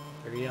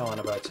 They're yelling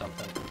about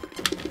something.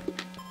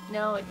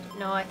 No,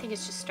 I think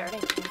it's just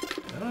starting.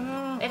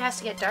 No. It has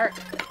to get dark.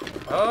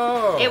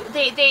 Oh.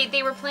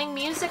 They were playing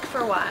music for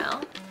a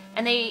while,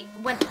 and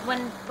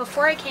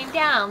before I came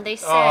down, they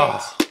said,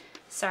 Oh.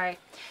 sorry.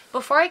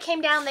 Before I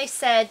came down, they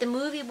said the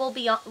movie will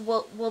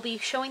be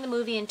showing the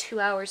movie in 2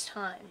 hours'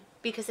 time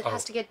because it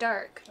has to get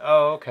dark.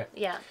 Oh, okay.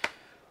 Yeah.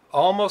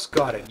 Almost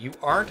got it. You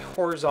aren't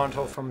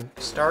horizontal from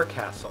Star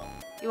Castle.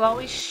 You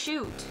always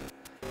shoot,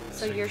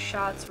 so your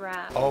shots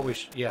wrap.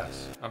 Always,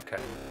 yes. Okay.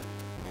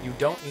 You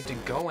don't need to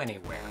go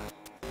anywhere.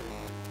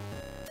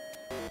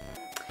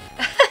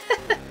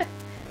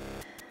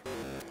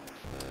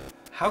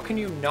 How can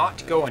you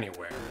not go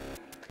anywhere?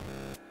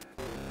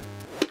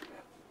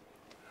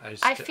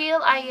 I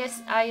feel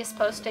I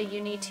supposed to. You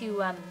need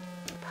to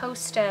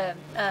post a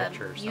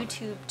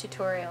YouTube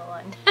tutorial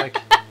on. Like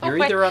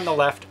you're either on the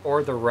left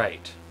or the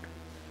right.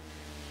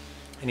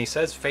 And he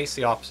says face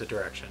the opposite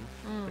direction,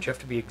 but you have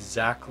to be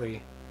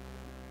exactly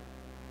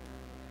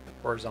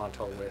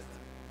horizontal with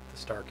the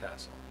Star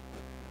Castle.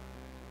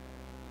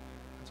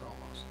 That's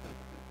almost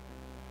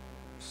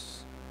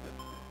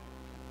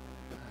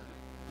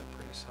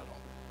pretty subtle.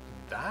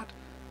 That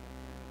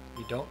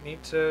you don't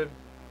need to.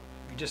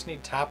 You just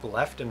need tap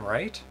left and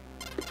right.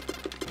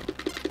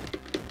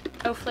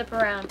 Oh, flip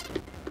around.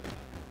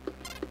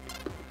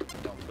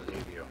 Don't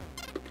believe you.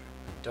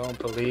 Don't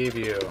believe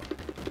you.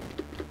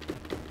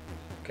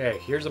 Okay,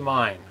 here's a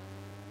mine.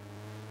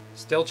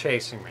 Still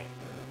chasing me.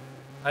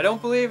 I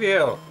don't believe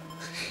you.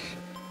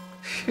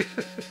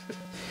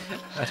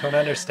 I don't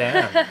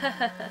understand.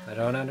 I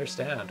don't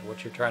understand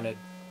what you're trying to...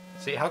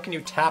 See, how can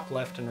you tap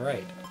left and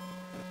right?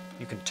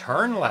 You can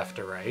turn left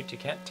or right. You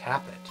can't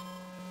tap it.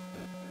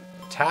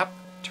 Tap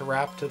to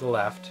wrap to the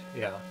left.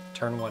 Yeah,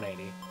 turn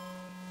 180.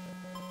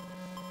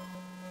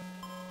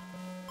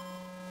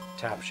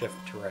 Tap shift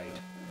to right.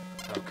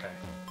 Okay,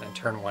 then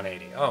turn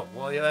 180. Oh,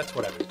 well, yeah, that's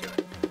what I was doing.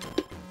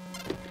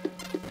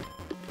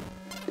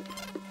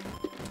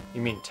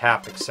 You mean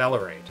tap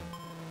accelerate.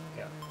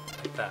 Yeah,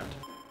 like that.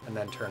 And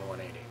then turn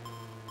 180.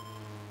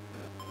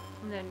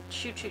 And then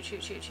shoot.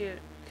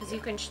 Because you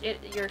can,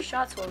 your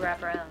shots will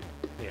wrap around.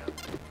 Yeah.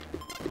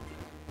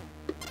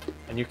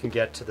 And you can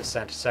get to the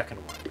second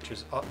one,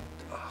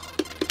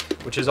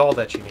 which is all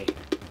that you need,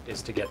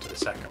 is to get to the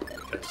second one,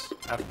 because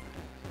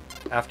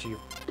after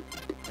you've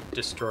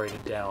destroyed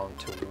it down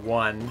to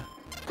one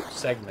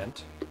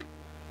segment...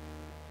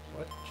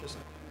 What? Just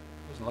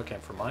wasn't looking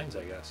for mines,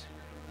 I guess.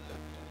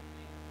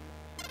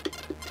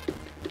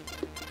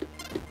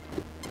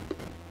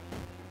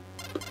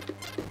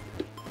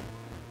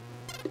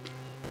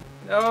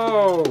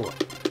 No!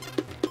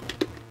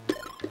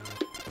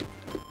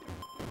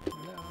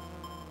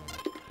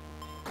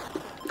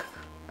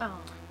 Oh.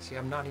 See,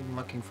 I'm not even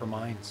looking for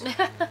mines.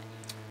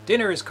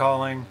 Dinner is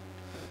calling.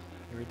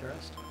 You read the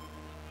rest?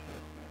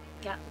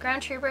 Yeah,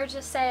 Ground Trooper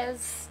just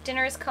says,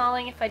 dinner is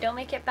calling. If I don't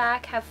make it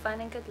back, have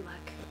fun and good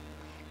luck.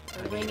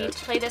 I really need to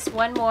play this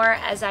one more.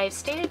 As I've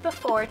stated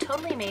before,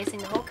 totally amazing.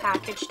 The whole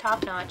package,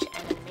 top notch,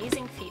 and an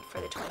amazing feat for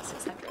the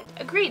 2600.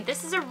 Agreed.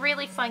 This is a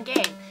really fun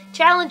game.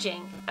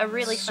 Challenging. A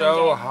really fun game.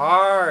 So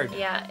hard.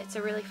 Yeah, it's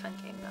a really fun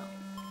game, though.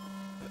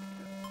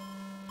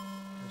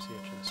 Where's the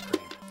edge of the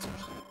screen?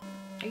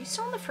 Are you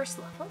still on the first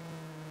level?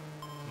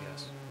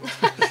 Yes.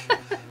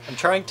 I'm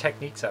trying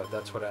techniques out.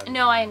 That's what I'm...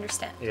 No, I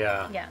understand.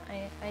 Yeah. Yeah,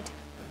 I do.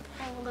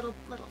 Oh, a little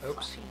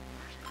fluffy.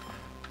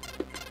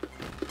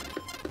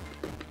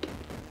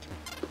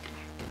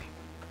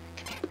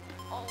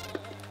 Oh,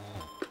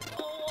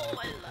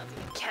 I love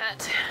you,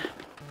 cat.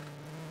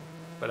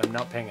 But I'm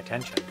not paying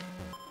attention.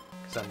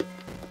 Because I'm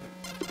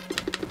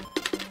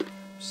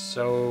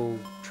so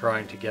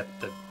trying to get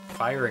the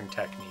firing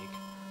technique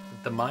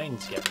that the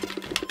mines get me.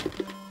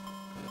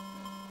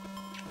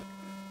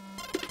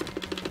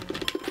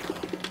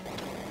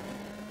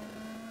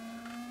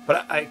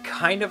 But I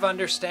kind of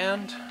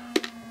understand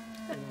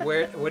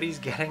what he's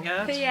getting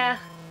at. Yeah.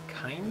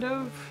 Kind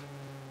of.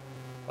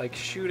 Like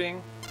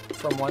shooting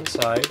from one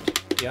side.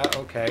 Yeah,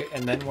 okay.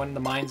 And then when the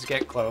mines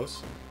get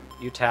close,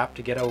 you tap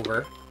to get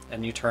over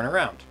and you turn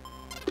around.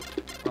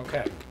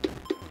 Okay.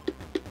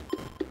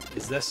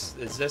 Is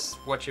this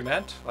what you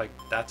meant? Like,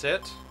 that's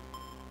it?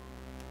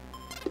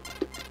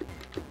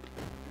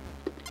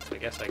 So I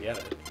guess I get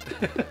it.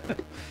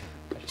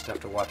 I just have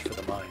to watch for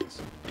the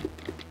mines.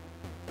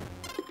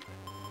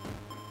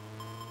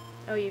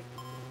 Oh, you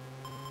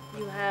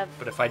have...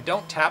 But if I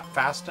don't tap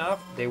fast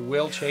enough, they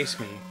will chase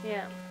me.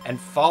 Yeah. And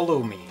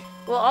follow me.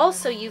 Well,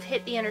 also, you've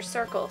hit the inner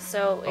circle,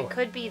 so Oh. it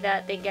could be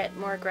that they get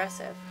more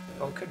aggressive.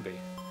 Oh, it could be.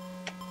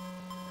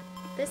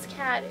 This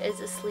cat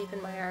is asleep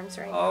in my arms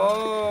right now.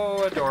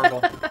 Oh,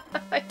 adorable.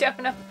 I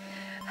don't know.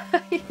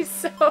 He's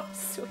so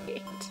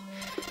sweet.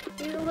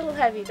 He's a little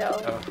heavy,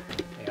 though. Oh,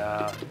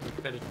 yeah.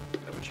 A bit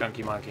of a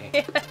chunky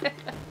monkey.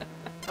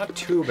 Not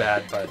too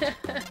bad, but...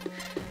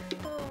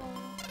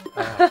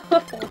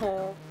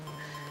 Oh,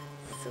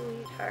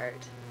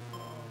 sweetheart.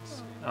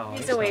 Oh,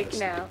 He's awake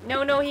now.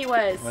 No, he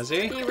was. Was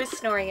he? He was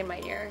snoring in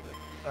my ear.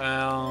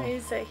 Well...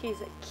 He's a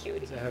cutie.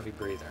 He's a heavy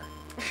breather.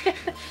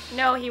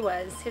 No, he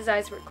was. His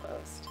eyes were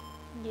closed.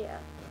 Yeah.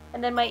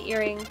 And then my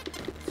earring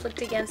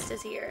flicked against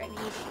his ear, and he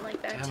didn't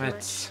like that too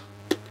much.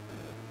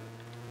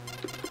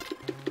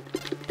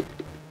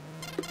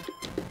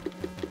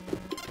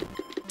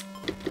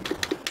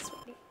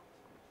 Sweetie.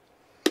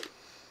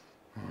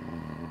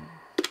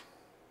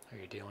 Are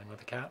you dealing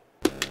with a cat?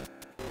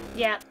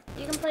 Yeah,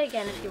 you can play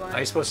again if you want.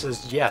 I suppose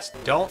says yes.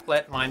 Don't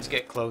let mines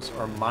get close,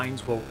 or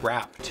mines will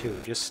wrap too.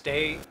 Just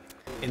stay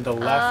in the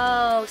left.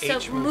 Oh, so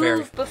H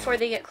move before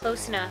they get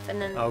close enough,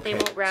 and then Okay. they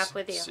won't wrap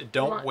with you. So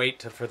don't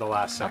wait for the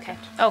last second.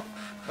 Okay. Oh.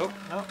 Oh,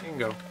 no, you can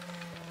go.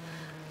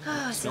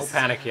 Oh, No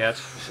panic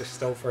yet. It's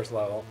still first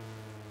level.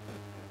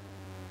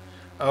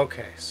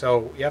 Okay,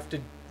 so you have to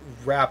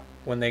wrap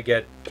when they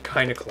get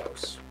kind of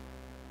close.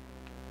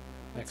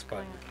 Next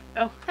button.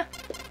 Oh.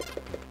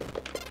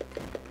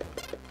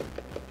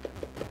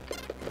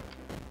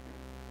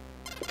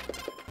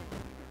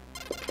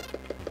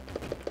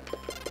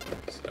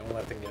 So don't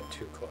let them get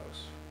too close.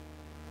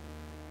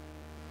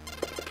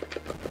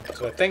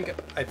 So I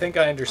think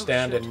I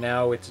understand, and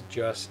now it's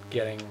just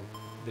getting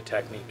the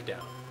technique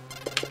down.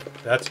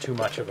 That's too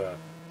much of an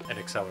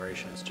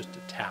acceleration. It's just a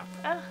tap.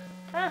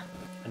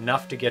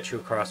 Enough to get you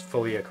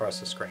fully across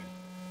the screen.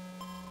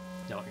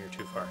 No, you're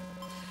too far.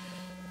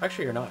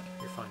 Actually, you're not.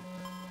 You're fine.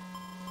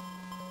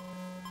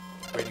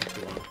 Waiting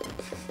too long.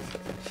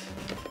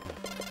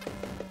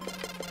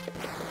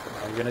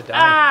 Now you're gonna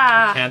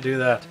die. You can't do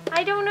that.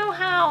 I don't know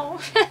how.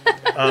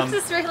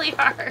 This is really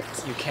hard.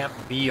 You can't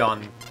be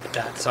on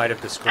that side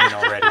of the screen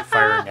already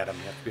firing at them.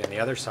 You have to be on the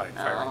other side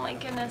firing. Oh my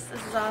goodness,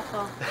 this is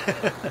awful.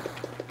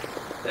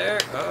 There.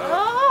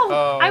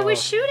 Oh, I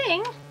was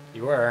shooting.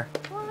 You were.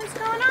 What was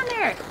going on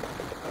there?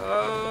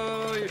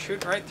 Oh, you're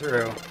shooting right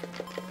through.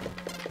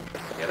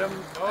 Get him.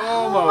 Almost.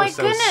 Oh my That was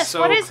goodness, so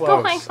what is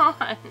close. going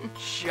on?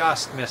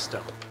 Just missed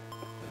him.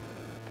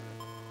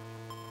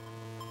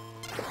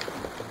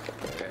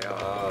 Okay,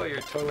 oh,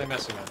 you're totally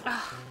missing him.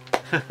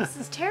 This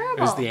is terrible.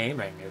 It was the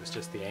aiming. It was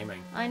just the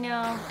aiming. I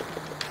know.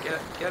 Get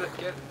it, get it.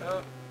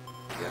 Oh,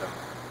 get him.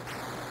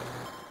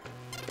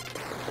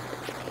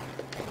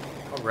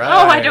 All right.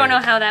 Oh, I don't know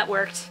how that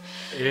worked.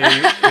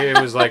 It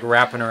was like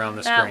wrapping around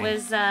the That screen.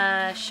 was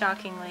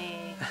shockingly...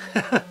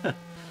 I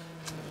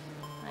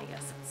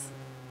guess it's...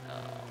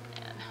 Oh,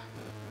 man.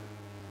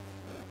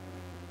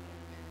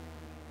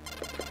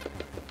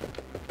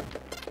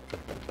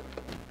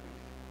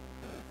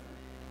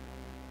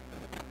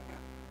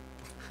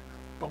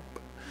 Bump.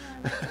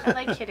 I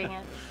like hitting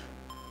it.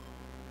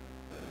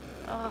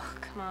 Oh,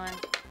 come on.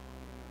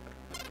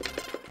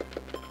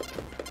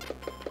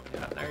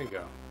 Yeah, there you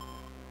go.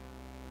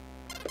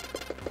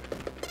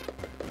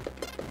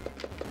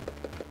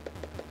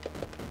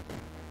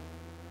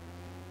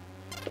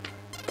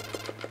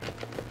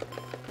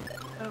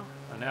 Oh.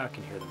 Oh, now I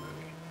can hear the movie.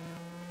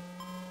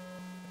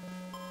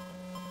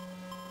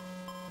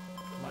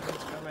 Come on.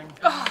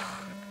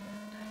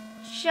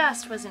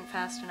 just wasn't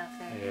fast enough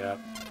there. Yeah.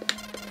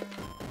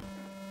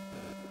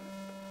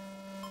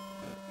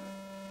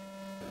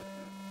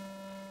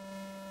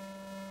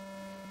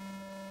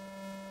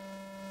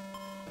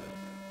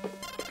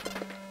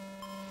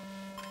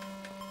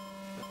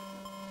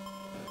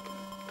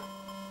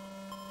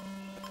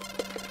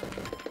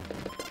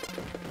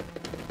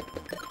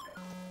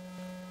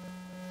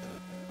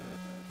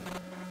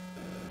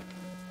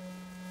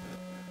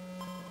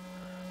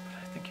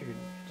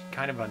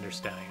 Kind of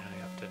understanding.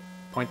 I have to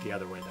point the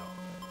other way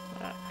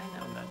though. I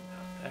know. And then,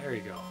 there you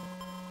go.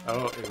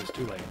 Oh, it was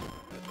too late.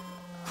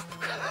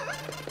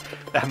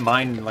 That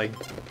mine like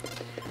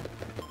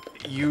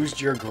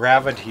used your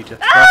gravity to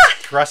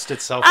thrust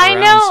itself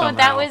around somehow.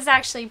 That was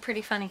actually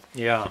pretty funny.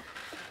 Yeah,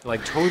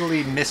 like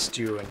totally missed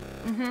you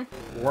and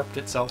warped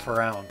itself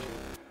around.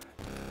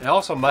 And I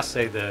also must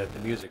say the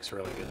music's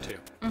really good too.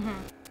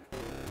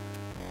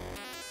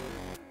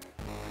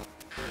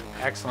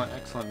 Excellent,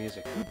 excellent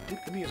music. Who did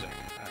the music,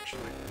 actually?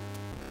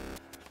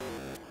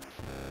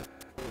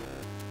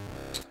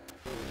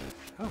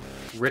 Oh,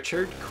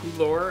 Richard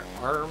Coulor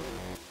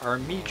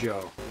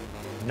Armijo.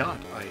 Not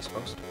Ice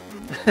Post.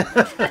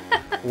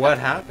 What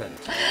happened?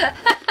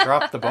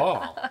 Dropped the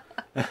ball.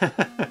 Okay.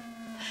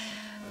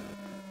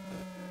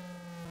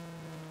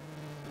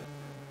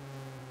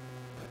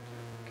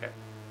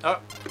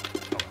 Oh,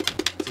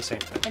 it's the same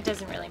thing. It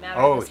doesn't really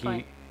matter. Oh, at this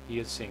point. he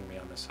is seeing me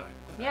on this side.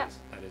 Yeah.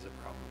 That is a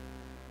problem.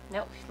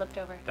 Nope, he flipped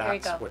over. That's there you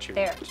go. What you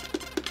there.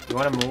 want. You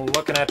want him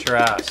looking at your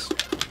ass.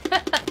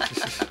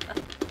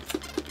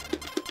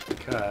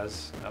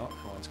 Because, oh,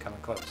 one's coming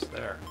close.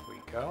 There we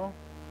go.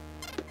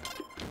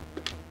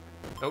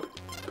 Oh,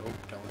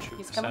 don't shoot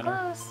He's the coming center.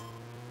 close.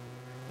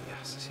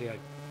 Yes, see, I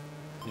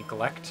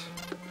neglect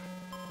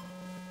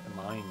the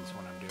mines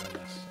when I'm doing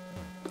this.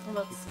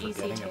 Well, it's Keep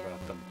easy forgetting to.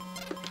 about them.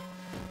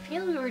 I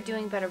feel we were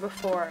doing better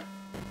before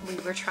we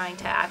were trying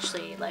to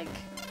actually, like,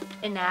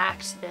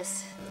 enact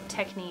this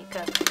technique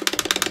of...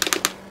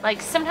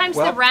 Like, sometimes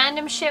the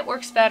random shit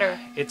works better.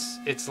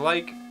 It's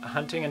like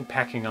hunting and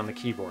pecking on the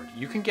keyboard.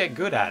 You can get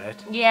good at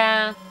it.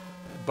 Yeah.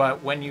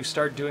 But when you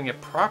start doing it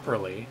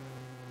properly,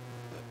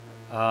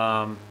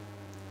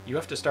 you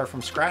have to start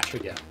from scratch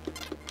again.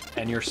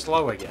 And you're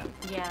slow again.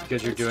 Yeah.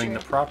 Because you're doing the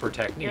proper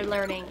technique. You're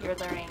learning the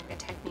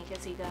technique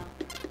as you go.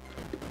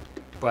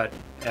 But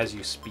as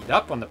you speed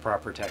up on the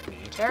proper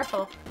technique...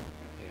 Careful.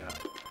 Yeah.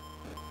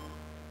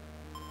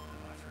 Oh,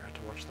 I forgot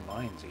to watch the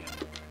mines again.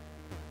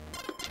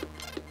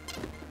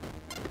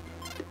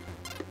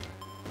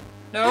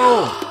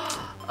 No!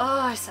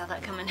 Oh, I saw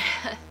that coming.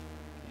 Yeah,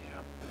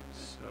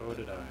 so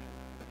did I.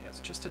 Yeah, it's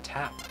just a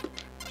tap.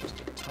 Just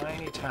a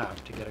tiny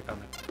tap to get it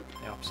on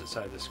the opposite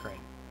side of the screen.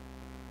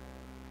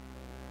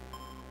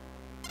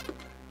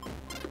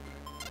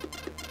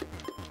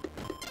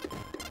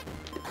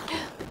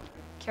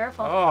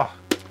 Careful. Oh!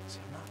 See,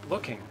 I'm not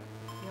looking.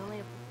 You only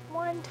have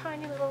one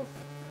tiny little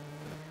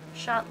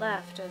shot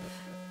left of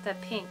the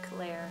pink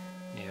layer.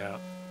 Yeah,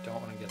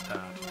 don't want to get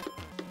that. Yeah.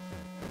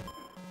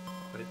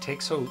 But it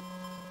takes so...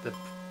 The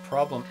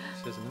problem...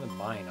 There's another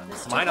mine on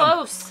It's mine too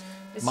close.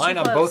 It's mine too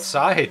on close. both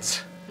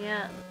sides.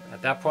 Yeah.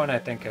 At that point, I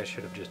think I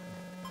should have just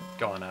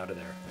gone out of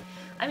there.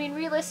 I mean,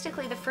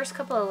 realistically, the first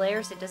couple of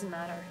layers, it doesn't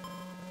matter.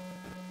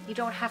 You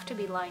don't have to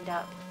be lined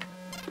up.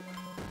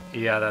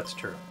 Yeah, that's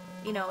true.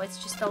 You know,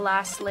 it's just the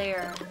last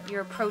layer,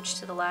 your approach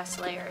to the last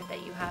layer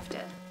that you have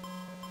to...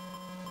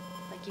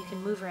 Like, you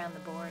can move around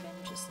the board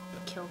and just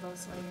kill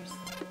those layers.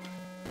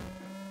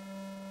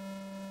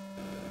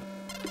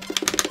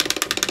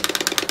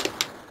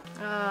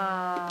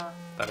 Ah.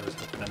 Thought it was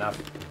open enough,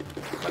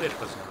 but it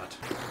was not.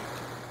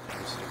 That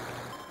was stupid.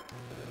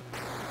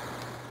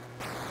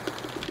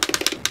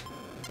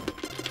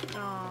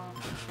 Oh.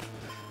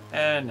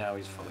 And now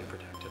he's fully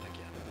protected again.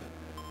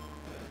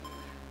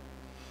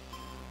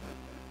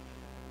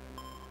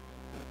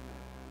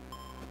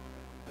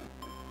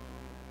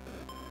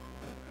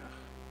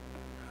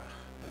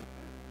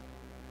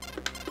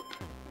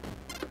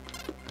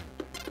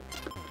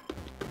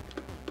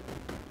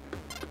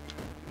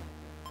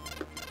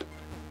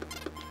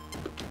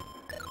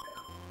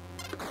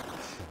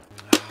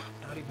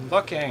 Not even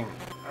looking.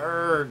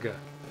 Erg.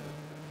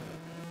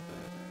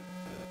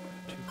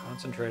 Too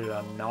concentrated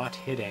on not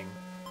hitting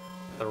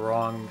the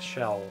wrong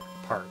shell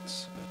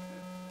parts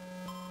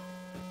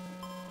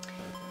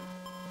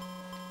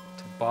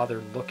to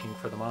bother looking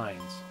for the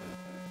mines.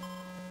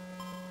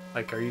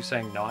 Like, are you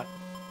saying not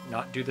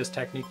do this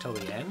technique till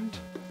the end?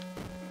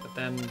 But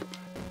then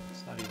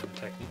it's not even a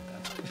technique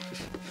then.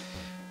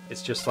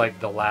 It's just like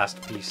the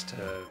last piece to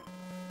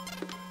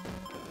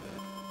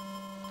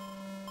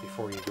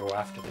before you go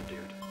after the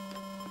dude,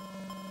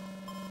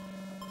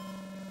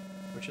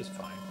 which is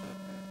fine.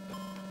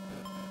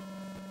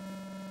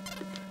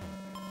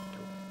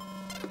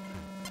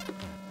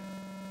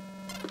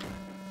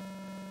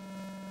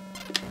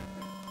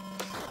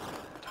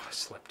 Oh, I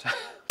slipped.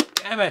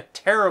 Damn it!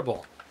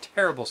 Terrible,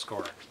 terrible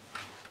score.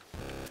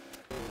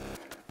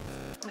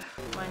 Ugh,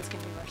 mine's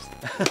gonna be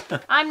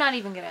worse. I'm not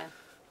even gonna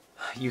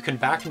You can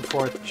back and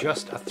forth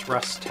just a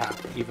thrust tap,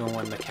 even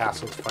when the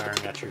castle's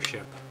firing at your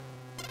ship.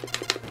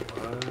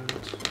 What?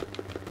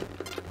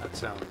 That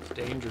sounds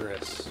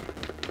dangerous.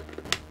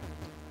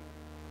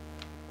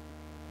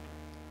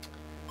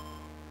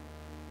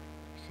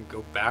 You can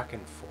go back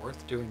and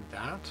forth doing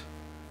that?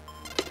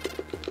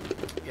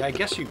 Yeah, I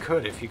guess you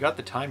could if you got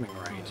the timing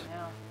right.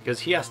 Yeah.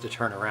 Because he has to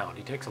turn around.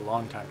 He takes a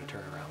long time to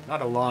turn around.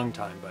 Not a long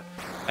time, but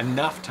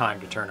enough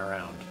time to turn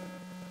around.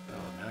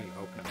 Oh, now you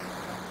open him.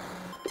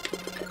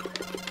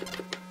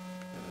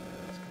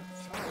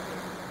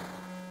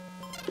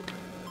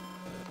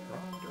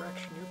 Wrong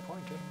direction you're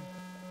pointing.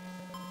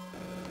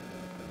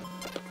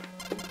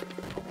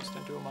 Almost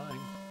into a mine.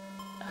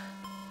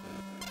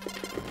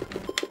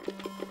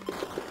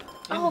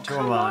 Oh,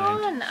 come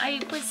on!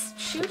 I was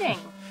shooting.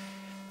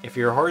 If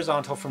you're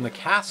horizontal from the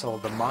castle,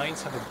 the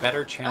mines have a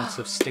better chance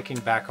of sticking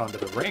back onto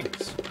the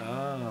rings.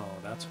 Oh,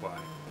 that's why.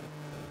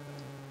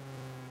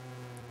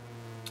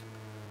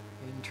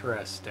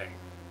 Interesting.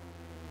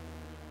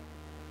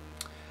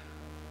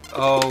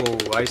 Oh,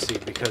 I see,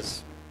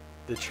 because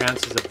the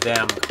chances of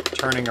them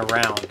turning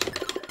around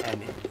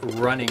and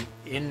running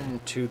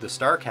into the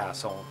Star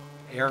Castle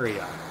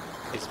area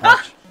is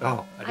much...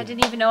 Oh, I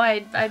didn't even know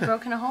I'd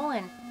broken a hole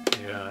in.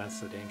 Yeah,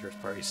 that's the dangerous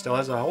part. He still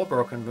has a hole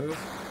broken. Move.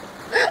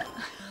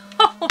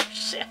 Oh,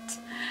 shit.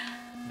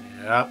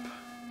 Yep.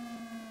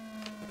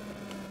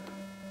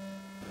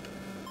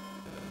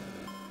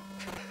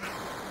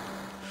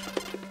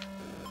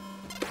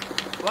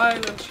 Fly,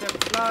 little ship,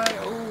 fly.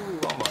 Oh,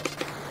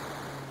 almost.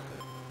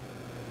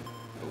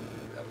 Oh,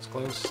 that was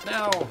close.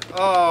 Now.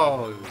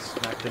 Oh, he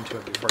smacked into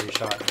it before he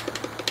shot.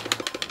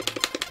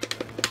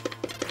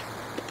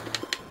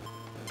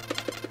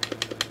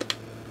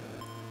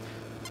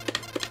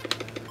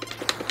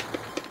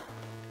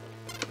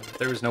 If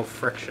there was no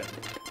friction,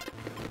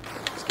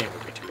 this game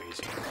would be too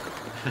easy.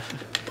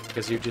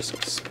 Because you just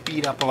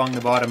speed up along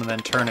the bottom and then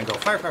turn and go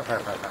fire, fire, fire,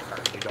 fire, fire,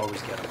 fire. You'd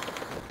always get them.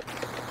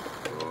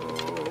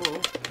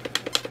 Oh,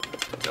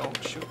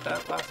 don't shoot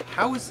that last.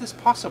 How is this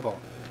possible?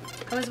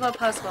 How is what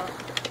possible?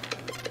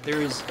 There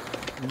is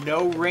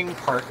no ring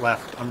part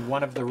left on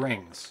one of the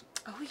rings.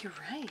 Oh, you're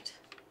right.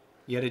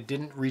 Yet it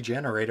didn't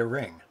regenerate a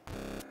ring.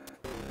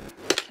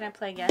 Can I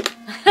play again?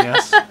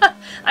 Yes.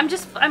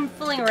 I'm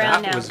fooling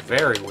around now. That was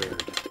very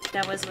weird.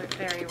 That was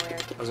very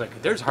weird. I was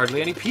like, there's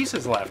hardly any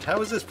pieces left.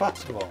 How is this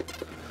possible?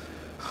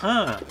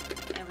 Huh.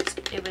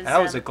 It was. That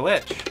was a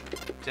glitch.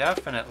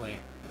 Definitely.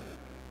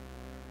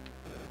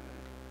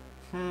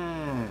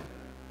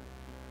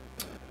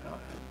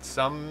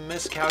 Some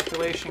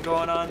miscalculation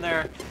going on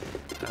there.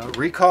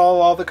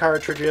 Recall all the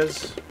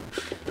cartridges.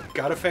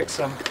 Gotta fix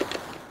them.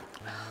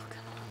 Oh,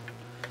 come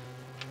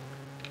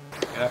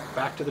on. Yeah,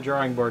 back to the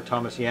drawing board,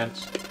 Thomas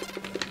Jentz.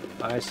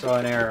 I saw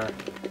an error.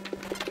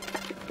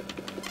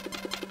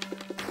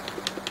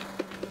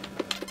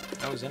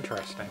 That was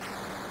interesting.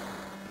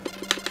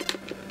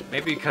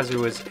 Maybe because it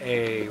was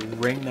a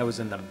ring that was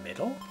in the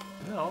middle?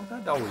 No,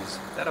 that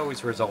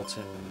always results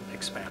in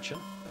expansion.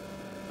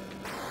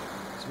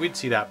 So we'd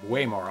see that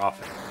way more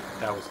often if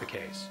that was the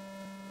case.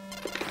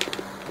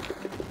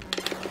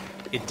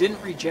 It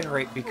didn't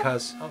regenerate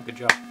because, oh, good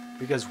job,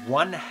 because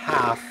one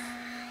half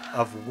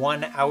of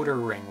one outer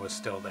ring was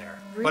still there.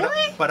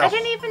 Really? I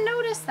didn't even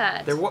notice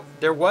that.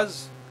 There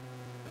was.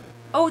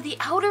 Oh, the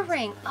outer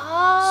ring.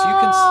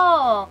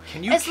 Oh. So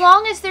can you as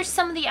long as there's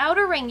some of the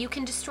outer ring, you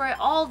can destroy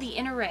all the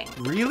inner ring.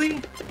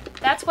 Really?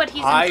 That's what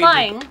he's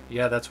implying.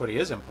 Yeah, that's what he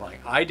is implying.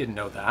 I didn't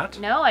know that.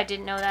 No, I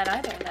didn't know that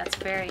either. That's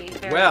very,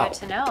 very well, good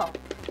to know.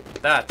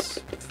 That's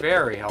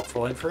very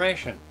helpful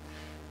information,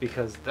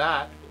 because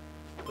that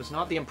was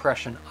not the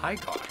impression I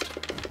got.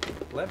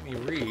 Let me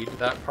read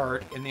that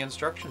part in the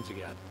instructions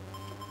again.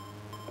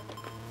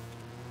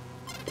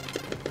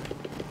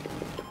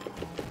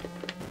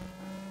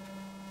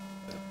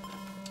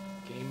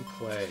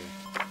 Gameplay.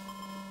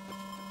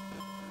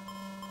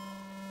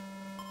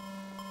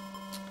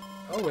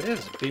 Oh, it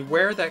is.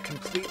 Beware that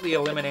completely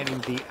eliminating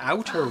the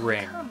outer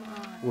ring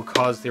will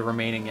cause the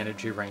remaining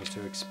energy rings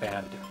to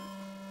expand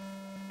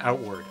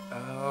outward.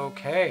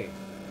 Okay.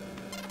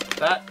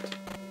 That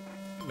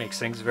makes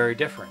things very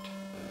different.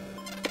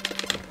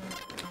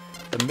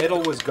 The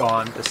middle was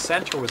gone, the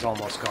center was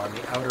almost gone,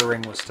 the outer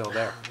ring was still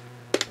there.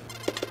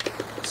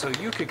 So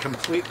you could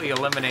completely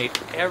eliminate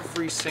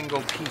every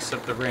single piece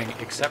of the ring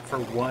except for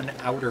one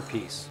outer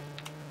piece.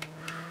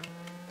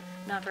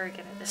 Not very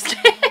good at this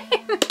game.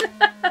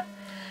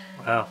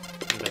 Well,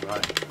 neither am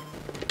I.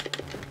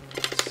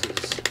 This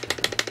is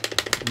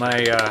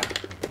my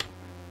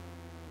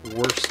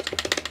worst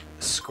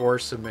score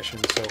submission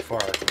so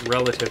far.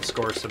 Relative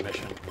score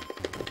submission.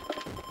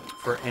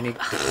 For any...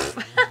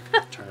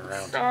 Turn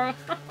around.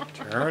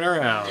 Turn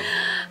around.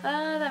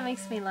 That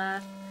makes me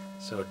laugh.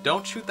 So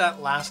don't shoot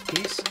that last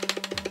piece.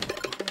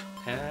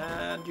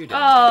 And you did.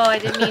 Oh, I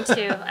didn't mean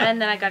to.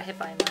 And then I got hit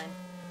by mine.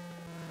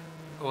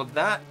 Well,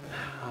 that...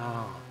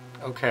 Oh,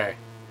 okay.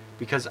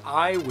 Because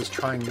I was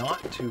trying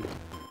not to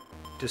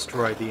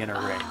destroy the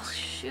inner rings. Oh,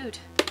 shoot.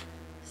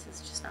 This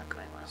is just not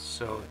going well.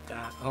 So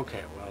that,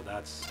 okay, well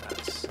that's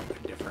something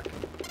different.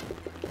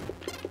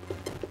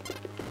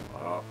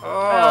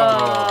 Oh.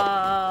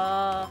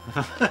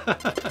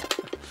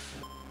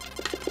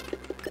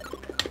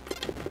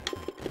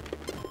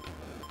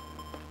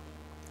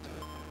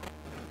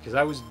 Because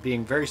I was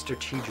being very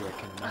strategic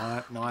and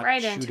not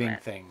right shooting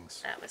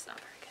things. That was not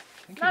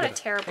very good. Not a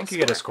terrible score. I think you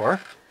get a score.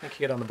 I think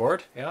you get on the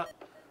board. Yeah.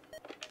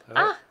 Oh.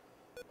 Ah.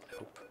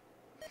 Nope.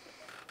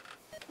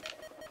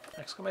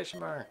 Exclamation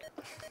mark.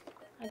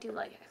 I do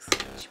like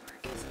exclamation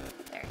marks.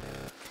 There.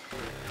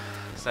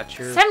 Is that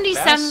your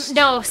 77? best?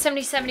 No,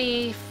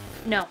 70.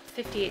 No,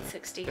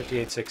 5860.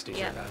 5860 is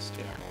Yeah. your best.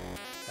 Yeah.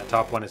 That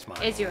top one is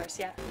mine. Is yours?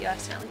 Yeah. You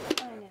accidentally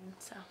put mine in.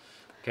 So.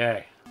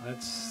 Okay,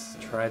 let's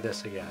try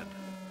this again.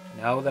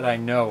 Now that I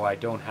know I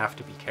don't have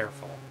to be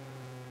careful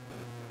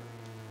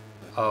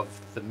of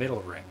the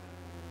middle ring.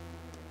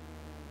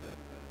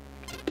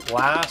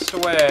 Blast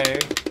away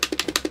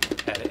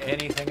at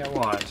anything I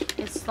want.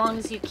 As long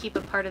as you keep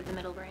a part of the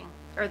middle ring.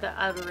 Or the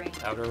outer ring.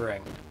 Outer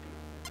ring.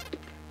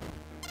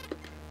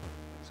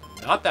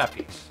 So not that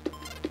piece.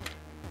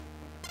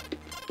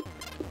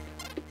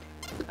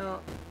 Oh.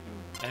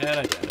 And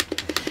I did it.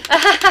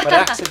 But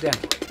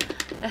accidentally.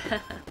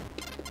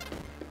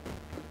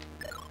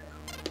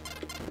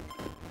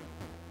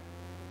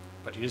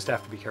 But you just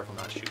have to be careful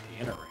not to shoot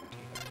the inner ring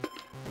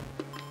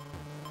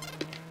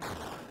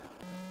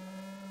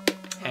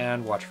either.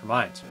 And watch for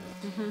mines.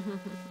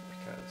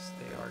 Because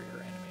they are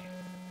your enemy.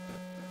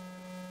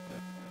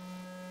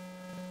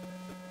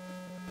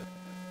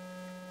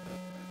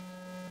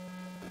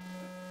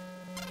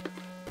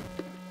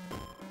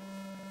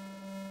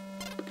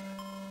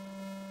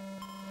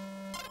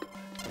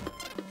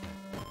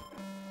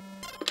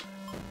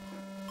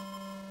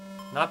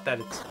 Not that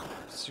it's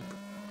super...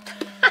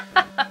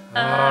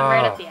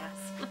 Right up the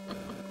ass.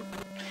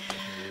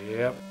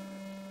 Yep.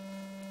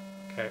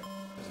 Okay,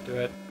 let's do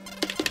it.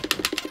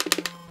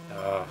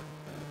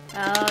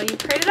 Oh, you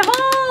created a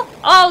hole!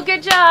 Oh,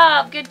 good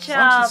job! Good As long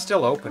as job! it's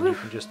still open, you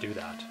can just do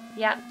that.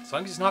 Yeah. As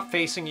long as it's not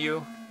facing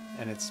you,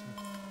 and it's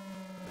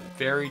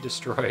very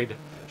destroyed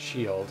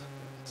shield,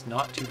 it's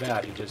not too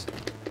bad. You just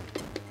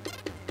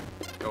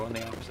go in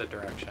the opposite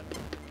direction.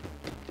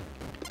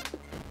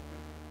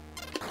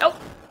 Oh!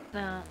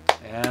 No.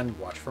 And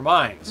watch for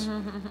mines.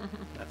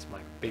 That's my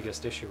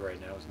biggest issue right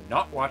now, is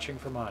not watching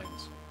for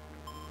mines.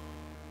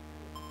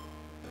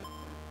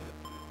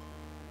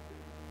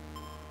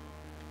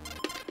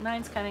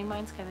 Mine's coming,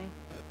 mine's coming.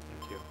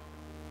 Thank you.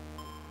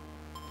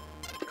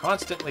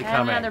 Constantly And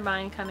coming. another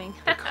mine coming.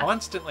 They're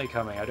constantly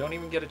coming. I don't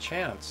even get a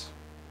chance.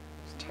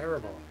 It's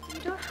terrible. You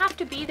don't have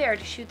to be there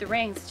to shoot the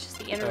rings, it's just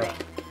the inner ring.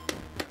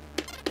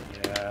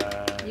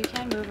 Yeah. You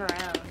can move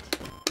around.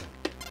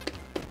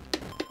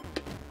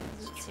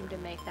 Doesn't seem to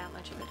make that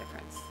much of a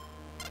difference.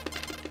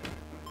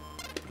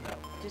 No.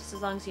 Just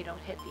as long as you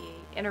don't hit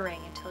the inner ring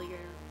until you're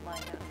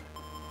lined up.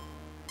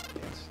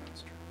 Yes,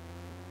 that's true.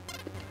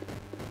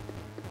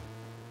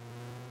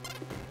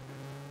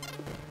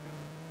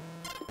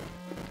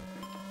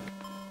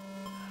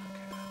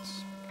 Okay,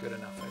 that's good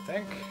enough, I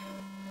think.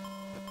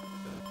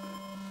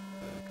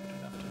 Good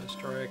enough to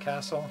destroy a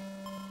castle.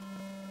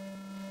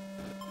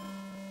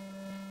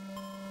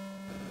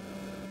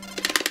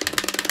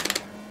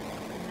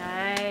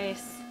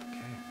 Nice. Okay.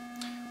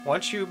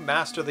 Once you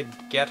master the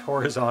get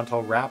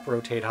horizontal, wrap,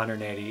 rotate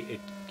 180,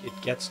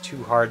 it gets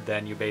too hard,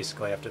 then you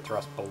basically have to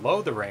thrust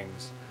below the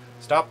rings,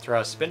 stop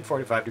thrust, spin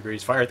 45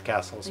 degrees, fire the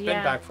castle,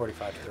 spin back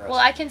 45 to thrust. Well,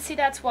 I can see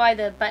that's why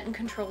the button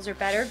controls are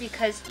better,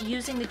 because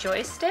using the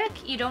joystick,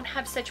 you don't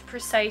have such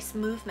precise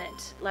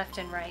movement left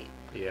and right.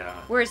 Yeah.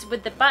 Whereas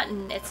with the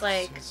button, it's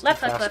like It's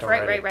left, too left, fast left,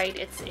 right, already. right,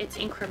 right. It's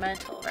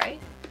incremental, right?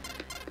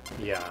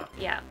 Yeah.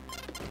 Yeah.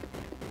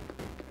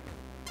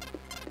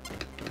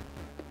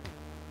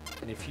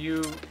 And if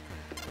you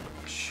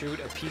shoot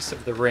a piece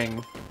of the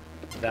ring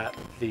that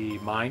the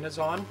mine is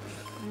on,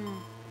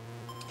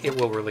 it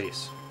will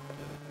release.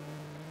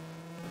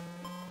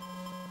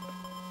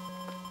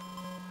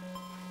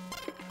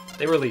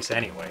 They release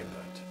anyway,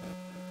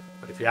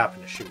 but if you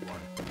happen to shoot one,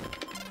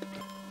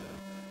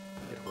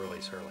 it'll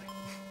release early.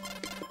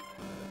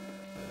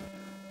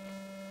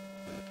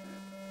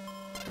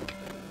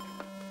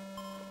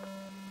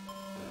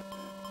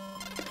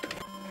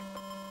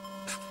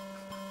 It's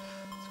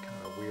kind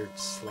of a weird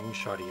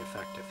slingshotty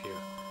effect if you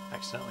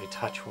accidentally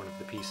touch one of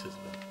the pieces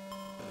of it.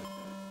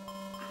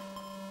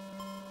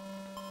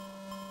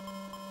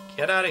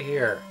 Get out of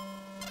here!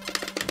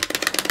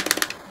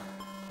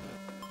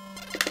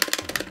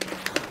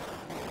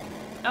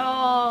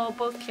 Oh,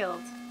 both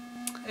killed.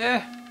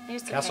 Eh,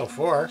 Here's the Castle okay.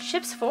 4.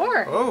 Ship's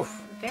 4.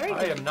 Oof. Very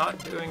I good. am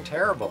not doing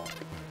terrible.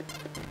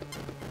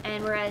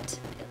 And we're at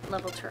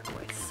level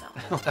turquoise. So.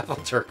 Level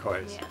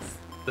turquoise. Yes.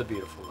 The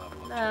beautiful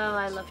level of Oh, turquoise.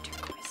 I love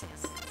turquoise.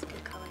 Yes, it's a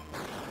good color.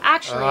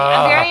 Actually,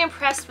 I'm very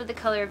impressed with the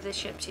color of the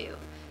ship too.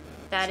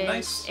 That It's a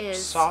nice,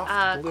 is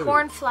soft blue.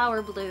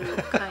 cornflower blue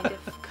kind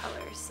of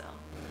color. So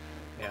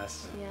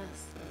Yes.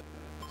 yes.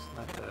 It's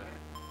not the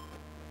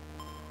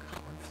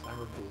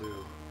cornflower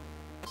blue.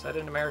 Is that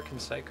in American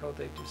Psycho?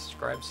 They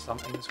describe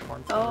something as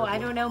cornflower Oh, blue? I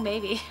don't know,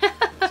 maybe.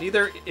 It's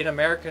either in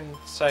American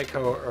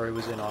Psycho or it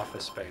was in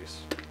Office Space.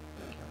 I can't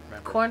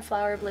remember.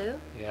 Cornflower blue?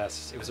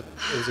 Yes, it was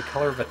a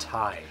color of a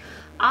tie.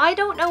 I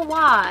don't know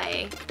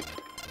why.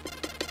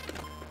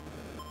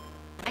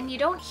 And you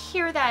don't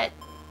hear that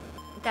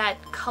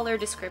color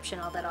description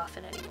all that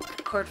often anymore.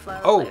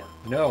 Cornflower blue. Oh,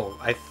 no.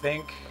 I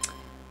think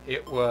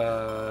it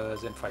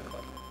was in Fight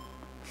Club.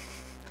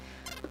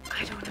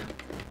 I don't know.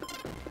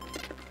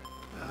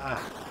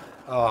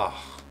 Oh.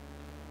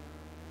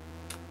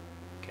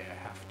 Okay, I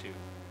have to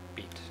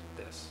beat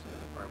this,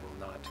 or I will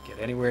not get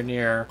anywhere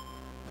near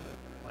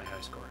my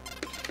high score.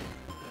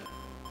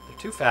 They're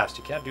too fast.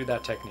 You can't do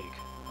that technique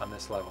on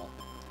this level.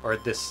 Or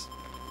this...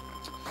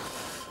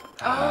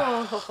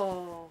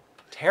 Oh.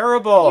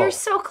 Terrible! You're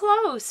so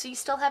close. You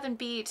still haven't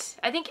beat...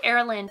 I think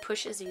Airland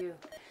pushes you.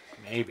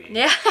 Maybe.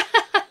 Yeah.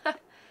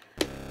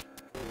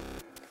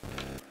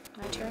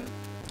 My turn?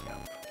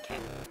 Okay.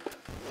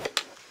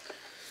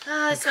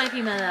 This might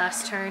be my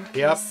last turn.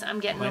 Yep. I'm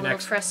getting a little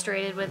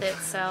frustrated with it,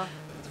 so...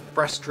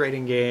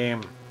 Frustrating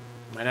game.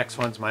 My next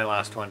one's my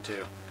last one,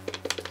 too.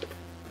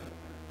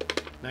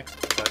 Next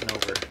button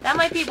over. That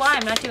might be why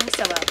I'm not doing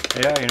so well.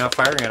 Yeah, you're not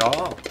firing at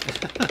all.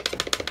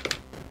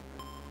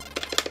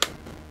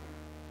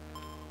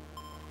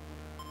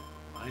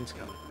 Mine's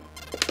coming.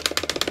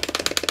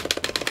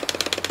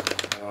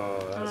 Oh,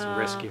 that was a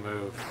risky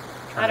move.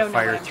 I don't know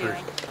fire what I'm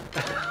doing.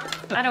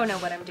 I don't know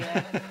what I'm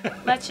doing.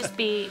 Let's just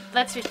be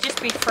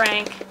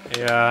frank.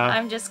 Yeah.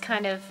 I'm just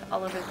kind of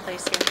all over the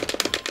place here.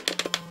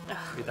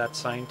 Be that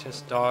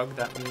scientist dog,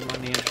 that meme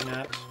on the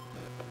internet.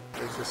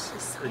 There's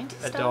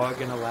a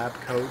dog in a lab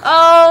coat.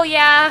 Oh,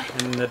 yeah.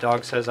 And the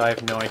dog says, I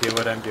have no idea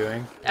what I'm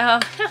doing. Oh.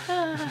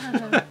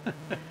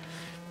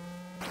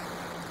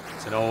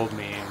 It's an old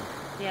meme.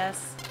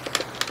 Yes.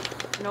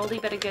 An oldie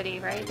but a goodie,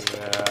 right?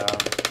 Yeah.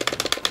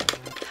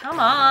 Come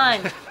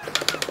on.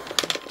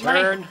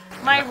 Turn.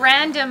 My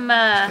random...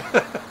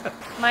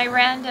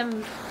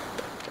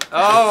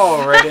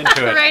 Oh, right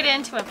into it. Right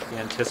into him. He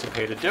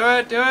anticipated. Do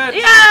it, do it.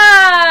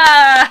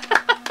 Yeah!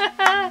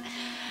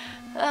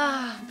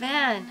 Oh,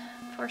 man.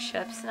 Poor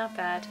ships. Not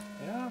bad.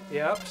 Yeah,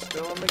 yep,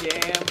 still in the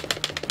game.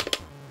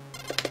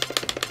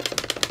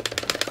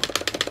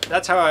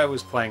 That's how I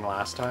was playing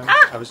last time.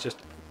 I was just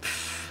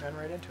ran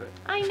right into it.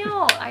 I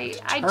know. I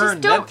Turn, just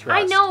then don't.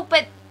 thrust. I know,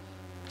 but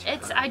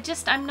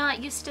I'm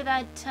not used to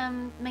that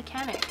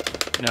mechanic.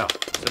 No,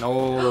 it's an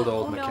old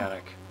Oh, no.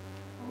 mechanic.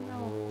 Oh,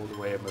 no. Old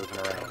way of moving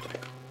around.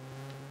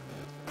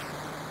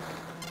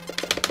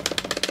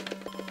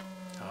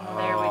 Oh,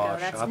 there we go.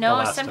 That's shot the no.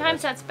 last of Sometimes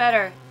it. that's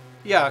better.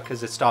 Yeah,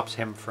 because it stops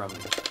him from...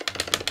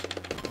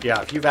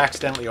 Yeah, if you've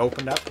accidentally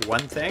opened up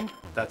one thing,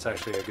 that's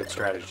actually a good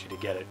strategy to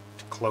get it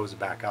to close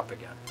back up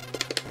again.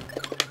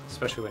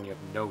 Especially when you have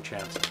no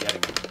chance of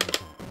getting it.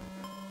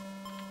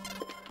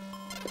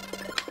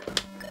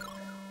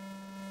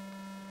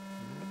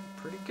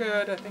 Pretty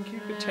good. I think you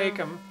could take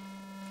him.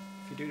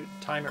 If you do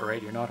time it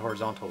right, you're not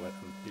horizontal with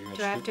him.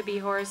 Do I have to be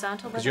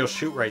horizontal with Because him? you'll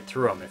shoot right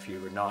through him if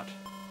you're not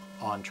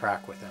on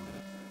track with him.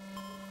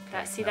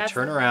 See, now that's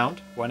turn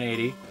around,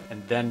 180,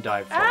 and then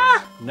dive forward.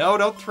 Ah! No,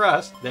 don't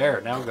thrust. There,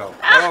 now go.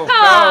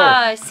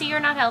 Ah! See, you're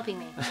not helping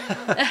me.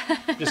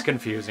 Go! Just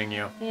confusing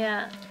you.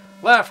 Yeah.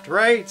 Left,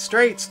 right,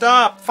 straight,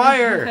 stop,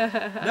 fire!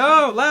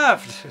 No,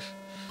 left! Is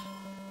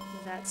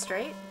that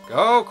straight?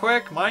 Go,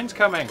 quick, mine's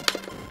coming.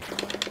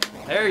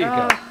 There you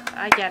go.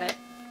 I get it.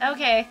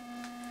 Okay.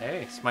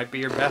 Hey, this might be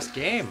your best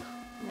game.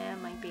 Yeah,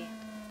 it might be.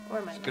 Or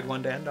it might It's a good not.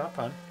 one to end up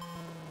on.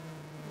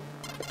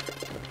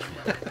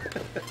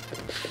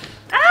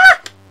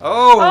 Ah!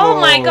 Oh! Oh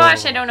my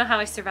gosh, I don't know how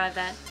I survived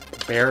that.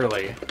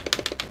 Barely.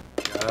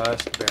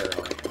 Just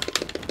barely.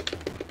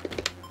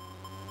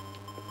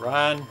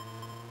 Run.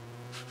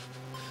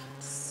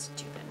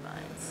 Stupid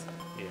mines.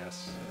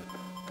 Yes.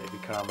 They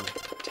become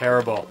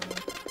terrible.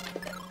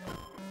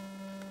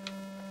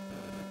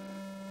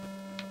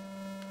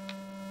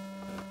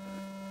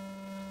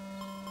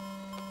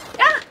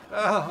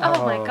 Ah!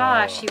 Oh my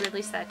gosh, he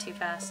released that too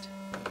fast.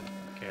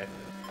 Okay.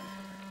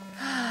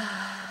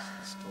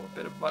 Still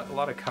a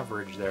lot of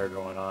coverage there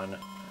going on.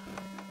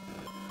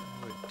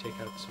 I would take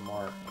out some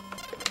more.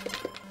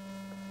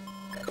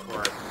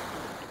 Before.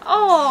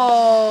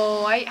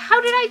 Oh,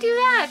 how did I do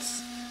that?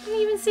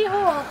 Didn't even see a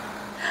hole.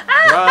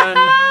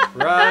 Ah!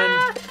 Run! Run!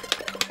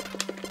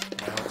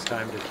 Now it's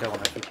time to kill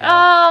him if you can.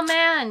 Oh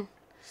man.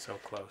 So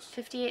close.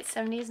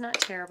 5870 is not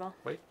terrible.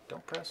 Wait,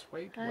 don't press.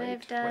 Wait,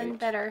 I've done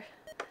better.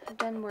 I've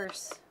done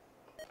worse.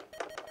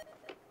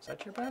 Is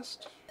that your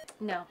best?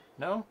 No.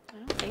 No? I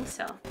don't think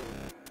so.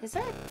 Is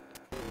it?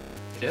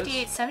 It is.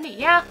 5870.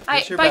 Yeah,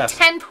 What's your by best?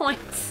 10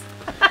 points.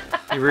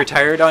 You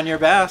retired on your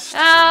best.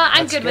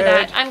 I'm That's good with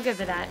that. I'm good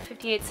with that.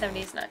 5870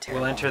 is not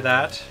terrible. We'll enter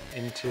that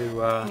into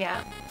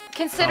yeah.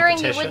 Considering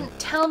you competition. wouldn't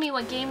tell me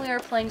what game we were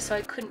playing, so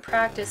I couldn't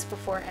practice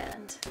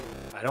beforehand.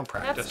 I don't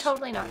practice. That's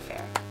totally not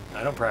fair.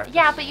 I don't practice.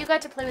 Yeah, but you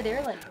got to play with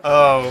Ireland.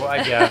 Oh,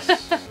 I guess.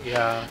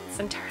 Yeah. It's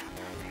entirely not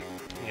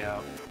fair.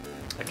 Yeah.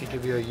 I could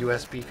give you a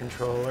USB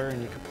controller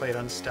and you could play it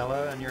on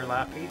Stella and your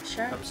lappy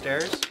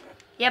upstairs.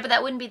 Yeah, but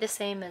that wouldn't be the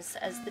same as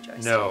the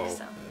joystick. No.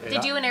 So.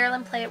 Did you and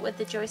Erlen play it with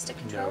the joystick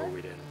controller? No,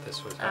 we didn't.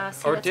 This was...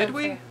 or did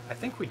we? I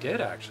think we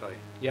did, actually.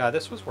 Yeah,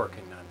 this was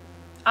working then.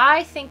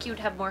 I think you'd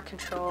have more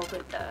control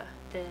with the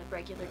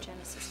regular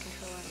Genesis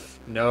controller.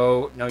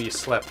 No, you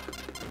slip.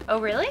 Oh,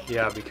 really?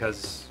 Yeah,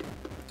 because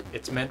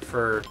it's meant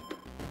for,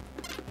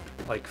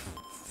 like,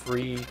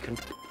 free,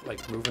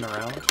 like, moving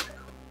around.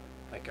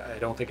 Like, I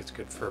don't think it's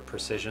good for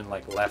precision,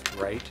 like,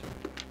 left-right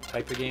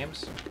type of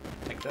games,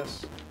 like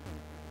this.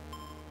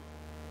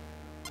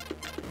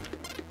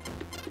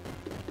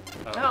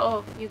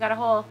 Uh-oh, you got a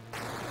hole.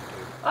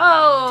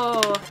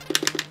 Oh!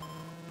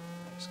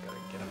 Just gotta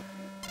get him.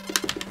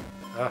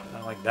 Oh,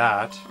 not like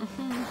that.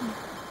 Need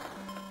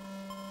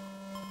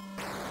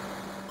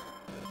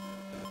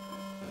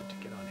to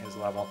get on his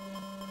level.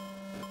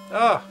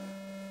 Oh!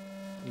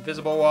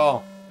 Invisible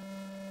wall.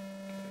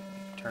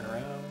 Okay, turn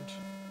around.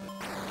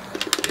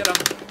 Get him!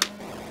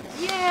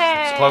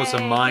 Yay! It's close,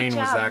 and mine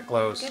was that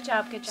close. Good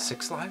job, good job.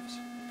 6 lives?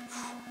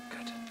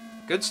 Good.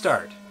 Good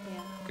start.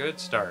 Yeah. Good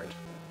start.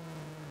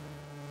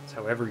 That's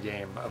how every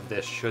game of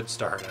this should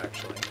start,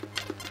 actually.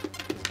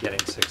 Is getting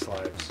 6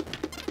 lives.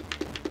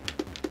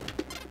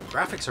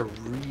 Graphics are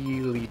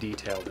really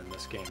detailed in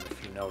this game,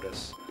 if you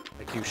notice.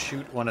 Like, you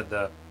shoot one of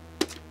the...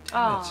 Damn it.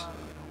 I'm not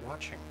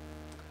watching.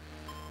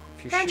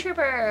 Ground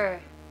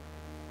Trooper!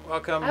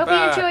 Welcome back. back.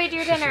 I hope you enjoyed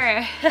your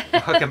dinner.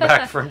 Welcome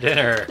back from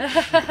dinner. Get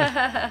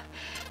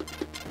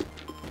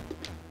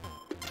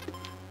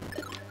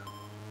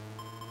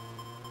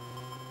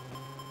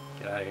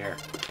out of here.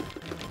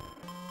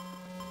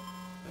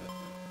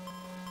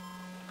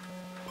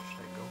 Should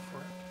I go for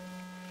it?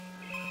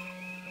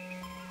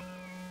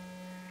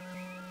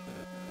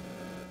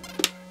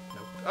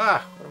 Nope.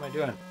 Ah! What am I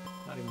doing?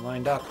 Not even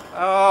lined up.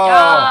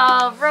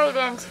 Oh! Right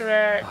into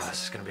it. Oh,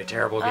 this is going to be a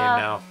terrible game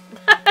now.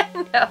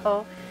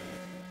 No.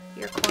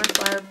 Your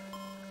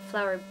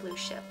flower blue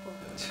ship will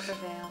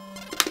prevail.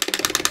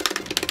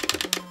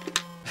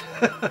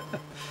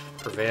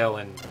 Prevail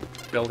in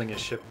building his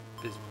ship,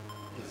 his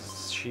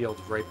shield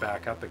right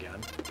back up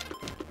again.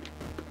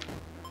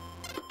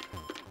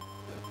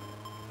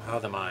 Oh,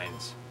 the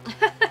mines.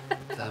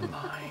 The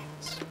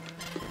mines.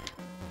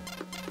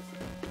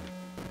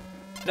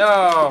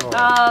 No!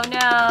 Oh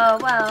no,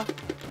 well.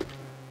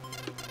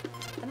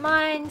 The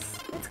mines.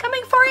 It's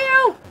coming for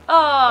you!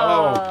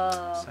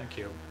 Oh! Thank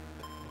you.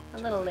 A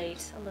little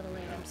late,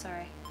 I'm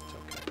sorry. It's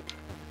okay.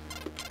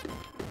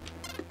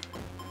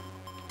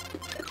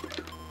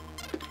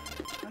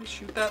 Did I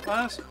shoot that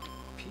last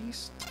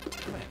piece?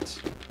 Damn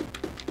it.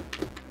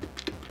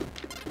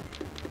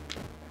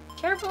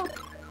 Careful.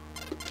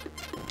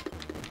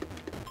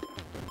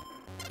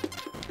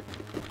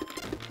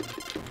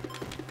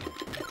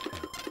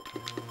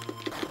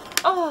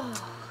 Oh,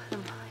 the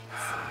mines.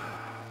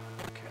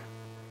 Okay,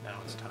 now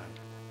it's time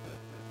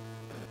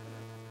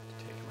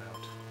to take him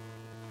out.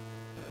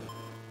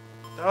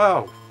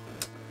 Oh!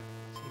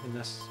 Even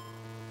this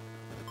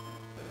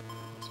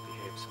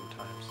misbehave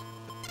sometimes.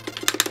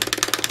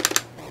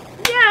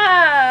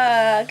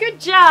 Yeah! Good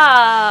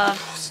job!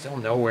 Still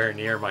nowhere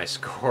near my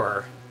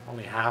score.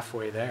 Only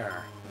halfway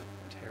there.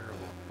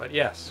 Terrible. But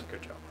yes,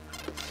 good job.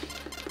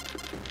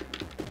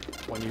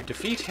 When you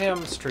defeat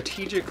him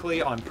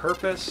strategically on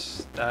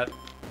purpose, that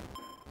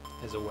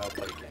is a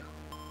well-played game.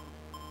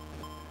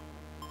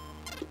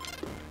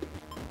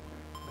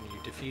 When you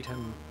defeat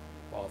him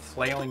while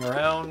flailing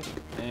around,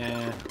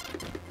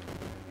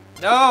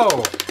 No!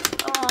 Oh.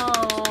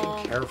 Just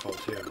being careful,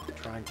 too. I'm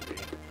trying to be.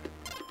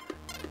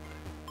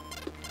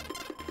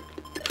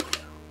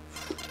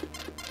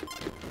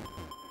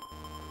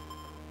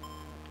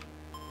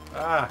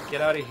 Ah,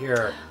 get out of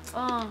here.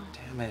 Oh.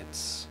 Damn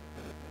it.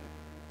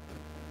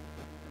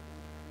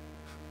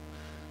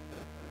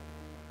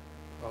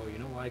 Oh, you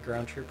know why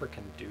Ground Trooper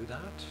can do that?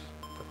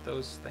 Put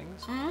those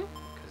things?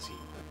 Because he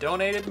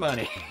donated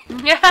money.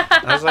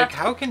 I was like,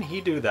 how can he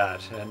do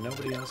that and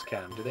nobody else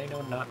can? Do they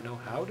not know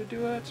how to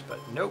do it? But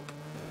nope.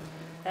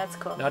 That's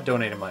cool. Not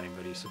donated money,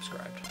 but he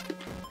subscribed.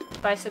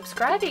 By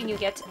subscribing, you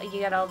get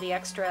all the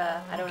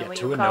extra. I don't know what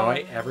you call them.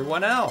 Get to annoy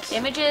everyone else.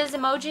 Images,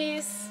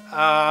 emojis.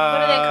 What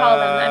do they call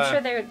them? I'm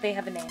sure they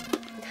have a name.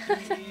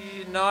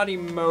 Not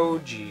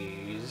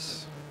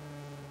emojis.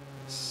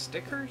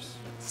 Stickers?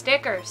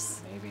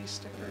 Stickers. Maybe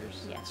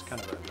stickers. Yes. It's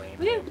kind of a lame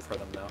name for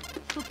them, though.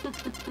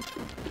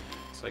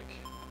 It's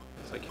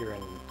like you're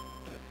in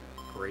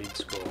grade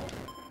school.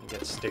 You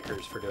get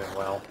stickers for doing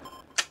well.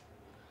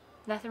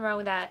 Nothing wrong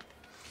with that.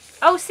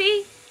 Oh,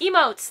 see?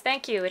 Emotes.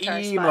 Thank you,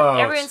 Atari Spot. Emotes.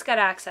 Everyone's got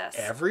access.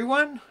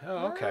 Everyone?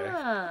 Oh, okay.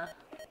 Ah.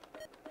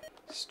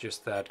 It's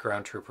just that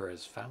Ground Trooper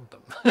has found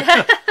them.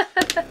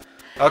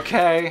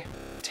 Okay.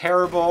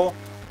 Terrible.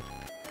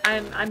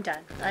 I'm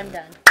done. I'm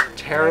done.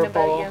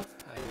 Terrible.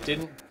 I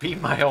didn't beat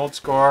my old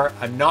score.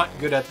 I'm not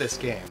good at this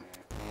game.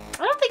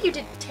 I don't think you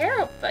did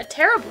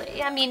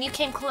terribly. I mean, you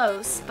came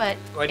close, but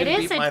Well, I it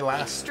didn't is beat my an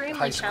last extremely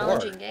high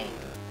challenging score. game.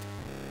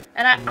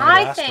 And in my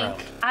I last think,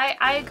 round.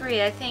 I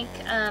agree. I think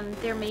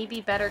there may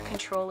be better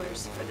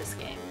controllers for this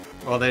game.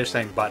 Well, they're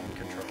saying button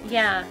control.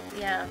 Yeah,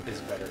 yeah. Is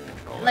better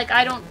control. Like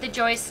the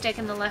joystick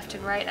and the left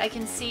and right. I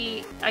can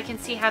see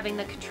having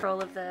the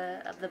control of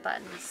the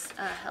buttons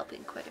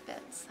helping quite a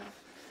bit. So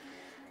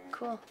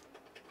cool.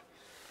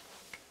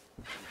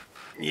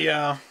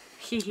 Yeah,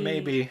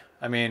 maybe.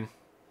 I mean,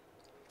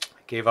 I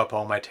gave up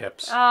all my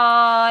tips.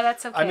 Oh,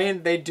 that's okay. I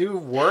mean, they do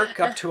work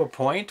up to a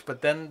point,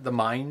 but then the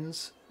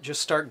mines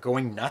just start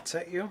going nuts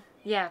at you.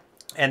 Yeah.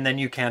 And then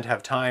you can't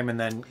have time, and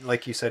then,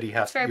 like you said, you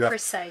have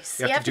precise.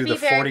 You have to do be the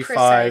very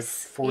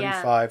 45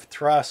 yeah.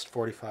 thrust,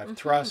 45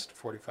 thrust,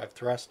 45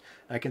 thrust.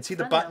 And I can see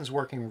the buttons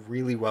working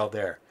really well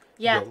there.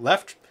 Yeah. You go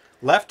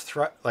left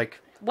thrust, like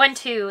 1,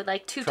 2,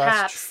 like 2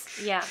 thrust,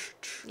 taps. Yeah.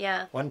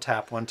 Yeah. One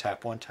tap,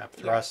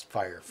 thrust,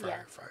 fire,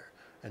 fire.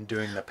 And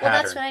doing the pattern.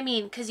 Well, that's what I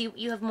mean, because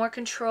you have more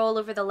control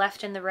over the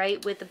left and the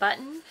right with the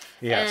button.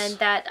 Yes. And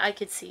that I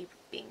could see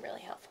being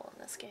really helpful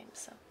in this game.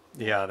 So.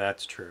 Yeah,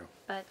 that's true.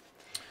 But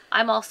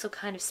I'm also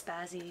kind of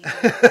spazzy.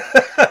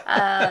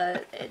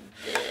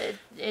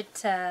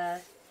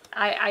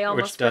 I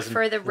almost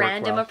prefer the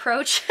random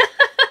approach.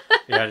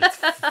 Yeah, just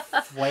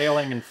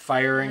flailing and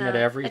firing at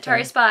everything.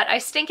 Atari Spot. I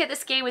stink at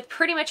this game with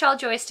pretty much all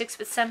joysticks,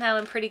 but somehow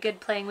I'm pretty good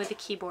playing with the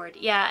keyboard.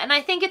 Yeah, and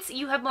I think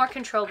you have more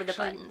control with the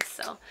buttons.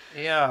 So.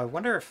 Yeah, I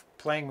wonder if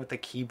playing with the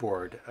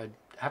keyboard. I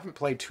haven't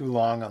played too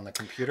long on the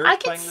computer. I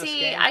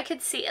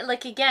could see,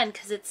 like again,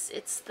 because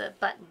it's the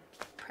button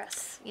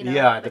press. You know,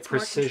 yeah, the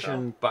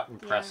precision button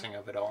pressing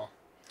of it all.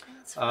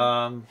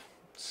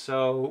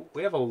 So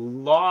we have a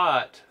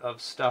lot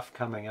of stuff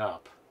coming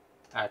up,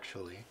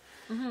 actually,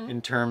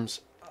 in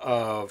terms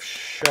of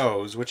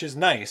shows, which is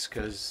nice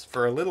because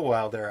for a little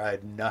while there I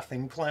had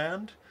nothing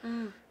planned.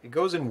 It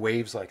goes in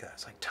waves like that.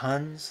 It's like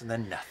tons and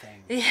then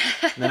nothing. Yeah.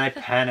 And then I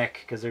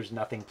panic because there's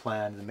nothing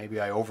planned and maybe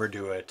I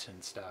overdo it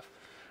and stuff.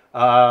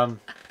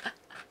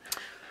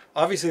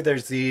 Obviously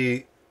there's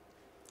the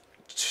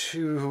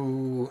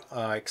 2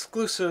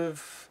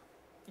 exclusive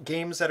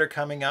games that are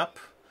coming up.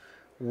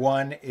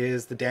 One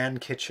is the Dan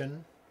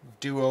Kitchen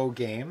duo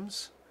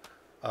games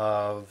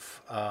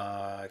of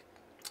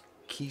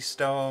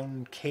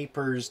Keystone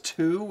Capers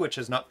 2, which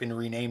has not been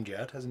renamed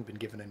yet, hasn't been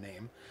given a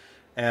name.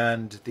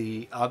 And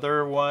the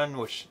other one,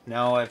 which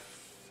now I've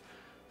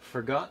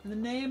forgotten the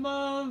name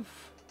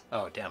of.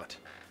 Oh, damn it.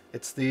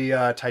 It's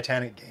the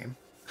Titanic game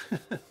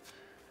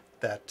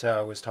that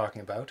I was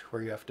talking about,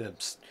 where you have to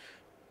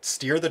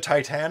steer the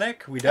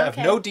Titanic. We have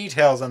no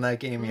details on that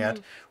game yet,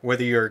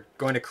 whether you're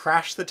going to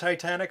crash the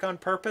Titanic on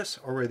purpose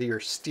or whether you're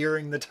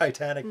steering the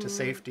Titanic to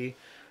safety.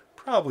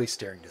 Probably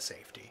steering to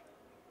safety.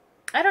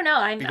 I don't know.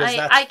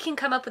 I can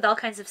come up with all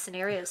kinds of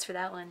scenarios for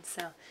that one.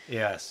 So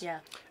yes, yeah.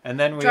 And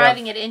then we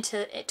driving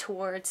it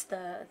towards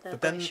the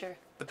glacier.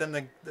 But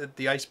then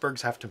the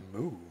icebergs have to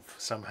move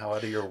somehow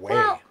out of your way.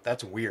 Well,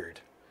 that's weird.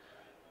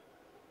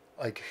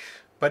 Like,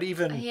 but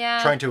even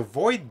trying to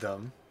avoid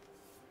them.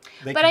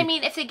 But I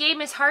mean, if the game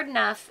is hard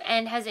enough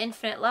and has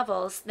infinite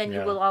levels, then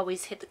you will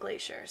always hit the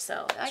glacier.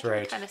 So I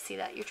can kind of see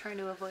that. You're trying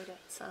to avoid it.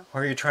 So.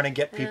 Or you're trying to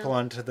get people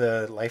onto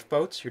the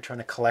lifeboats. You're trying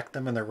to collect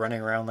them and they're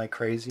running around like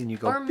crazy and you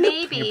go, or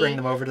maybe you bring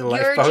them over to the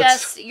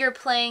lifeboats. You're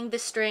playing the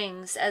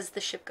strings as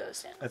the ship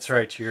goes down. That's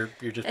right. You're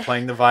just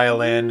playing the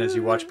violin as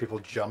you watch people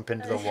jump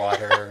into the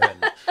water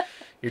and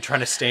you're trying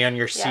to stay on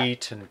your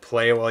seat and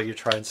play while you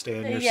try and stay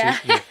on your seat.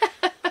 And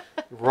you're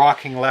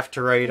rocking left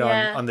to right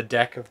on the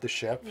deck of the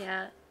ship.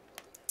 Yeah.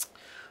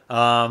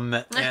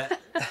 Then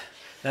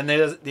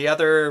there's the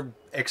other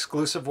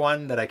exclusive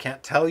one that I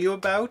can't tell you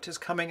about is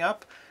coming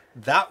up.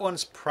 That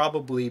one's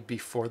probably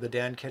before the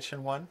Dan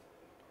Kitchen one.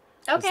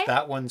 Okay.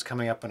 That one's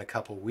coming up in a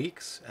couple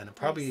weeks, and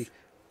probably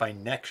by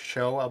next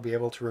show I'll be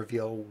able to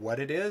reveal what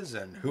it is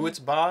and who it's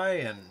by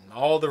and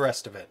all the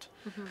rest of it,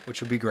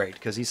 which will be great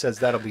because he says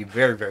that'll be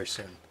very, very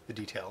soon, the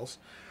details.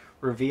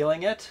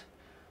 Revealing it.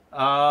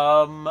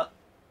 The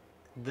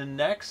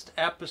next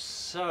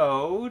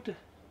episode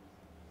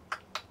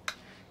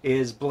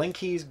is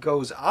Blinkies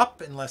goes up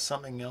unless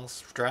something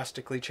else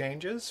drastically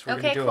changes. We're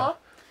going to do a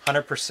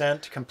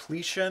 100%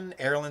 completion.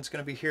 Erlen's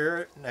going to be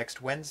here next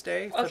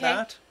Wednesday for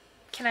that.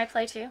 Can I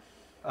play too?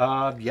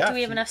 Yeah. Do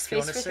we have enough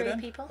space for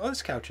 3 people? Oh,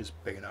 this couch is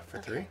big enough for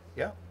 3.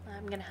 Yeah.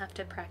 I'm going to have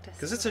to practice.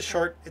 Because it's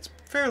it's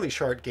a fairly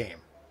short game.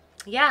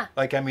 Yeah.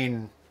 Like, I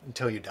mean,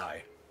 until you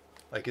die.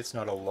 Like, it's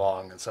not a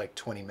long, it's like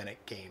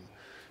 20-minute game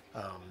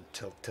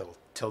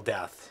till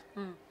death.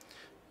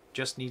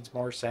 Just needs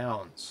more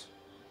sounds.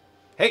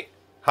 Hey!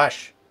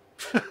 Hush.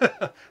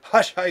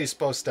 Hush, how are you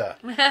supposed to?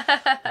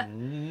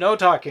 No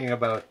talking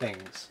about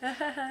things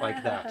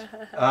like that.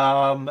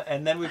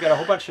 And then we've got a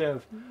whole bunch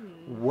of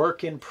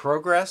work in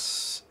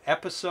progress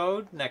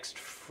episode next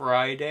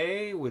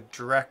Friday with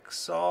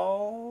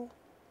Drexel.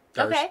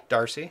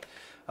 Darcy.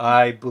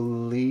 I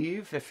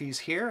believe if he's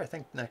here, I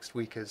think next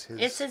week is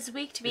his... It's his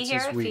week to be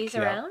here if he's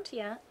around,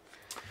 yeah.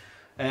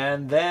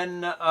 And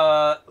then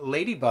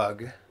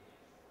Ladybug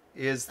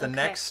is the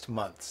next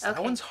month.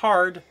 That one's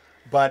hard,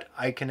 but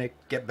I can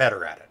get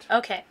better at it.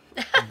 Okay.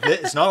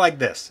 It's not like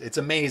this. It's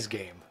a maze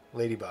game,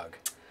 Ladybug.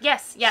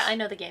 Yes, yeah, I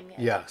know the game. Yeah,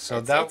 Yeah,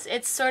 so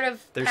it's sort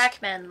of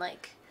Pac-Man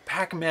like.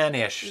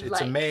 Pac-Man-ish.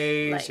 It's a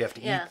maze. You have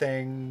to yeah. eat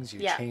things.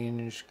 You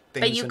change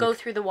things. But you go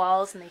through the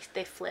walls and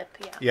they flip.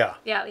 Yeah.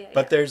 Yeah.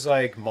 But there's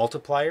like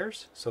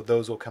multipliers, so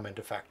those will come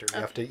into factor. You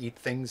have to eat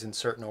things in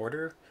certain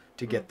order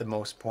to get the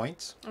most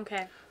points.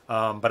 Okay.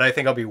 But I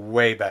think I'll be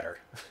way better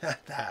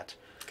at that,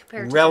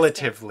 compared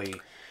relatively,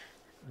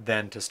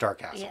 than to Star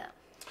Castle.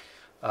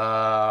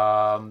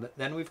 Yeah.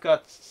 Then we've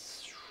got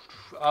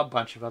a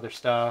bunch of other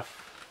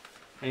stuff.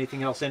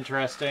 Anything else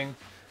interesting?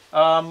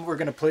 We're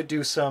gonna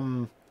do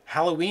some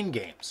Halloween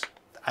games.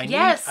 I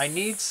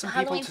need some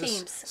Halloween people to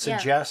themes.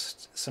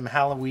 suggest some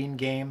Halloween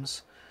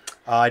games.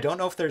 I don't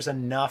know if there's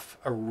enough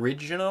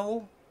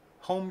original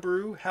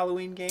homebrew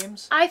Halloween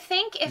games. I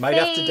think if might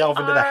have to delve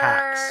into the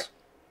hacks.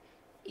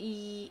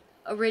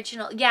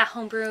 Original,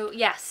 homebrew,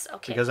 yes,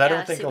 okay. Because I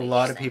don't think a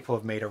lot of people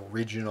have made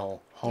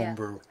original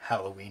homebrew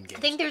Halloween games.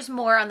 I think there's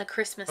more on the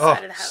Christmas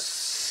side of the house.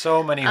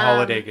 So many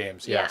holiday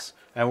games, yes.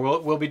 And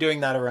we'll be doing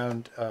that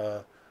around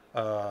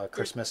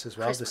Christmas as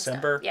well,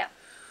 December. Yeah.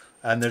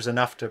 And there's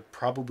enough to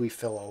probably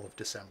fill all of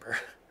December,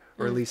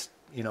 or at least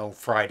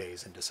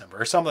Fridays in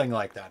December or something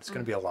like that. It's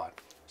going to be a lot.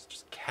 It's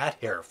just cat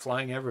hair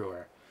flying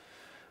everywhere.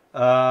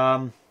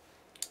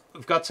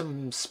 We've got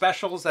some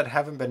specials that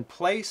haven't been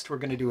placed. We're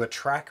going to do a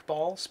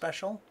trackball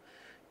special.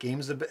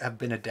 Games that have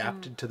been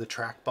adapted to the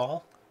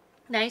trackball.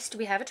 Nice. Do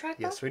we have a trackball?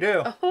 Yes, we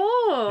do.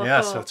 Oh. Yeah,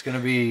 so it's going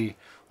to be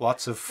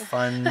lots of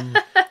fun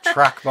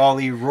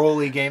trackball-y,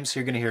 rolly games. So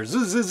you're going to hear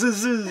zzz, zzz,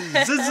 zzz,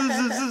 zzz, zzz,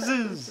 zzz,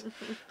 zzz,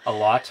 a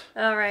lot.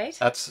 All right.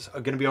 That's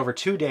going to be over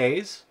 2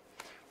 days.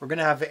 We're going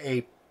to have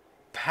a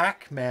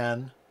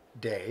Pac-Man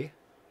day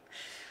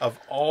of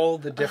all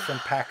the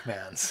different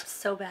Pac-Mans.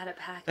 So bad at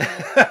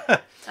Pac-Man.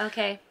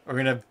 Okay. We're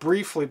going to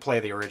briefly play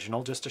the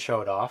original just to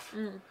show it off.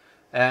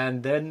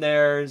 And then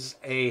there's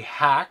a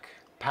hack,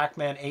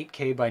 Pac-Man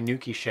 8K by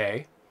Nuki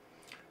Shea.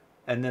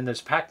 And then there's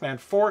Pac-Man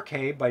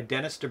 4K by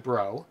Dennis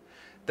DeBro.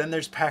 Then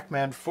there's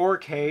Pac-Man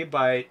 4K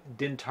by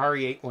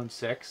Dintari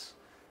 816.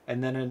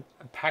 And then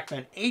a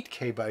Pac-Man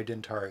 8K by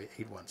Dintari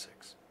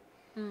 816.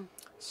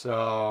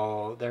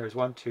 So there's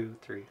 1, 2,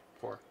 3,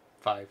 4,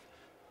 5.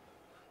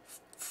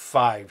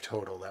 5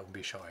 total that will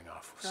be showing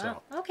off.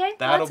 So okay,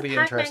 that'll lots be of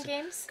Pac-Man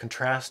interesting. Games.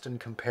 Contrast and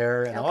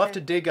compare, and I'll have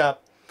to dig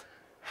up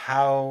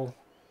how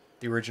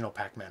the original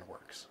Pac-Man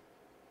works,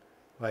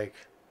 like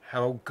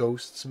how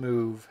ghosts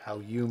move, how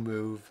you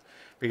move,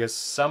 because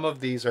some of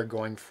these are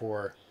going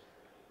for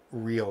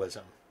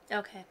realism.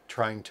 Okay.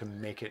 Trying to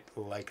make it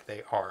like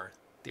they are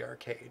the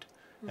arcade,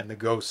 and the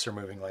ghosts are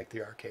moving like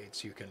the arcade.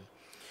 So you can,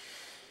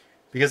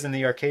 because in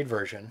the arcade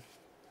version,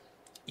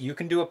 you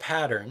can do a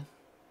pattern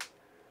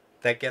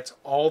that gets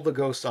all the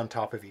ghosts on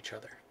top of each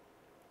other.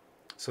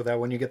 So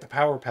that when you get the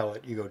power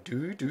pellet, you go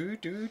do, do,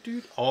 do,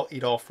 do,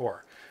 eat all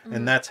 4.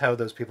 And that's how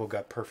those people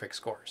got perfect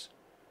scores.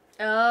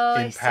 Oh,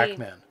 in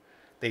Pac-Man.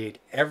 They ate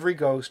every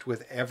ghost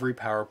with every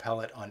power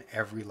pellet on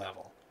every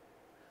level.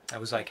 I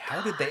was like,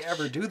 how did they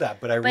ever do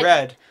that? But I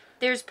read...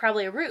 There's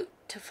probably a route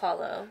to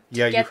follow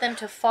to get them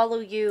to follow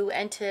you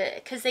and to...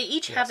 Because they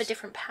each have a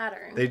different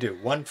pattern. They do.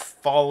 One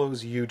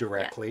follows you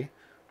directly. Yeah.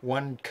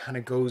 One kind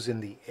of goes in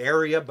the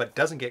area but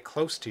doesn't get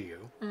close to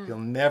you. He'll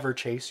never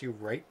chase you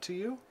right to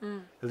you.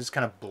 He'll just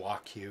kind of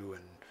block you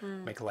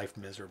and make life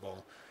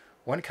miserable.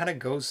 One kind of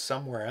goes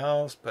somewhere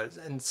else,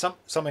 and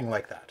something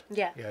like that.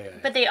 Yeah.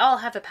 But they all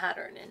have a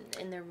pattern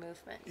in their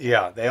movement.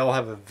 Yeah, they all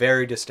have a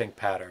very distinct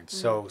pattern.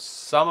 So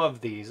some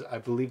of these, I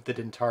believe the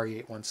Dintari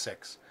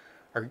 816,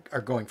 are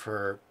going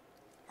for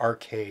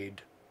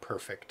arcade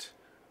perfect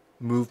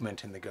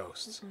movement in the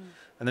ghosts.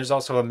 And there's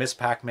also a Miss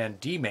Pac-Man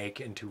demake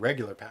into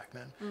regular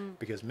Pac-Man,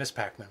 because Miss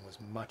Pac-Man was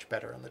much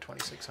better on the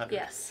 2600.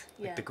 Yes,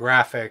 like the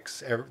graphics,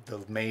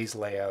 the maze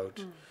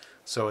layout,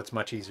 so it's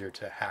much easier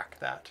to hack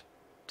that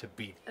to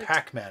beat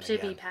Pac-Man again.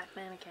 To beat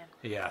Pac-Man again.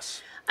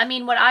 Yes. I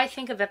mean, what I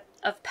think of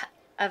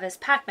as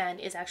Pac-Man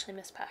is actually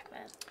Miss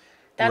Pac-Man.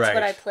 That's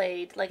what I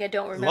played. Like, I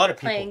don't remember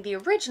playing the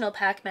original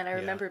Pac-Man. I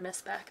remember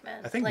Miss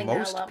Pac-Man. I think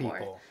most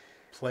people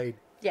played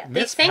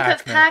they think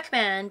of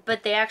Pac-Man,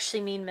 but they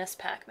actually mean Miss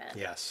Pac-Man.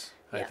 Yes,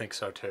 I think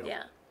so too.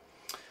 Yeah.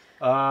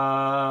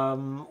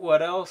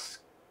 What else?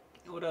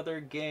 What other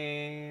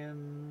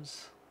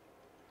games?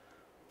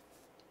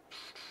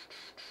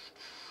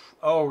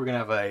 Oh, we're going to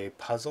have a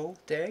puzzle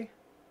day.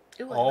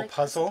 Ooh, all like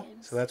puzzle.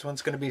 So that's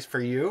one's going to be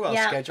for you. I'll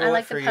schedule I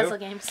like it for the puzzle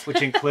games.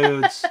 Which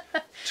includes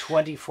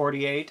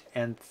 2048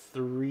 and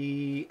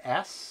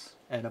 3S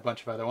and a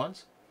bunch of other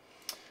ones.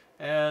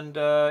 And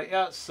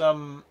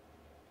an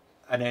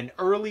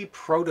early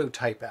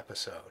prototype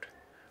episode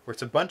where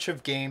it's a bunch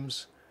of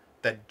games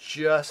that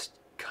just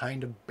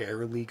kind of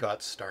barely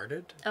got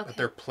started, but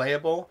they're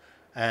playable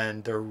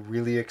and they're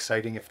really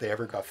exciting if they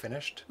ever got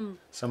finished.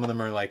 Some of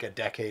them are like a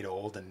decade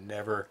old and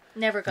never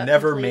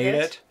made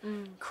it.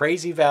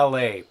 Crazy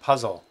Valet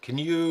puzzle. Can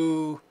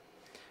you...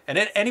 And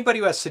anybody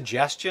who has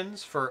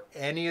suggestions for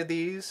any of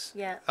these,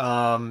 even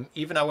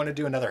I want to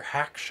do another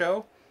hack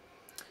show.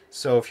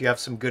 So if you have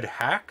some good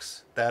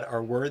hacks that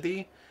are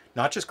worthy,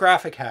 not just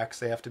graphic hacks,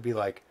 they have to be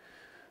like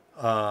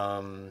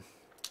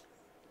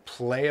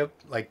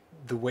like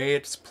the way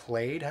it's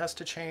played has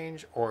to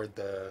change, or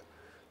the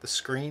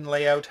screen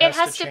layout It has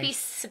has to to be change?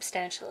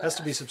 substantial. It has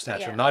to be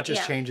substantial, Yeah. not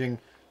just Yeah. changing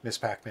Miss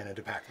Pac-Man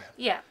into Pac-Man.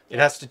 Yeah. It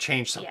has to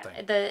change something.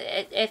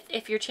 Yeah.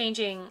 If you're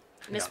changing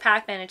Miss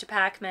Pac-Man into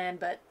Pac-Man,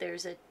 but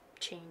there's a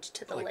change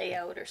to the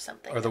layout or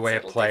something, or the way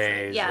it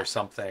plays or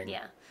something.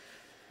 Yeah.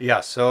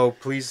 Yeah, so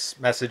please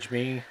message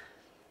me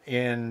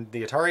in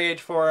the Atari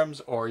Age forums,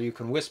 or you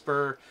can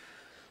whisper.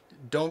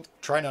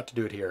 Try not to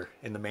do it here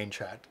in the main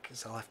chat,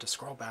 because I'll have to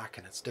scroll back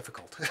and it's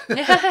difficult.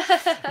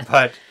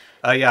 But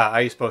yeah,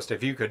 I supposed to,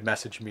 if you could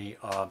message me.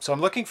 So I'm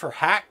looking for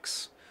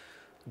hacks,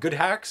 good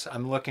hacks.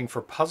 I'm looking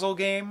for puzzle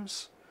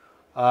games.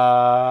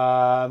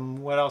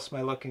 What else am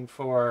I looking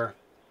for?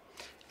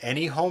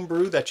 Any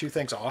homebrew that you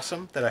think's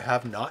awesome that I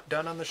have not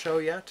done on the show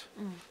yet.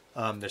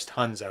 There's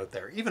tons out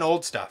there, even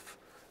old stuff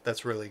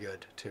that's really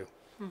good too.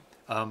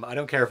 I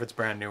don't care if it's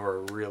brand new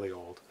or really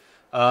old.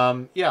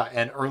 Yeah,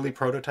 and early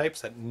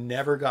prototypes that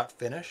never got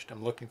finished.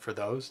 I'm looking for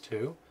those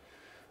too.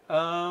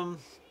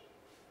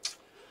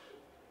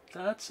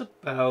 That's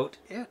about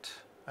it,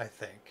 I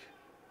think.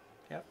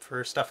 Yep,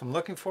 for stuff I'm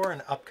looking for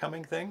and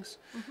upcoming things.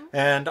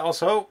 And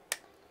also,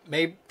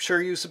 make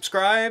sure you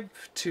subscribe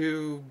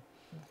to,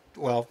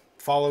 well,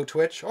 follow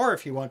Twitch, or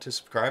if you want to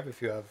subscribe,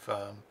 if you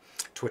have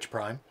Twitch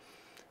Prime,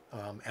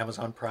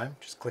 Amazon Prime,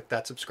 just click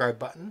that subscribe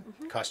button.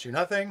 Costs you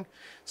nothing,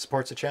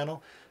 supports the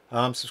channel.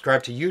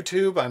 Subscribe to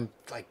YouTube. I'm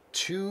like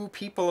 2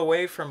 people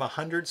away from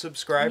 100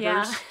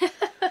 subscribers. Yeah.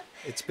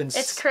 It's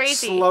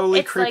crazy. Slowly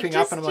It's creeping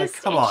like up, and I'm like,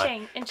 come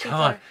inching on,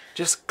 forward.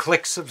 just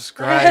click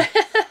subscribe.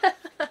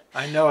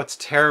 I know it's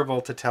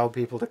terrible to tell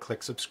people to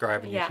click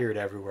subscribe, and you hear it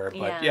everywhere.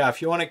 But yeah,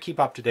 if you want to keep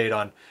up to date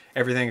on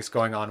everything that's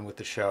going on with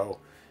the show,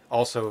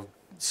 also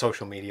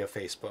social media,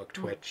 Facebook,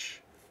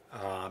 Twitch,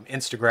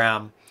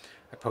 Instagram.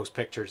 I post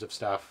pictures of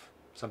stuff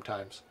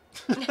sometimes.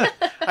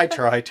 I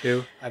try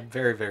to. I'm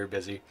very, very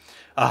busy.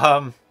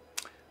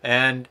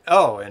 And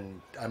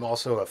I'm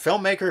also a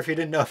filmmaker, if you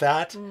didn't know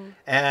that.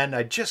 And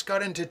I just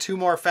got into 2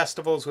 more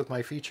festivals with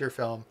my feature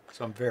film,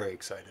 so I'm very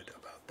excited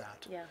about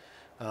that. Yeah.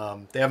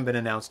 They haven't been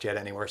announced yet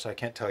anywhere, so I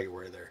can't tell you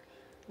where they're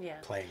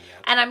playing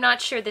yet. And I'm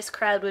not sure this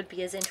crowd would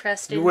be as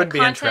interested You in wouldn't the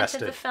be content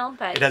interested. of the film,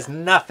 but It has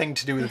nothing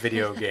to do with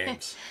video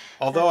games.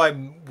 Although I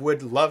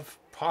would love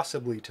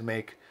possibly to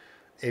make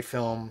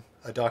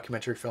a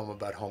documentary film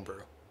about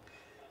homebrew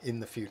in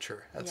the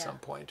future at some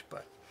point,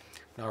 but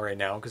not right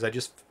now, because I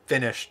just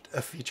finished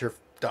a feature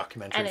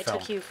documentary film. And it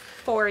took you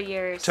 4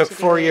 years. Took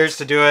 4 years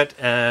to do it,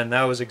 and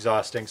that was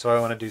exhausting. So I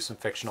want to do some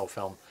fictional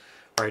film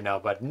right now.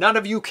 But none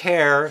of you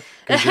care,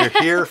 because you're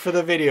here for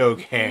the video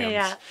games.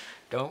 Yeah.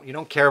 You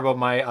don't care about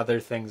my other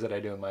things that I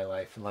do in my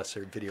life unless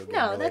they're video game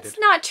related. No, that's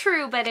not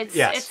true. But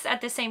it's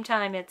at the same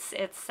time it's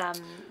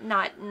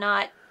not.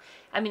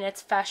 I mean,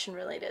 it's fashion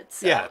related.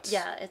 So,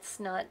 it's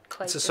not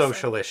quite. It's a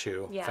social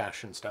issue,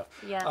 fashion stuff.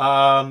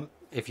 Yeah.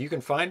 If you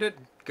can find it,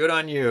 good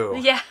on you.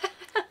 Yeah.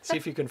 See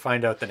if you can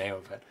find out the name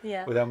of it.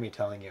 Yeah. Without me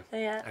telling you.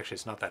 Yeah. Actually,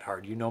 it's not that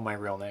hard. You know my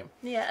real name.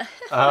 Yeah.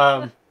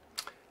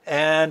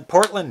 And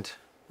Portland.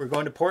 We're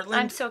going to Portland.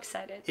 I'm so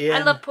excited.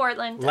 I love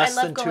Portland. Less I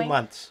love than going. 2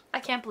 months. I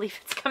can't believe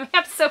it's coming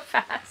up so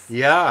fast.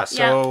 Yeah.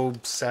 So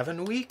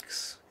 7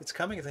 weeks. It's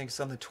coming. I think it's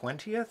on the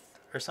 20th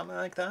or something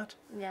like that.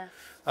 Yeah.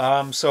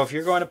 So if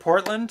you're going to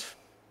Portland,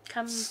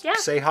 come.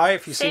 Say hi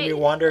if you see me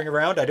wandering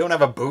around. I don't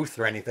have a booth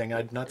or anything.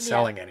 I'm not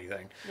selling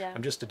anything. Yeah.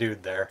 I'm just a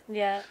dude there.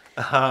 Yeah.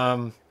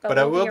 But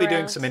I will be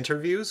doing some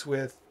interviews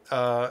with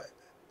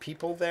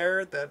people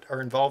there that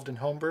are involved in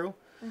homebrew.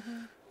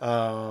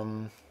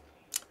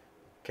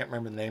 Can't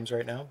remember the names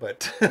right now,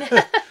 but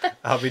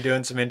I'll be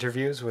doing some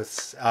interviews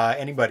with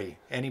anybody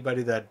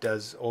that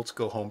does old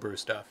school homebrew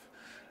stuff.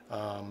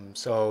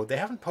 So they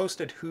haven't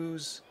posted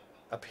who's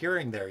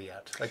appearing there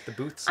yet, like the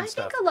booths and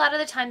stuff. I think a lot of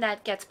the time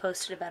that gets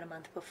posted about a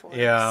month before.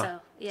 Yeah.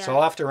 So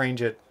I'll have to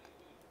arrange it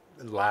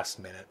last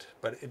minute,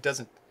 but it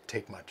doesn't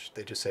take much.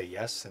 They just say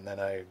yes, and then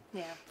I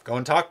go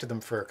and talk to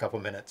them for a couple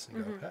minutes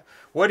and go,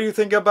 what do you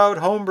think about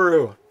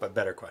homebrew? But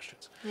better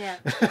questions. Yeah.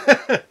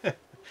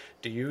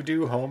 Do you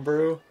do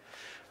homebrew?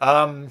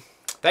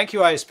 Thank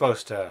you, I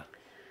supposed to.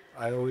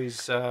 I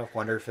always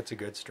wonder if it's a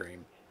good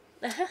stream,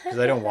 because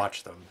I don't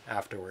watch them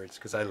afterwards,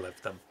 because I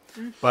live them.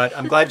 But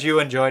I'm glad you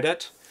enjoyed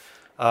it.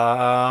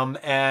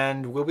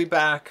 And we'll be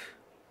back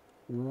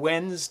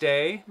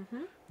Wednesday.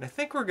 And I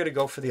think we're going to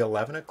go for the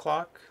 11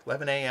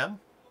 a.m.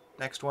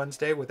 next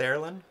Wednesday with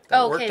Erlen.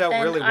 That worked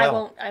out really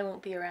well. I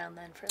won't be around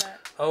then for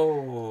that.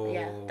 Oh.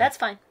 Yeah, that's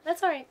fine.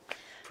 That's all right.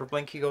 For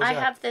Blinky Goes I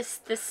Up. have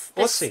this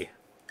We'll see.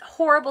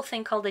 horrible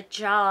thing called a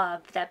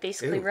job that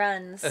basically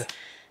runs,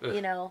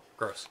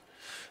 Gross.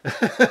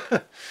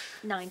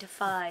 9 to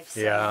 5.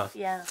 So,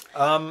 yeah.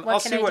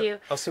 What can I do?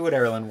 I'll see what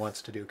Erlen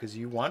wants to do, because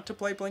you want to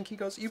play Blinky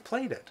Goes. You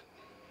played it.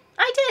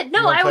 I did.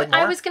 No,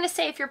 I was going to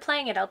say, if you're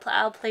playing it,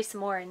 I'll play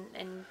some more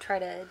and try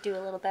to do a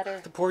little better.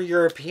 The poor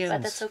Europeans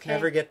But that's okay.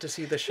 never get to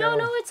see the show.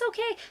 No, it's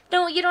okay.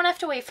 No, you don't have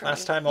to wait for me.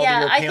 Last time all the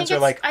Europeans are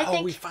like,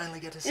 we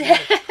finally get to see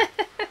it.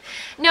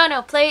 No,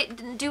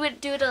 do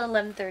it at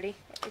 11:30.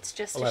 It's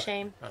just 11. A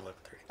shame. 11:30.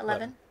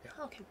 11? Yeah.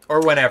 Okay. Or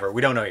whenever.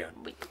 We don't know yet.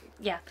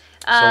 Yeah.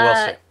 So we'll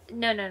see.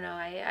 No.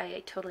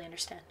 I totally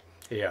understand.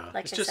 Yeah.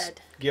 Like it's I just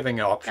said, giving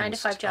options. 9 to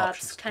 5 jobs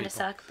options to kind of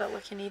people. suck, but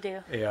what can you do?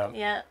 Yeah.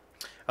 Yeah.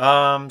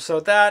 So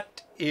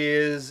that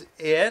is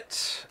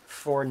it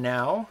for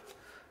now.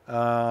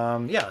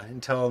 Yeah,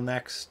 until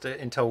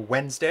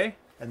Wednesday,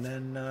 and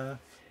then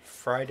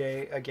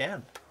Friday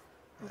again.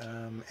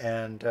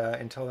 And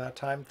until that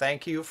time,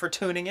 thank you for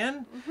tuning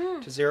in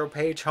to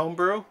ZeroPage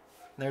Homebrew.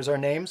 There's our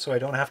name, so I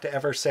don't have to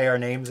ever say our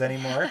names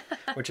anymore,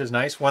 which is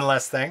nice. One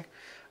less thing.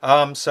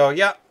 So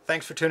yeah,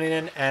 thanks for tuning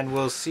in, and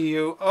we'll see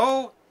you.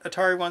 Oh,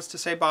 Atari wants to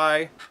say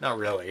bye. Not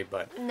really,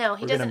 but no,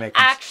 he doesn't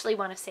actually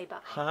want to say bye.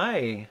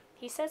 Hi.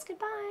 He says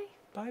goodbye.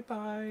 Bye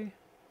bye.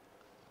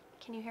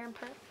 Can you hear him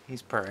purr?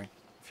 He's purring.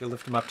 If you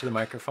lift him up to the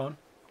microphone.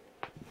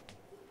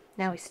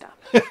 Now he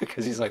stopped.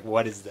 Because he's like,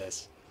 what is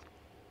this?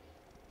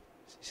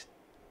 Is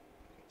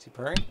he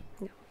purring?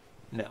 No.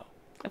 No.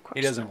 Of course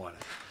He doesn't not. want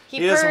it. He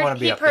doesn't want to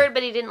be He up purred, there.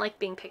 but he didn't like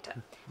being picked up.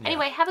 Yeah.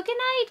 Anyway, have a good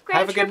night. Ground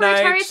Have a good Trooper,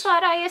 night. Atari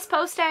Spot, IS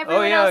Posta,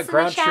 everyone Oh yeah, else in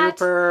Ground the chat.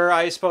 Trooper,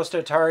 Ice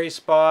Posta, Atari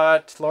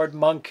Spot, Lord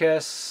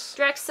Munkus,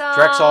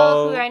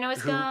 Drexel, who I know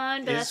is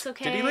gone, but that's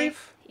okay. Did he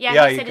leave?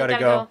 Yeah, he you said gotta he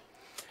gotta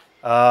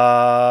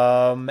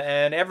go.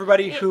 And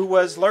everybody who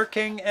was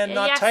lurking and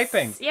not yes.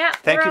 typing. Yeah,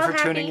 Thank you we're for all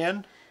happy. tuning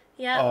in.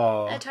 Yeah,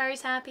 Oh.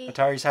 Atari's happy.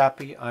 Atari's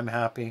happy. I'm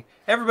happy.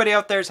 Everybody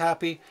out there's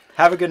happy.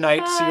 Have a good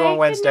night. See you Bye. on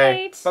Wednesday.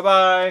 Good night.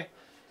 Bye-bye.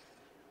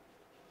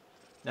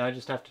 Now I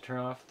just have to turn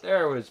off.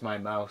 There was my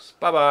mouse.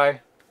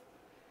 Bye-bye.